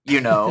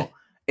 You know?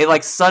 It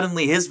like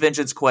suddenly his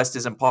vengeance quest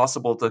is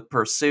impossible to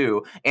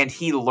pursue, and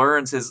he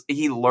learns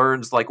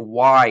like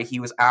why he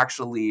was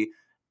actually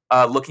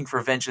looking for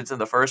vengeance in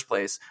the first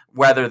place,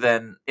 rather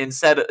than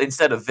instead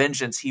of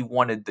vengeance, he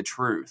wanted the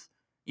truth.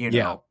 You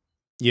know?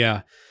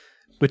 Yeah.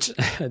 Which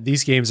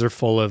these games are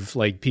full of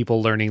like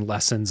people learning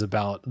lessons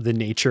about the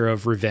nature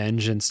of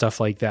revenge and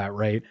stuff like that,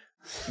 right?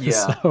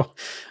 Yeah.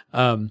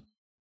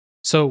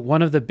 So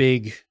one of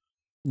the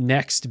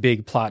next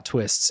big plot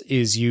twists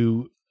is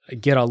you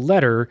get a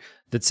letter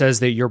that says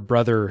that your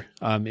brother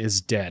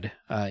is dead.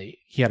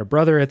 He had a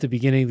brother at the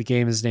beginning of the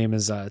game. His name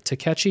is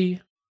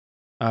Takechi.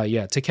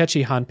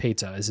 Takechi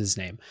Hanpeta is his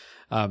name.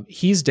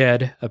 He's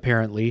dead,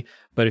 apparently,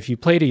 but if you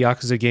played a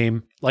Yakuza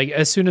game, like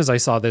as soon as I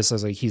saw this, I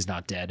was like, he's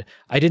not dead.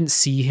 I didn't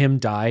see him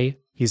die.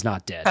 He's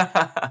not dead.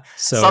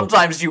 So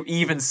sometimes you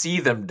even see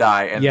them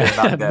die and they're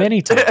not dead.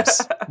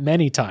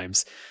 many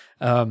times.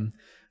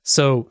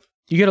 So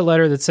you get a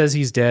letter that says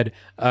he's dead.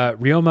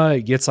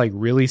 Ryoma gets like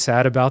really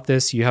sad about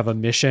this. You have a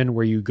mission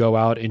where you go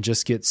out and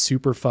just get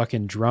super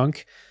fucking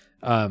drunk.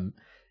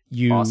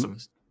 You awesome.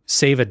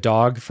 Save a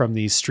dog from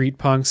these street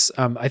punks.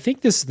 I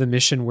think this is the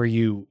mission where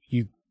you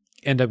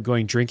end up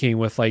going drinking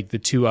with like the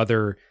two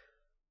other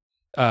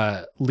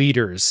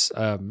leaders,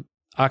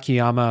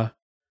 Akiyama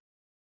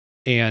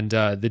and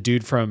the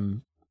dude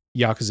from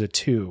Yakuza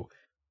 2.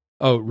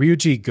 Oh,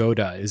 Ryuji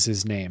Goda is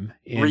his name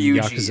in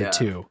Yakuza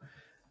 2.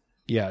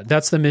 Yeah,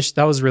 that's the mission.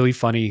 That was really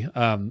funny.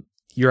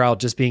 You're out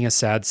just being a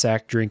sad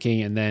sack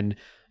drinking, and then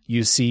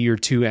you see your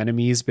two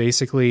enemies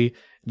basically.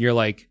 You're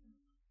like,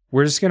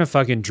 we're just going to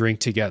fucking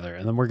drink together,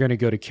 and then we're going to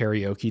go to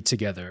karaoke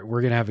together.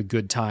 We're going to have a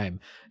good time,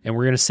 and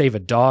we're going to save a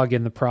dog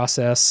in the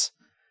process.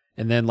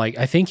 And then like,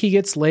 I think he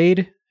gets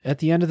laid at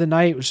the end of the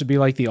night, which would be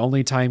like the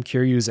only time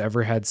Kiryu's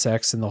ever had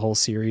sex in the whole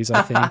series,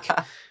 I think.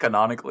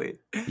 Canonically.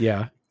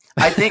 Yeah.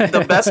 I think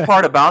the best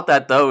part about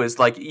that, though, is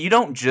like you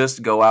don't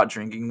just go out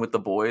drinking with the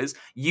boys.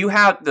 You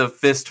have to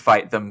fist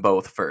fight them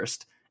both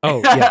first.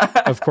 Oh, yeah,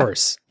 of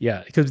course.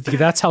 Yeah, because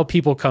that's how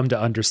people come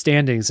to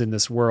understandings in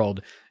this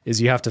world,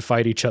 is you have to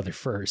fight each other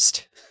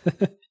first.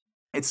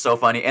 It's so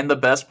funny. And the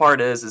best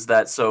part is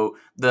that so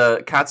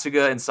the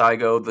Katsuga and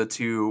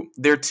Saigo,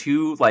 they're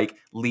two like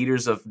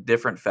leaders of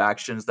different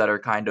factions that are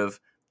kind of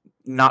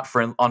not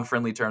on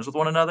friendly terms with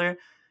one another.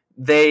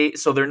 They're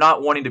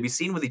not wanting to be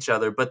seen with each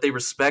other, but they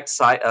respect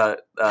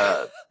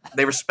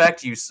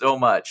you so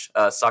much,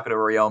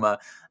 Sakura Ryoma,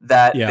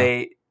 that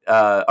they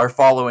are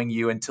following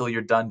you until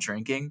you're done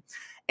drinking,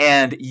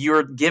 and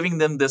you're giving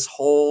them this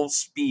whole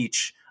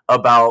speech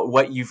about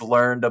what you've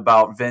learned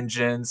about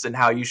vengeance and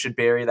how you should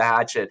bury the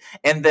hatchet.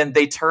 And then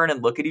they turn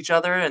and look at each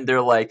other and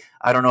they're like,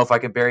 I don't know if I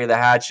can bury the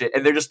hatchet.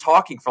 And they're just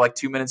talking for like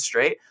 2 minutes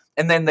straight.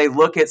 And then they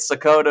look at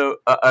Sakamoto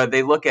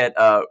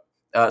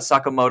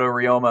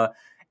Ryoma,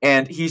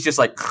 and he's just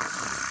like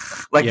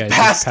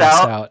passed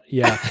out.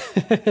 Yeah.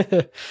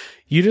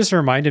 You just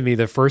reminded me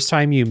the first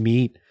time you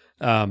meet,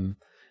 I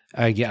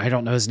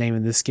don't know his name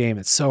in this game.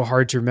 It's so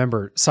hard to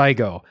remember.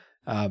 Saigo,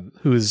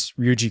 who's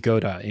Ryuji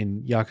Goda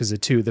in Yakuza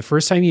 2. The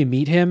first time you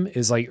meet him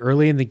is like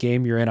early in the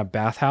game. You're in a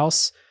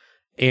bathhouse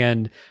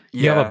and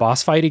you have a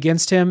boss fight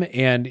against him,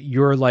 and you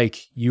were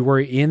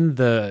in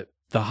the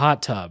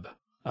hot tub,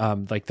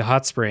 like the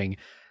hot spring,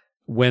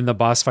 when the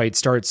boss fight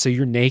starts. So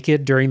you're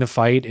naked during the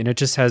fight, and it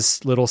just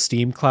has little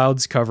steam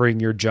clouds covering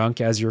your junk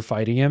as you're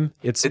fighting him.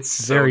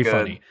 It's very so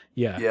funny.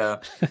 Yeah. Yeah.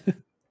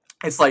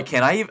 It's like,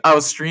 I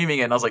was streaming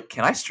it and I was like,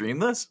 can I stream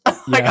this?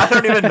 I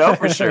don't even know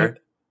for sure.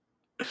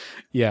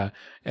 Yeah.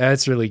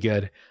 That's really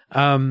good.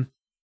 I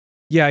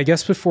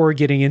guess before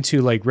getting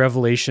into like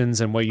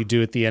revelations and what you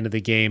do at the end of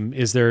the game,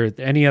 is there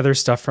any other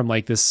stuff from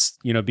like this,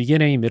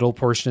 beginning, middle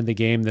portion of the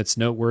game that's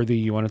noteworthy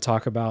you want to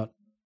talk about?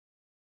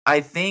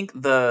 I think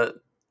a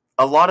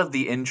lot of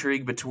the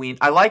intrigue between,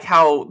 I like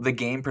how the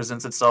game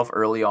presents itself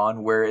early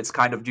on, where it's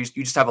kind of just,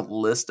 you just have a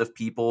list of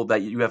people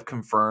that you have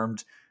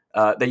confirmed,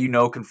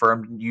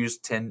 confirmed use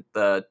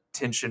the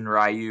Tenshin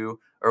Ryu,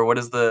 or what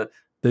is the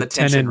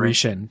Tenin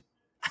Rishin.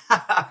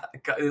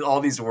 All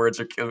these words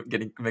are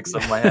getting mixed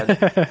up in my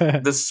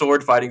head. The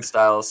sword fighting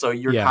style. So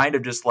you're kind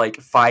of just like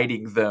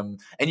fighting them,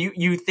 and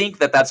you think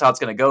that that's how it's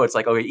going to go. It's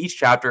like, okay, each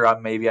chapter,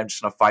 I'm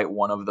just going to fight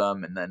one of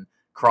them and then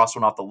cross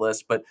one off the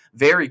list. But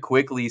very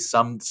quickly,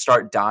 some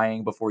start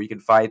dying before you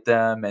can fight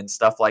them and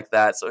stuff like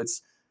that. So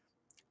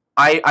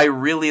I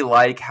really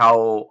like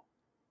how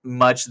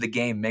much the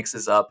game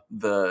mixes up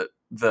the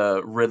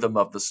rhythm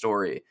of the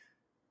story.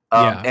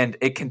 And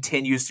it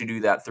continues to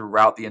do that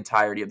throughout the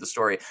entirety of the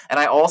story. And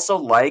I also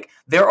like,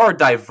 there are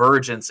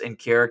divergence in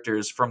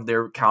characters from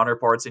their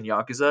counterparts in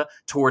Yakuza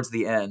towards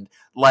the end.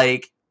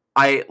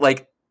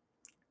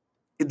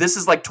 This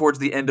is like towards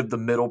the end of the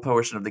middle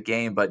portion of the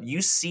game, but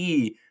you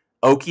see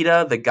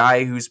Okita, the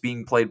guy who's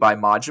being played by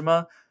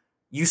Majima,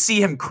 you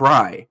see him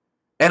cry.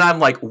 And I'm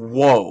like,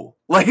 whoa.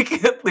 Like,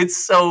 it's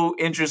so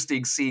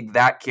interesting seeing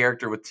that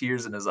character with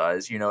tears in his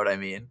eyes. You know what I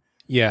mean?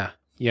 Yeah.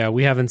 Yeah,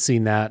 we haven't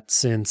seen that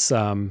since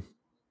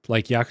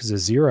like Yakuza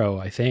 0,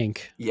 I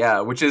think. Yeah,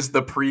 which is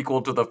the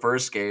prequel to the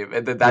first game,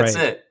 and then that's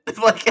it.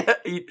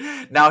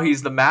 Now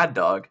he's the Mad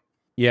Dog.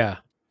 Yeah,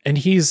 and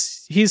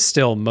he's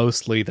still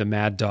mostly the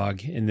Mad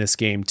Dog in this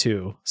game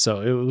too.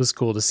 So it was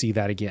cool to see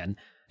that again.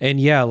 And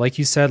yeah, like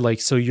you said,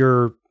 like, so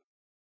you're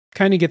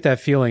kind of get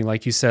that feeling,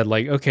 like you said,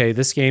 like, okay,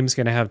 this game's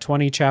going to have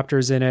 20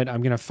 chapters in it.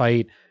 I'm going to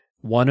fight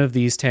one of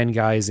these 10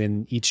 guys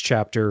in each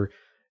chapter,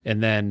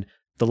 and then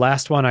the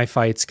last one I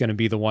fight's going to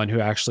be the one who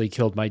actually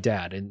killed my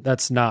dad. And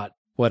that's not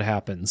what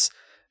happens.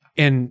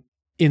 And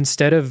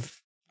instead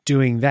of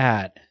doing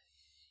that,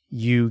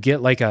 you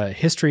get like a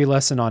history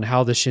lesson on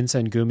how the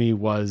Shinsengumi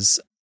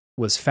was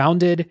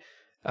founded,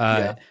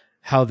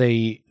 how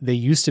they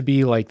used to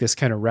be like this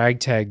kind of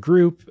ragtag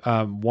group.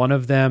 One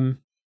of them,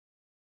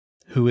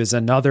 who is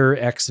another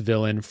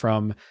ex-villain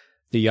from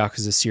the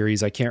Yakuza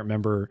series, I can't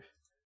remember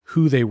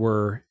who they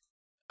were,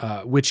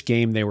 which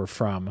game they were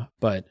from,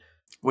 but...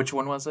 Which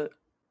one was it?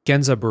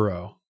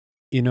 Genzaburo.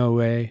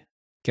 Inoue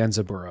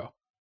Genzaburo.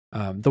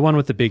 The one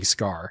with the big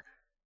scar.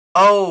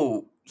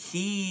 Oh,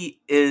 he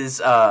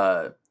is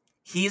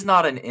he's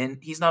not an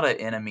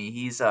enemy.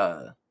 He's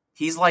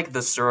like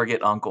the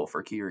surrogate uncle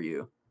for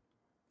Kiryu.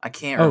 I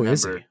can't remember. Oh,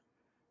 is he?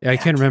 Yeah, I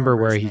can't remember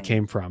where he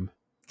came from.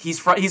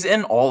 He's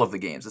in all of the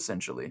games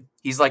essentially.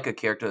 He's like a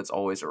character that's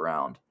always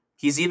around.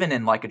 He's even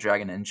in Like a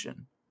Dragon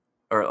Ishin,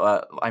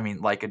 or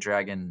Like a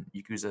Dragon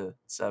Yakuza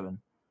 7.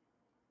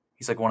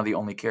 He's like one of the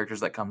only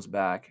characters that comes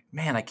back.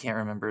 Man, I can't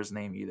remember his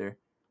name either.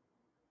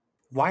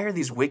 Why are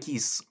these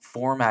wikis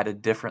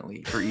formatted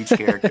differently for each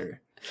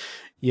character?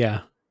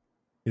 Yeah,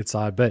 it's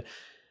odd. But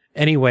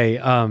anyway,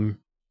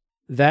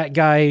 that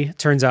guy,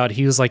 turns out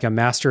he was like a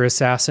master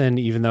assassin,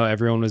 even though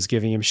everyone was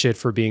giving him shit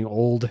for being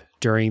old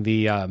during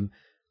the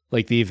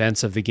the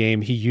events of the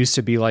game. He used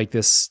to be like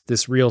this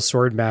real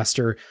sword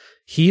master.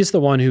 He's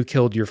the one who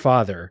killed your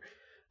father.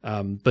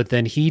 But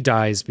then he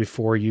dies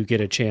before you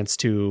get a chance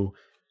to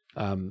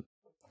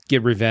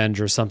get revenge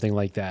or something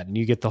like that. And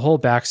you get the whole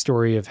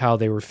backstory of how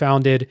they were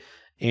founded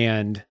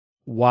and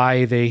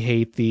why they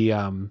hate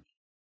the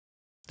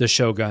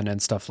Shogun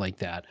and stuff like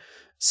that.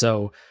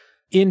 So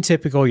in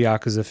typical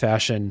Yakuza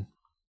fashion,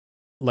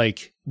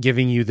 like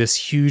giving you this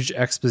huge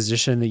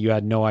exposition that you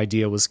had no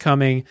idea was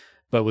coming,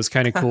 but was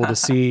kind of cool to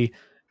see.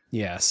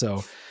 Yeah.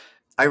 So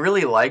I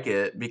really like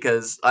it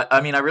because I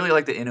really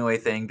like the Inoue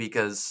thing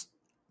because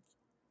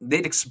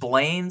it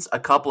explains a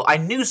couple. I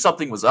knew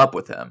something was up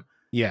with him.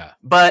 Yeah.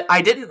 But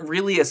I didn't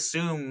really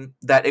assume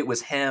that it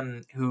was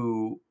him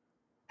who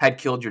had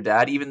killed your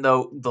dad, even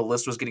though the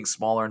list was getting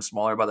smaller and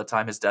smaller by the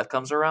time his death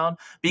comes around,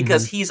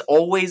 because he's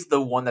always the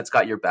one that's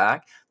got your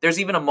back. There's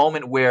even a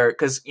moment where,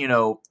 because,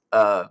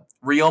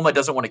 Ryoma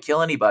doesn't want to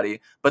kill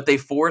anybody, but they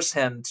force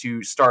him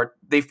to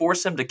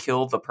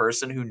kill the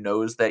person who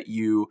knows that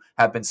you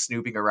have been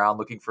snooping around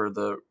looking for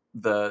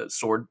the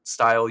sword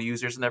style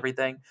users and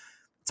everything,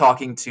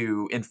 talking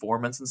to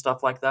informants and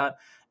stuff like that.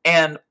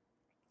 And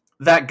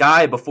that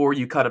guy, before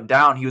you cut him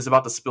down, he was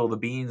about to spill the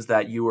beans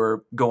that you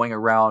were going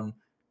around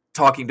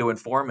talking to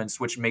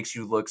informants, which makes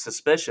you look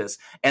suspicious.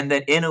 And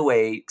then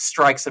Inoue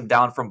strikes him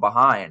down from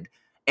behind.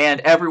 And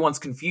everyone's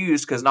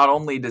confused because not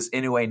only does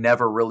Inoue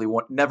never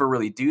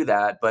really do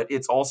that, but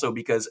it's also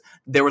because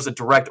there was a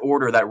direct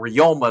order that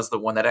Ryoma's the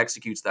one that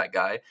executes that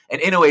guy.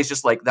 And Inoue's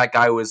just like, that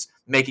guy was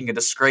making a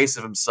disgrace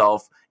of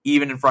himself,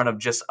 even in front of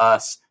just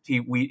us.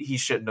 He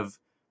shouldn't have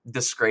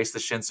disgraced the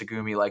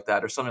Shinsegumi like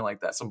that, or something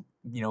like that. Some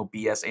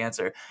BS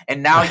answer.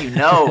 And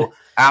now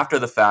after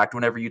the fact,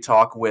 whenever you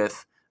talk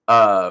with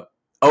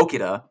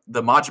Okita,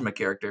 the Majima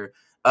character,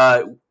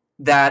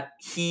 that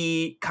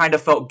he kind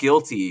of felt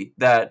guilty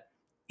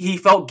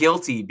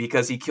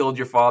because he killed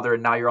your father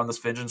and now you're on this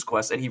vengeance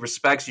quest, and he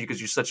respects you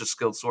because you're such a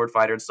skilled sword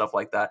fighter and stuff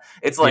like that.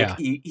 It's like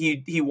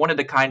he wanted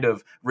to kind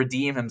of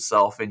redeem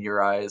himself in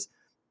your eyes.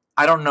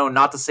 I don't know,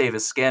 not to save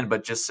his skin,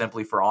 but just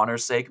simply for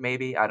honor's sake,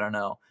 maybe. I don't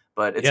know.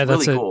 But it's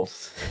really cool.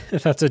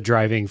 That's a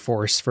driving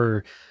force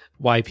for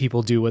why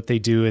people do what they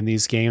do in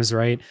these games,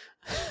 right?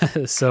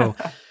 So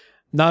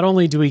not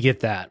only do we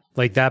get that,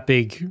 like that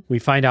big, we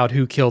find out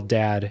who killed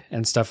dad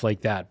and stuff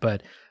like that,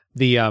 but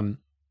the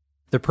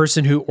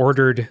person who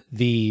ordered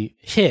the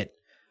hit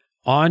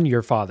on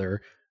your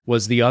father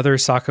was the other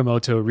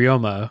Sakamoto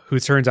Ryoma, who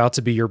turns out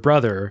to be your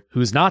brother,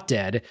 who's not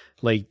dead.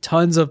 Like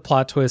tons of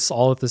plot twists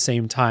all at the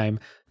same time,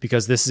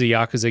 because this is a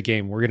Yakuza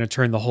game. We're going to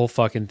turn the whole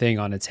fucking thing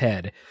on its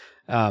head.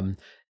 And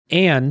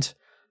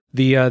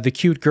the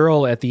cute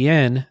girl at the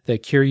end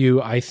that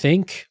Kiryu, I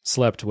think,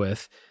 slept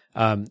with,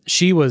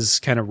 she was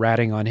kind of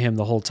ratting on him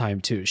the whole time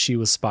too. She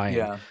was spying.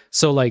 Yeah.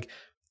 So like,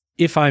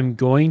 if I'm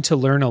going to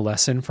learn a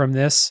lesson from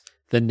this,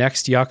 the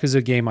next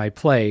Yakuza game I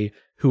play,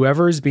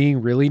 whoever is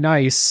being really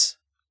nice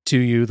to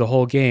you the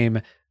whole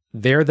game,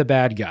 they're the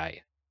bad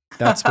guy.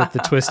 That's what the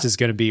twist is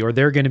going to be, or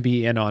they're going to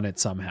be in on it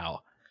somehow.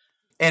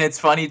 And it's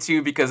funny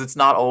too, because it's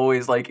not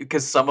always like,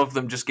 because some of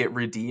them just get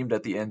redeemed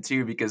at the end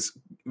too, because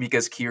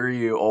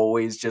Kiryu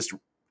always just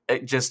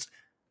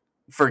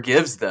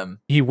forgives them.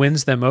 He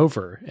wins them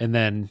over, and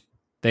then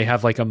they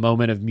have like a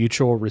moment of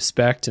mutual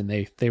respect, and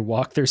they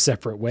walk their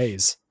separate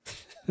ways.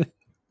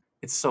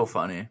 It's so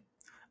funny.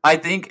 I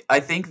think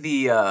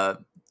the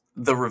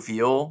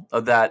reveal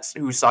of that,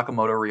 who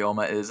Sakamoto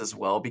Ryoma is as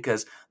well,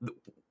 because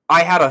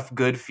I had a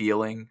good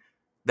feeling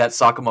that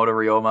Sakamoto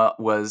Ryoma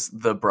was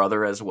the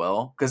brother as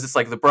well, because it's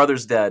like the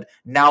brother's dead.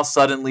 Now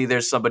suddenly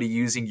there's somebody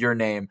using your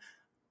name.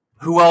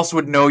 Who else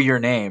would know your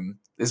name?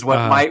 Is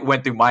what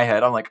went through my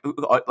head. I'm like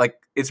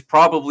it's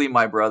probably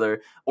my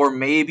brother, or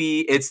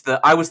maybe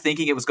I was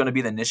thinking it was going to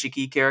be the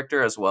Nishiki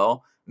character as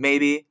well,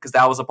 maybe, because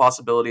that was a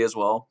possibility as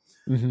well.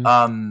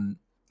 Mm-hmm.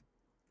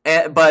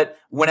 But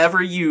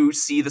whenever you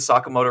see the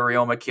Sakamoto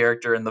Ryoma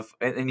character and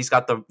he's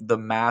got the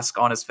mask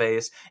on his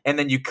face, and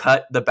then you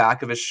cut the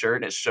back of his shirt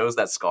and it shows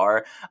that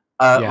scar,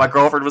 my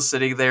girlfriend was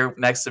sitting there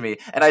next to me,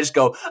 and I just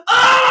go,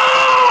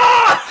 ah!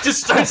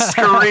 Just start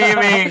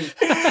screaming,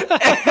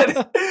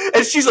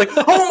 and she's like,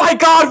 "Oh my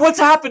god, what's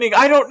happening?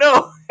 I don't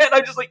know." And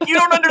I'm just like, "You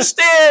don't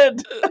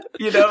understand,"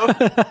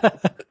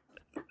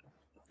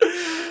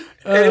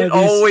 And it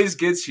always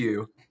gets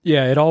you.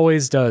 Yeah, it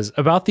always does.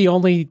 About the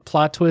only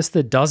plot twist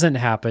that doesn't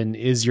happen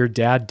is your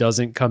dad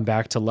doesn't come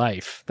back to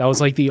life. That was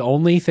like the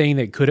only thing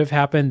that could have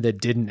happened that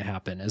didn't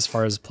happen as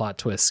far as plot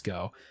twists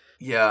go.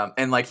 Yeah,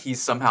 and like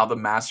he's somehow the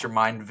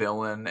mastermind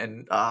villain,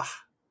 and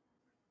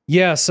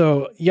Yeah,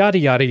 so yada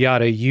yada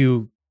yada.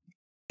 You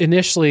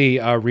initially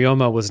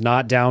Ryoma was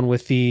not down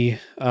with the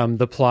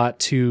plot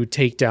to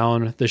take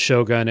down the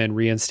shogun and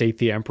reinstate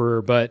the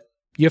emperor, but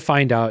you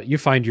find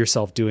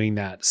yourself doing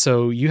that.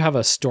 So you have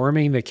a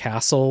storming the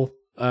castle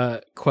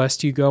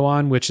quest you go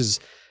on, which is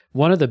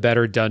one of the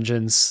better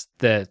dungeons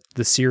that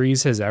the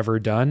series has ever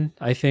done.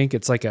 I think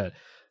it's like a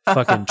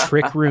fucking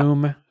trick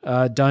room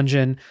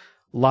dungeon,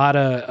 a lot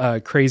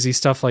of crazy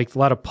stuff, like a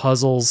lot of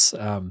puzzles,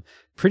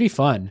 pretty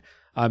fun.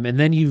 And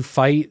then you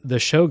fight the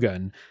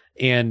shogun,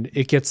 and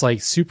it gets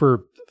like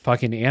super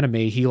fucking anime.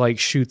 He like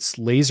shoots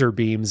laser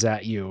beams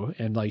at you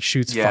and like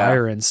shoots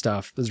fire and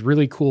stuff. It was a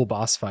really cool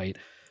boss fight.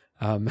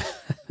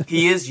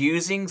 He is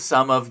using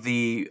some of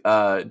the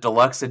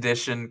deluxe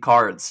edition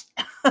cards.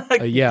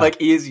 Like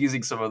he is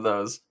using some of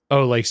those.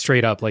 Oh, like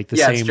straight up, like the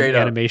same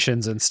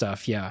animations and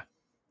stuff. Yeah.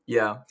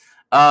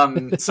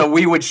 So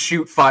we would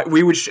shoot fire.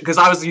 Because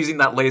I was using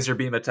that laser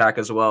beam attack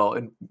as well,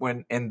 and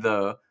when in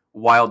the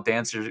Wild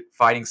Dancer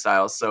fighting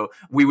styles. So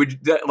we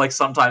would like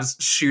sometimes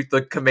shoot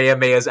the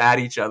Kamehamehas at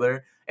each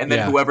other, and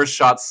then whoever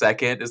shot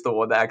second is the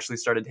one that actually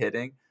started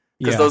hitting.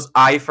 Because those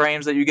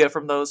iframes that you get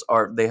from those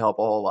they help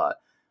a whole lot.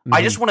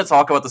 I just want to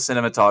talk about the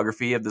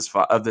cinematography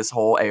of this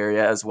whole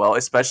area as well,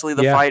 especially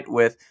the fight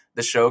with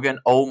the Shogun.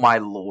 Oh my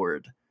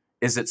lord,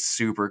 is it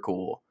super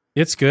cool?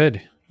 It's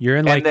good. You're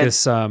in like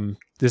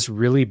this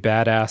really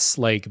badass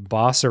like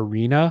boss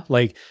arena,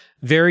 like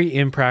very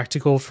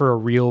impractical for a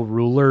real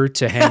ruler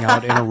to hang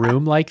out in a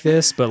room like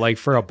this, but like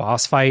for a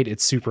boss fight,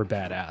 it's super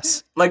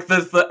badass. Like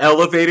the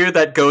elevator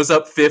that goes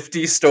up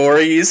 50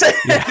 stories.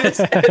 Yeah.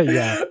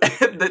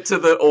 To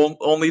the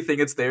only thing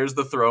it's there is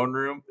the throne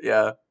room.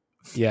 Yeah.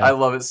 Yeah. I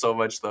love it so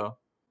much though.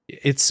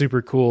 It's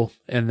super cool.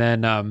 And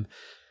then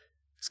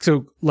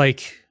so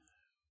like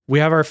we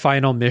have our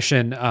final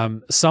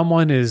mission.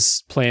 Someone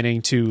is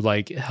planning to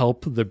like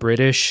help the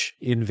British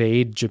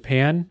invade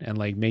Japan and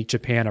like make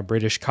Japan a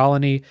British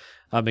colony.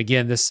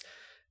 Again, this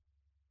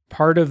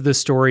part of the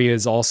story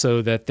is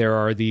also that there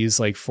are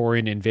these like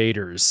foreign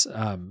invaders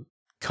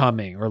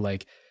coming, or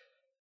like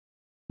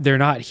they're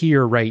not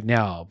here right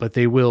now, but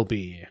they will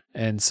be.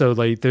 And so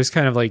like there's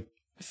kind of like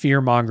fear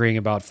mongering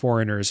about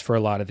foreigners for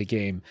a lot of the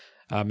game.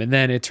 And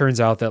then it turns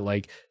out that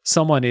like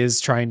someone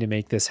is trying to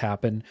make this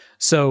happen.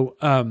 So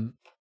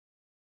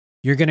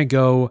you're going to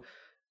go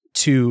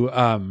to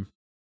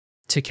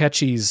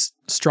Takechi's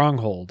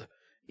stronghold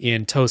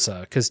in Tosa,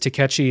 because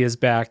Takechi is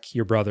back,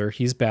 your brother.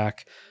 He's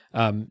back.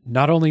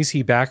 Not only is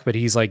he back, but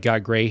he's like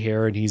got gray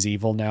hair and he's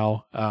evil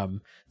now.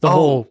 The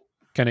whole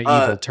kind of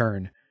evil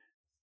turn.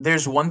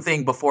 There's one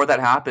thing before that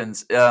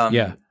happens.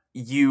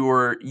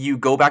 You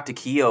go back to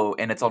Kyo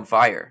and it's on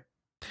fire.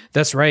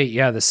 That's right.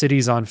 Yeah, the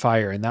city's on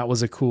fire, and that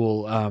was a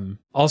cool,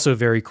 also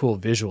very cool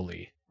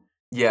visually.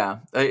 Yeah,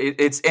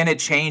 it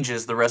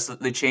changes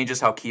it changes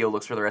how Kyo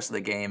looks for the rest of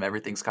the game.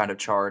 Everything's kind of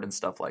charred and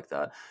stuff like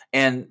that.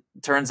 And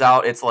turns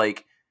out it's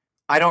like,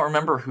 I don't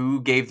remember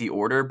who gave the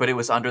order, but it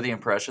was under the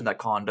impression that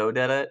Kondo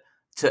did it,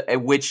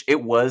 which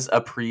it was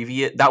a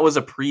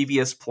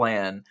previous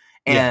plan.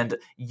 And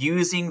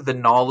using the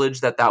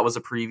knowledge that was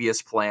a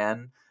previous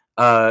plan,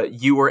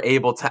 you were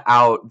able to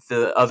out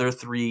the other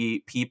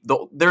 3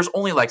 people. There's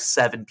only like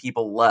 7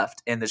 people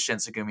left in the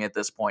Shinsengumi at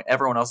this point.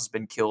 Everyone else has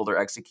been killed or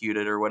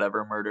executed or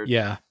whatever, murdered.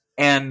 Yeah.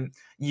 And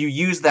you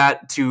use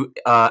that to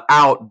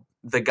out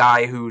the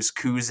guy who's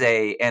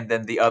Kuze, and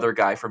then the other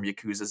guy from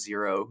Yakuza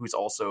 0, who's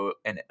also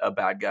a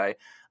bad guy.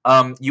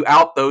 You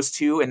out those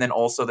 2, and then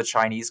also the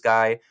Chinese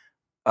guy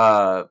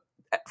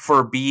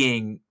for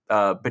being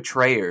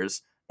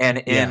betrayers and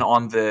in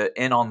on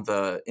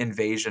the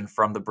invasion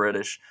from the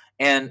British.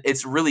 And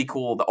it's really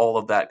cool, all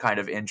of that kind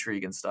of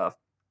intrigue and stuff.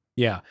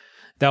 Yeah,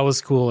 that was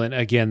cool. And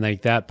again,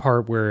 like that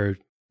part where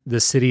the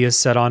city is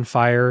set on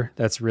fire,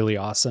 that's really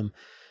awesome.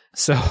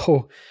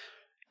 So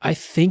I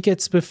think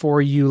it's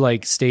before you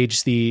like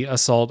stage the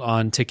assault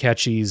on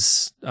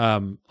Takechi's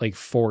like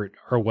fort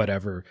or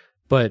whatever.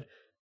 But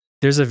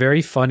there's a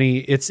very funny,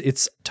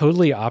 it's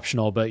totally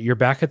optional, but you're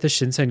back at the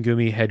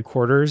Shinsengumi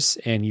headquarters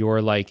and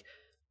you're like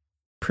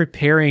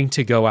preparing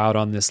to go out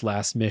on this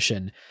last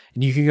mission,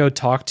 and you can go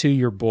talk to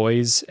your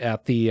boys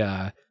at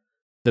the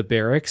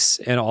barracks,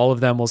 and all of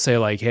them will say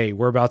like, hey,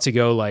 we're about to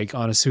go like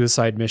on a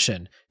suicide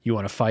mission. You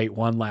want to fight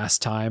one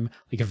last time?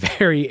 Like a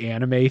very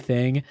anime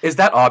thing. Is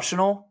that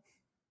optional?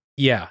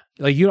 Yeah.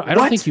 Like I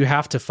don't think you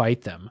have to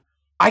fight them.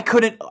 I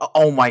couldn't.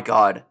 Oh my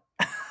God.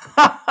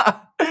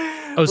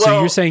 So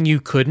you're saying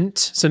you couldn't?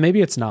 So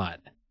maybe it's not.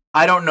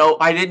 I don't know.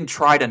 I didn't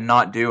try to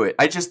not do it.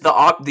 I just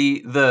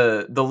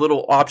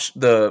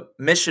the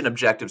mission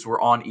objectives were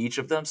on each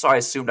of them, so I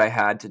assumed I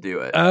had to do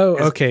it. Oh,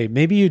 okay.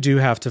 Maybe you do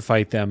have to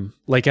fight them.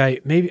 Like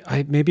maybe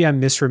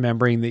I'm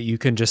misremembering that you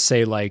can just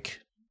say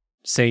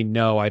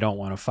no, I don't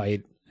want to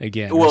fight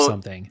again or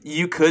something.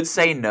 You could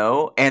say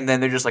no, and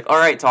then they're just like, all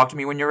right, talk to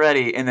me when you're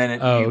ready, and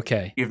then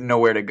okay. You have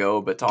nowhere to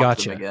go but talk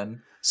to them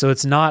again. So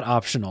it's not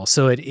optional.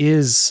 So it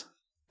is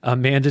a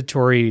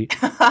mandatory,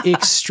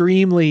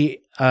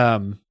 extremely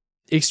Yakuza,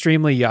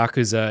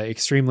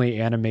 extremely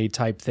anime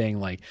type thing.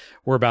 Like,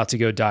 we're about to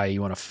go die.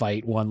 You want to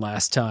fight one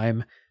last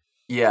time?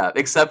 Yeah,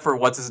 except for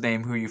what's his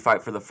name, who you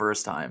fight for the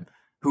first time,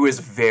 who is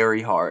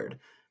very hard.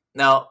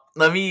 Now,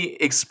 let me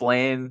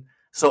explain.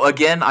 So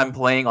again, I'm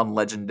playing on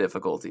legend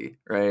difficulty,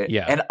 right?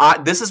 Yeah.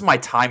 And this is my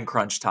time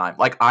crunch time.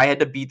 Like, I had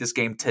to beat this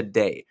game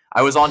today.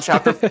 I was on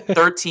chapter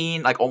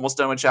 13, like almost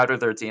done with chapter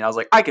 13. I was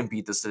like, I can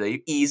beat this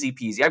today. Easy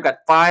peasy. I've got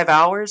 5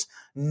 hours.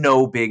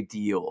 No big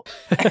deal.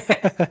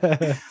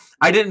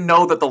 I didn't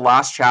know that the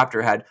last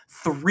chapter had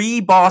 3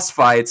 boss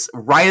fights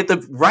right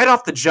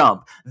off the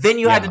jump. Then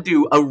you had to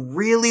do a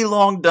really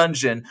long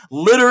dungeon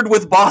littered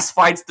with boss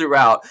fights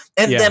throughout,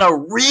 and then a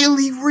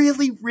really,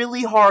 really,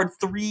 really hard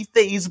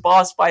 3-phase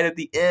boss fight at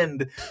the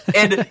end,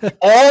 and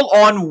all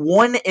on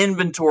one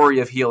inventory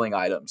of healing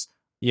items.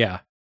 Yeah.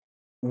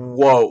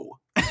 Whoa.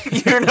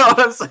 You know what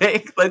I'm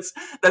saying?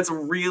 That's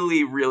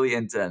really, really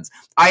intense.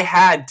 I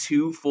had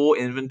 2 full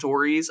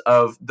inventories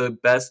of the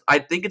best. I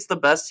think it's the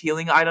best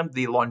healing item,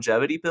 the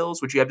longevity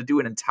pills, which you have to do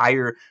an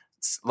entire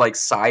like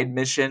side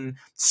mission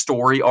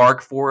story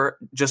arc for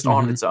just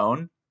on its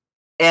own.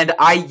 And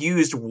I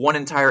used one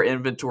entire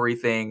inventory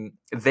thing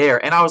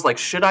there. And I was like,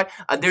 should I?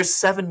 There's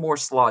 7 more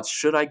slots.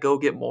 Should I go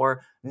get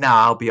more?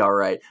 Nah, I'll be all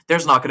right.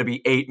 There's not going to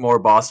be 8 more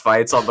boss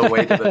fights on the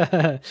way to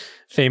the...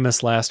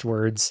 Famous last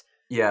words.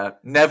 Yeah,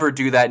 never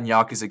do that in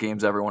Yakuza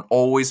games, everyone.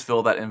 Always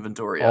fill that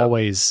inventory up.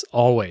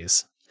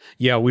 Always.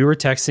 Yeah, we were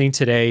texting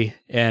today,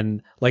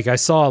 and like I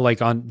saw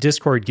like on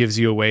Discord gives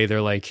you away.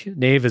 They're like,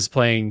 Nave is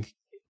playing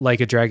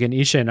Like a Dragon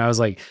Ishin. I was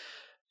like,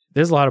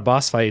 there's a lot of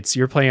boss fights.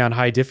 You're playing on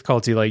high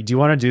difficulty. Like, do you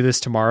want to do this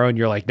tomorrow? And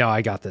you're like, no,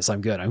 I got this.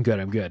 I'm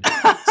good.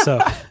 So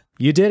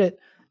you did it.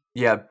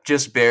 Yeah,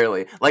 just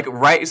barely. Like,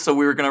 right, so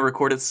we were going to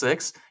record at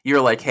 6.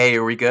 You're like, hey,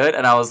 are we good?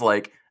 And I was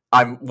like,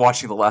 I'm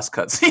watching the last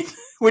cutscene,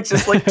 which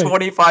is like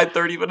 25,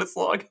 30 minutes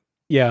long.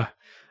 Yeah.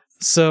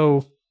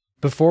 So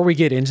before we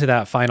get into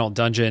that final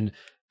dungeon,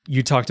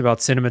 you talked about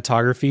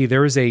cinematography.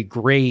 There was a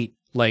great,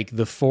 like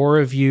the 4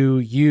 of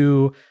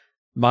you,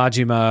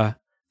 Majima,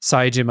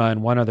 Saejima,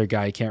 and one other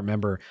guy, I can't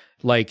remember,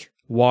 like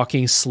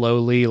walking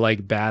slowly,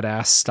 like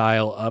badass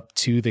style up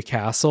to the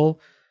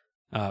castle.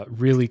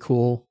 Really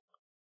cool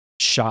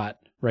shot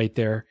right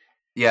there.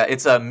 Yeah,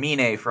 it's a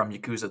Mine from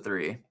Yakuza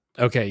 3.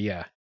 Okay,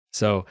 yeah.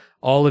 So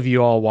all of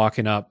you all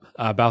walking up,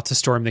 about to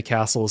storm the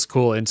castle is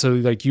cool. And so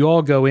like you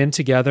all go in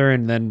together,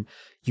 and then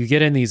you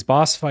get in these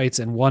boss fights,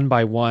 and one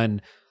by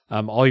one,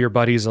 all your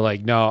buddies are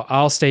like, no,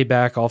 I'll stay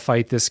back. I'll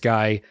fight this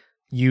guy.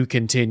 You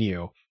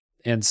continue.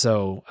 And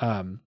so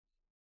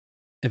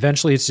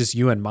eventually it's just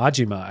you and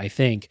Majima, I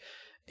think.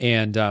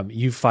 And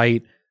you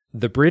fight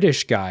the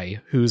British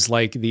guy who's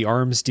like the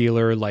arms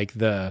dealer, like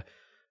the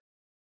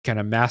kind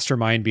of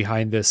mastermind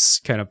behind this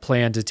kind of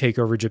plan to take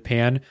over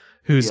Japan.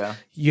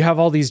 You have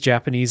all these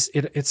Japanese,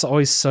 it's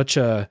always such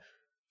a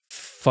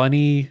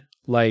funny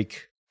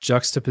like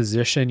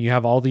juxtaposition. You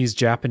have all these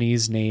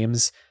Japanese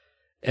names,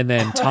 and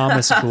then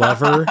Thomas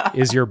Glover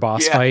is your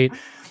boss fight.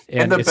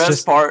 And the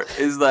best part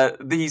is that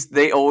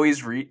they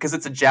always read, because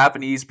it's a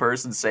Japanese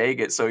person saying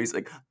it, so he's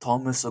like,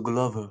 Thomas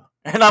Glover.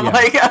 And I'm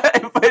like,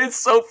 but it's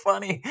so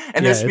funny.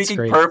 And they're speaking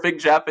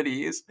perfect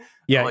Japanese.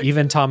 Yeah, like,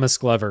 even Thomas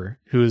Glover,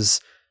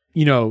 who's,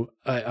 you know,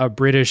 a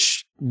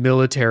British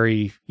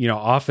military, you know,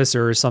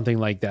 officer or something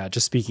like that,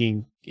 just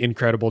speaking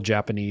incredible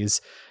Japanese.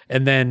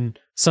 And then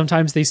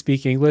sometimes they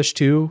speak English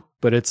too,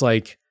 but it's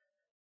like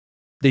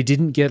they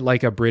didn't get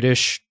like a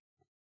British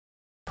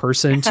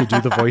person to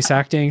do the voice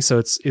acting, so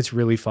it's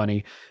really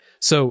funny.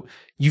 So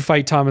you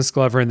fight Thomas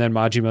Glover, and then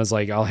Majima's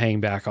like, I'll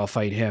hang back, I'll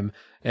fight him.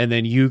 And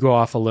then you go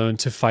off alone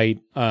to fight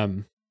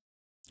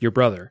your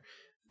brother,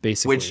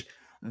 basically. Which,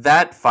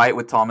 that fight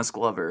with Thomas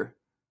Glover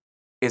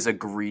is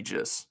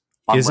egregious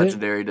on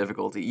legendary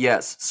difficulty.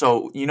 Yes.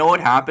 So you know what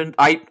happened?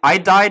 I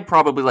died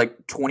probably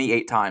like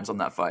 28 times on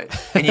that fight.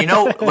 And you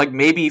know, like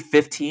maybe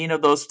 15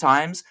 of those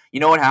times, you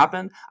know what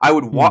happened? I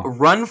would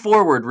run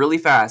forward really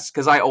fast,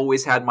 because I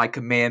always had my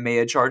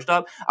Kamehameha charged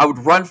up. I would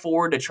run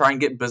forward to try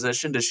and get in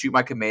position to shoot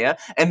my Kamehameha,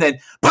 and then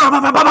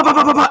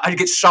I'd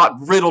get shot,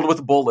 riddled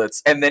with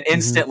bullets, and then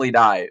instantly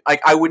die.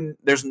 Like,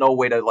 there's no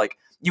way to, like,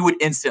 you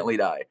would instantly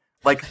die.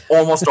 Like,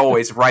 almost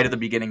always right at the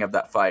beginning of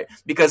that fight,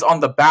 because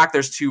on the back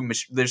there's two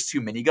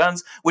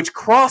miniguns, which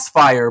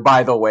crossfire,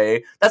 by the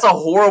way. That's a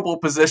horrible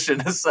position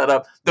to set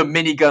up the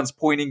miniguns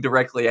pointing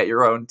directly at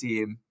your own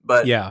team.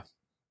 But yeah,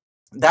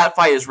 that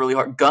fight is really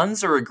hard.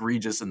 Guns are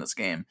egregious in this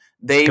game.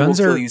 They will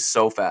kill you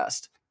so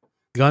fast.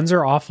 Guns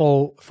are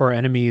awful for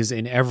enemies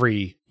in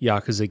every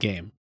Yakuza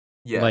game.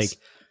 Yes. Like,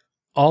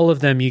 all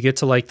of them, you get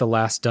to like the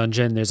last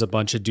dungeon, there's a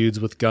bunch of dudes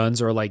with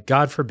guns, or like,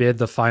 God forbid,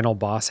 the final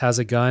boss has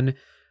a gun.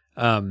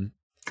 Again,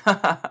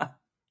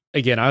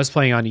 I was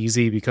playing on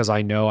easy because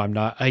I knew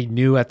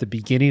at the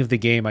beginning of the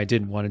game I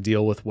didn't want to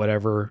deal with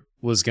whatever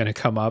was going to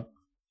come up.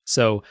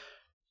 So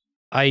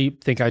I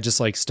think I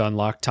just like stun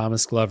locked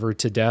Thomas Glover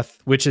to death,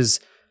 which is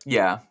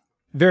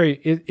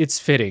it's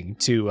fitting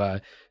to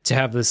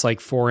have this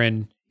like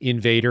foreign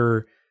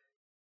invader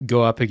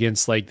go up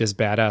against like this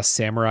badass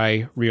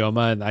samurai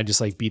Ryoma, and I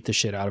just like beat the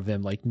shit out of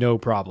him, like no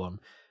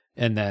problem.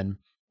 And then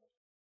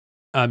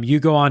you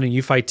go on and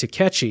you fight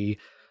Takechi.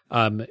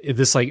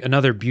 This like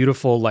another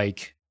beautiful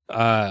like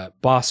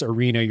boss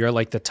arena. You're at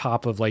like the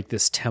top of like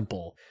this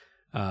temple,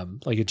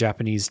 like a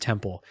Japanese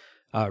temple.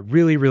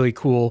 Really, really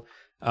cool.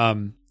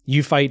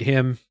 You fight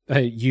him,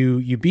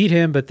 you beat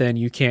him, but then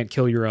you can't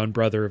kill your own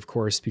brother, of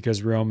course,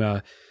 because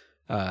Ryoma,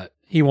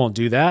 he won't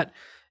do that.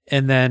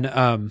 And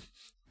then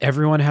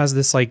everyone has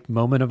this like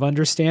moment of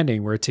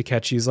understanding where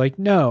Takechi's like,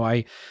 no,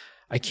 I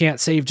can't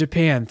save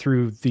Japan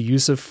through the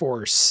use of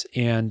force,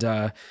 and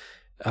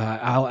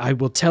I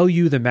will tell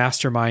you the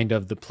mastermind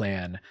of the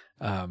plan,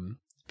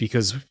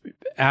 because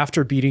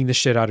after beating the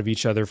shit out of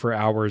each other for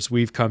hours,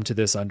 we've come to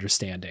this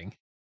understanding.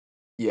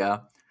 Yeah.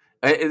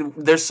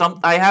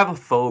 I have a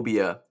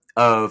phobia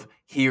of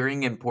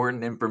hearing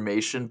important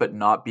information, but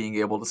not being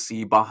able to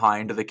see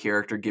behind the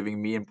character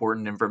giving me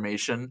important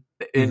information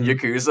in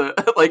Yakuza.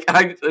 Like,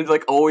 I'm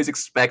like always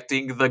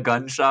expecting the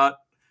gunshot.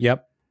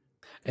 Yep.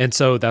 And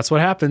so that's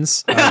what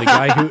happens.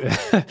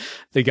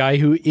 The guy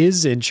who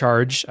is in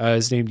charge,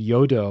 is named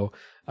Yodo,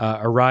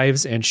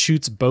 arrives and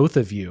shoots both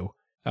of you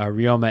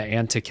Ryoma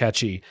and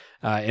Takechi.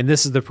 And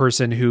this is the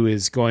person who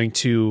is going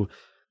to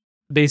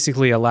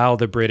basically allow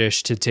the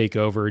British to take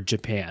over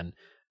Japan.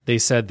 They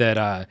said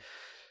that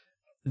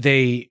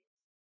his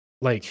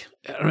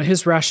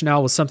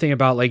rationale was something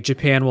about like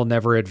Japan will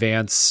never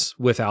advance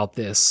without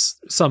this,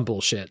 some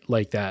bullshit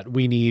like that.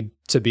 We need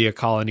to be a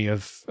colony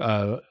of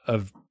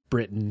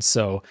Britain.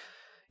 So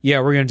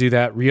yeah, we're going to do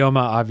that.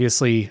 Ryoma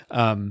obviously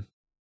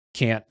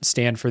can't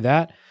stand for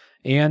that.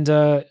 And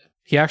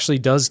he actually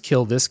does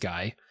kill this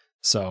guy.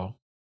 So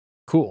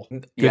cool.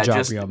 Good job,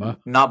 Ryoma.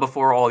 Not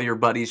before all your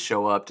buddies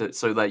show up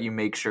so that you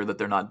make sure that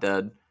they're not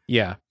dead.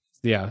 Yeah.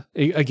 Yeah.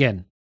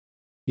 Again,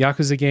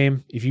 Yakuza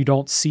game, if you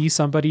don't see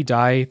somebody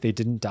die, they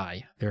didn't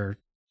die. They're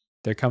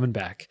coming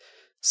back.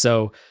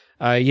 So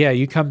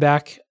you come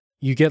back,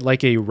 you get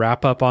like a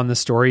wrap up on the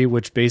story,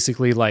 which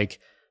basically like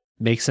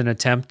makes an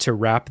attempt to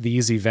wrap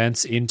these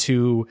events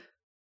into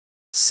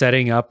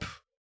setting up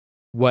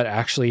what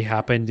actually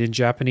happened in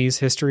Japanese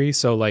history.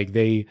 So like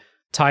they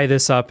tie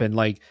this up and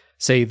like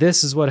say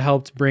this is what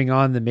helped bring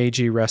on the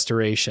Meiji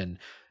Restoration,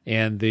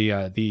 and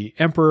the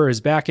emperor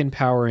is back in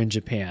power in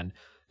Japan.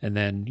 And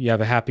then you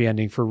have a happy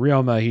ending for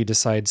Ryoma. He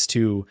decides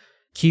to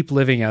keep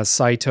living as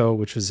Saito,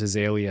 which was his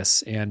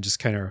alias, and just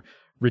kind of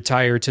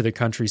retire to the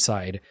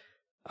countryside.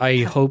 I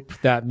hope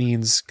that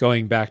means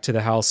going back to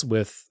the house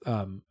with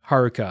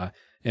Haruka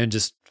and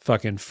just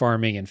fucking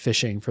farming and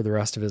fishing for the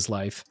rest of his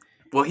life.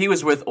 Well, he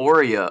was with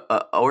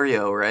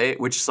Oreo, right?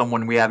 Which is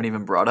someone we haven't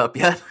even brought up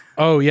yet.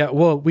 Oh, yeah.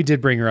 Well, we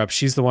did bring her up.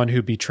 She's the one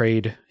who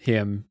betrayed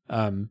him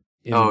in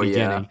the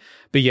beginning. Yeah.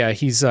 But yeah,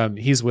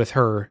 he's with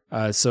her.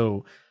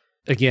 So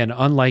again,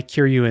 unlike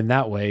Kiryu in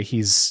that way,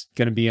 he's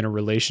going to be in a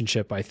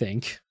relationship, I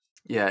think.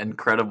 Yeah,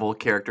 incredible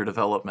character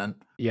development.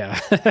 Yeah.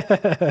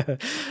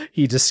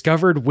 He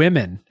discovered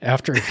women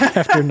after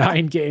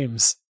 9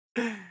 games.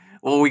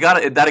 Well,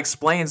 that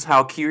explains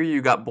how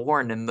Kiryu got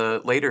born in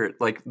the later,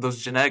 like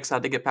those genetics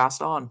had to get passed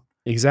on.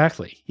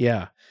 Exactly.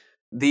 Yeah.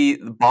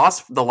 The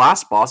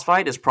last boss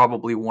fight is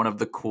probably one of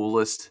the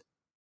coolest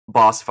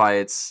boss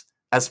fights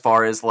as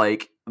far as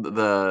like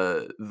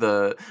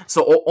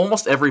so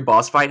almost every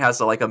boss fight has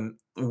like a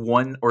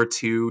 1 or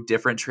 2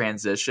 different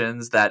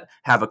transitions that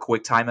have a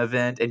quick time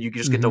event, and you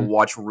just get to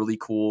watch really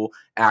cool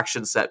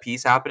action set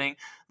piece happening.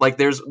 Like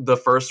there's the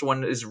first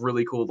one is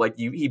really cool. Like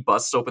he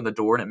busts open the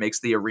door and it makes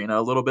the arena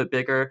a little bit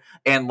bigger,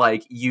 and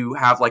like you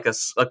have like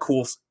a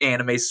cool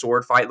anime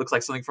sword fight. It looks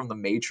like something from the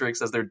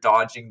Matrix as they're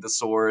dodging the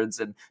swords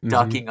and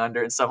ducking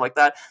under and stuff like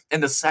that.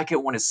 And the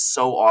second one is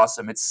so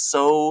awesome. It's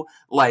so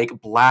like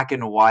black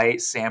and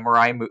white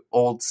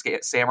old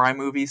samurai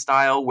movie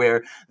style,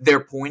 where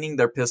they're pointing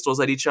their pistols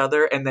at each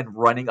other and then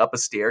running up a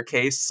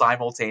staircase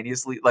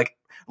simultaneously, like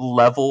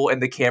level,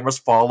 and the camera's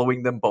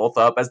following them both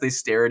up as they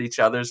stare at each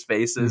other's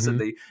faces, and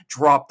they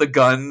drop the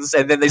guns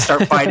and then they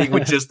start fighting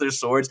with just their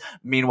swords.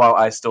 Meanwhile,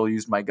 I still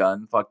use my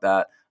gun. Fuck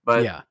that.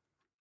 But yeah,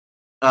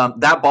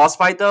 that boss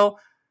fight though,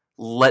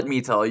 let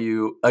me tell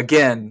you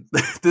again,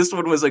 this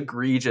one was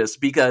egregious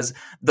because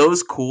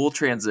those cool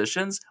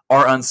transitions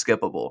are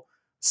unskippable.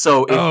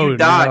 So if you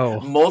die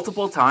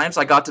multiple times,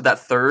 I got to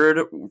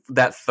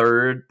that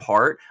third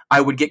part, I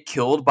would get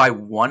killed by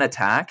one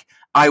attack.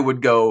 I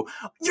would go,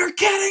 "You're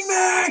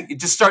kidding me!"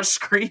 Just start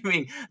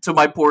screaming to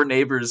my poor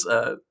neighbors,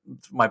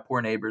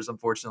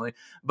 unfortunately.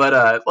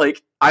 But then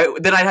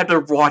I'd have to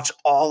watch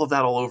all of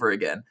that all over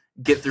again,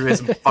 get through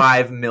his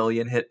 5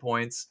 million hit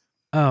points.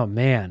 Oh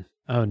man.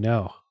 Oh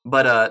no.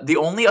 But the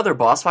only other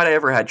boss fight I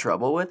ever had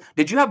trouble with,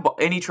 did you have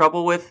any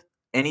trouble with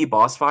any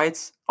boss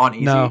fights on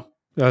easy? No.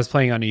 I was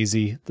playing on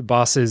easy. The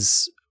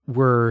bosses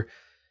were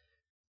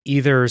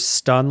either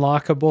stun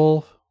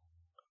lockable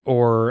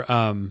or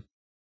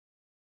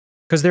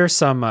because there's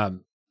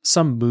some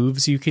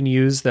moves you can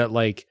use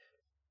that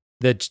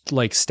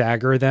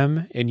stagger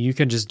them, and you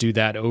can just do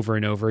that over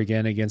and over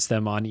again against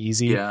them on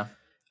easy. Yeah.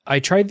 I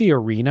tried the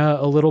arena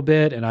a little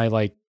bit and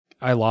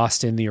I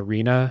lost in the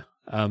arena.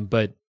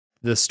 But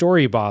the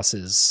story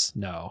bosses,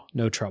 no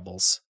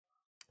troubles.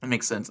 That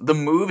makes sense. The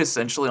move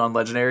essentially on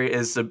Legendary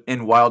is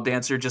in Wild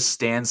Dancer, just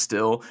stand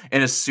still.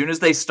 And as soon as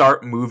they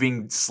start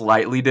moving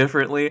slightly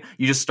differently,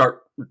 you just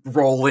start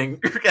rolling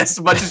as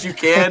much as you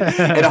can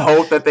and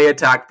hope that they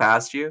attack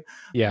past you.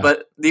 Yeah.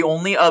 But the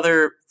only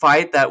other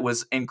fight that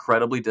was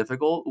incredibly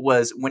difficult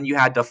was when you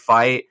had to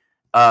fight,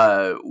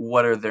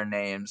 what are their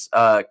names?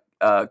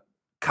 Katsuga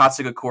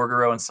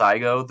Korgoro and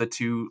Saigo, the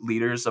 2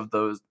 leaders of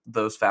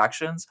those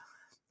factions.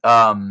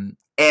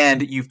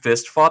 And you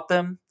fist fought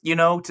them,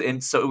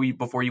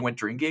 before you went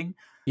drinking.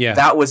 Yeah,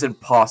 that was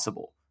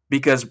impossible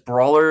because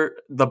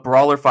the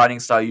brawler fighting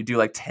style, you do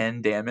like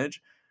 10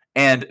 damage,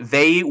 and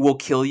they will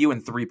kill you in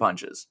 3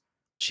 punches.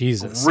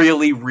 Jesus,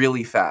 really,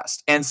 really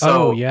fast. And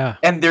so,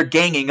 and they're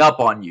ganging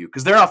up on you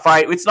because they're not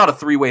fighting. It's not a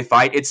 3-way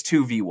fight; it's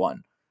 2v1.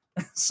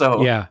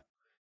 So yeah,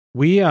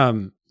 we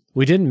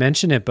didn't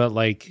mention it, but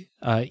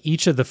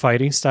each of the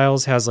fighting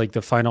styles has like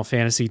the Final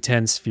Fantasy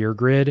X sphere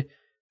grid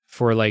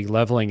for like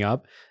leveling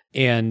up.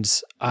 And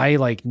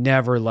I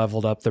never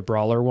leveled up the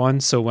brawler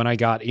one. So when I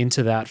got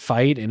into that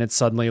fight and it's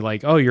suddenly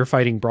like, oh, you're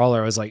fighting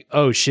brawler, I was like,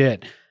 oh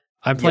shit,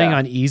 I'm playing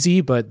on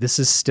easy, but this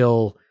is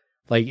still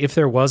like if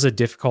there was a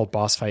difficult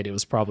boss fight, it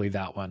was probably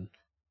that one.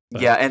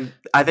 But. Yeah, and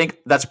I think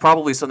that's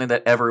probably something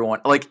that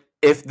everyone like.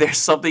 If there's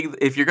something,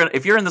 if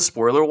you're in the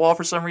spoiler wall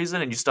for some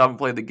reason and you stop and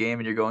play the game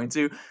and you're going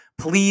to,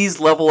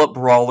 please level up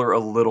Brawler a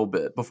little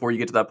bit before you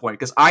get to that point.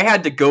 Because I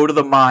had to go to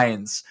the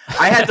mines.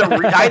 I had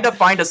to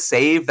find a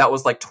save that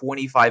was like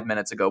 25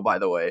 minutes ago, by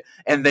the way,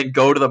 and then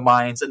go to the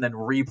mines and then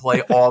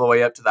replay all the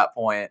way up to that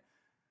point.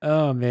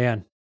 Oh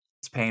man,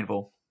 it's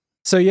painful.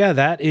 So yeah,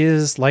 that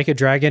is Like a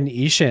Dragon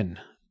Ishin.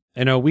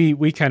 I know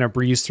we kind of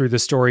breezed through the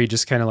story,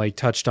 just kind of like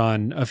touched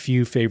on a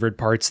few favorite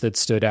parts that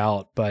stood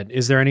out. But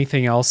is there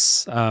anything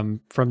else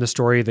from the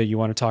story that you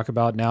want to talk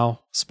about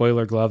now?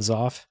 Spoiler gloves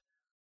off.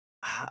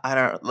 I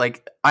don't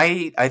like.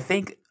 I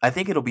think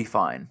it'll be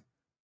fine.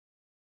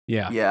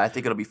 Yeah, I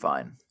think it'll be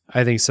fine.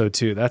 I think so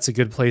too. That's a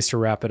good place to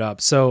wrap it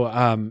up.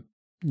 So,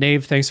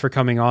 Nave, thanks for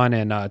coming on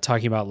and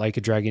talking about Like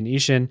a Dragon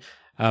Ishin.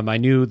 I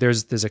knew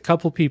there's a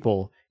couple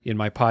people in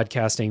my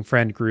podcasting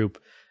friend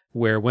group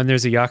where when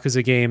there's a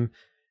Yakuza game,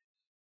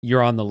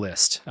 you're on the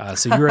list.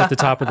 So you're at the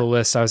top of the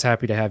list. I was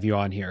happy to have you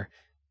on here.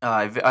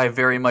 I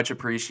very much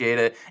appreciate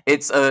it.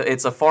 It's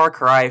a far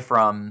cry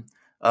from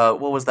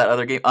what was that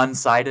other game,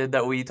 Unsighted,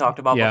 that we talked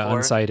about before? Yeah,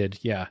 Unsighted.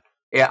 Yeah.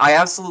 Yeah, I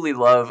absolutely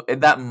love in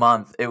that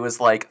month. It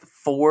was like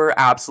 4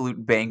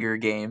 absolute banger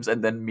games,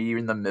 and then me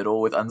in the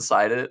middle with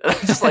Unsighted.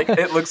 Just like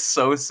it looks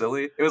so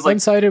silly. It was like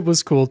Unsighted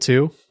was cool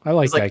too. I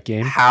like that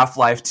game.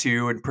 Half-Life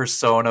 2 and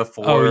Persona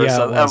 4. Oh yeah,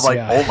 I was like,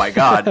 oh my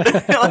god.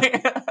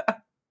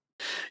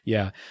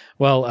 Yeah.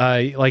 Well,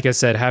 like I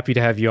said, happy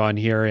to have you on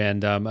here.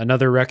 And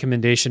another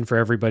recommendation for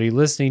everybody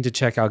listening to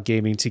check out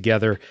Gaming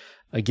Together.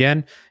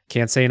 Again,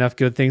 can't say enough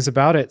good things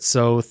about it.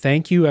 So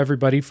thank you,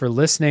 everybody, for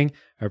listening.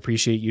 I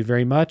appreciate you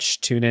very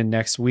much. Tune in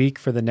next week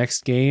for the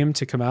next game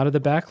to come out of the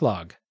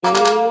backlog.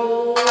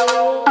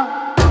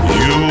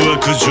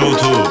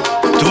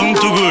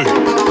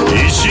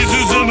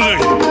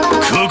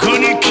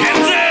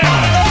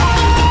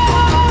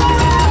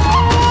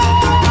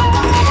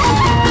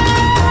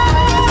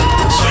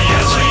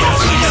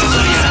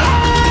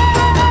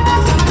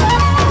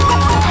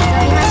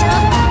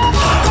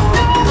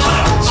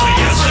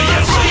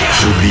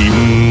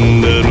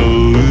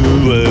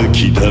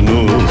 北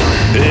の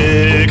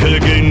ええ加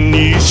減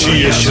に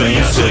しやしゃん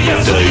せ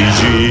大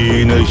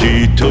事な人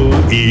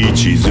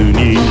一途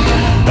に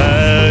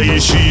愛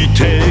し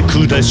て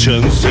くだしゃ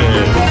んせ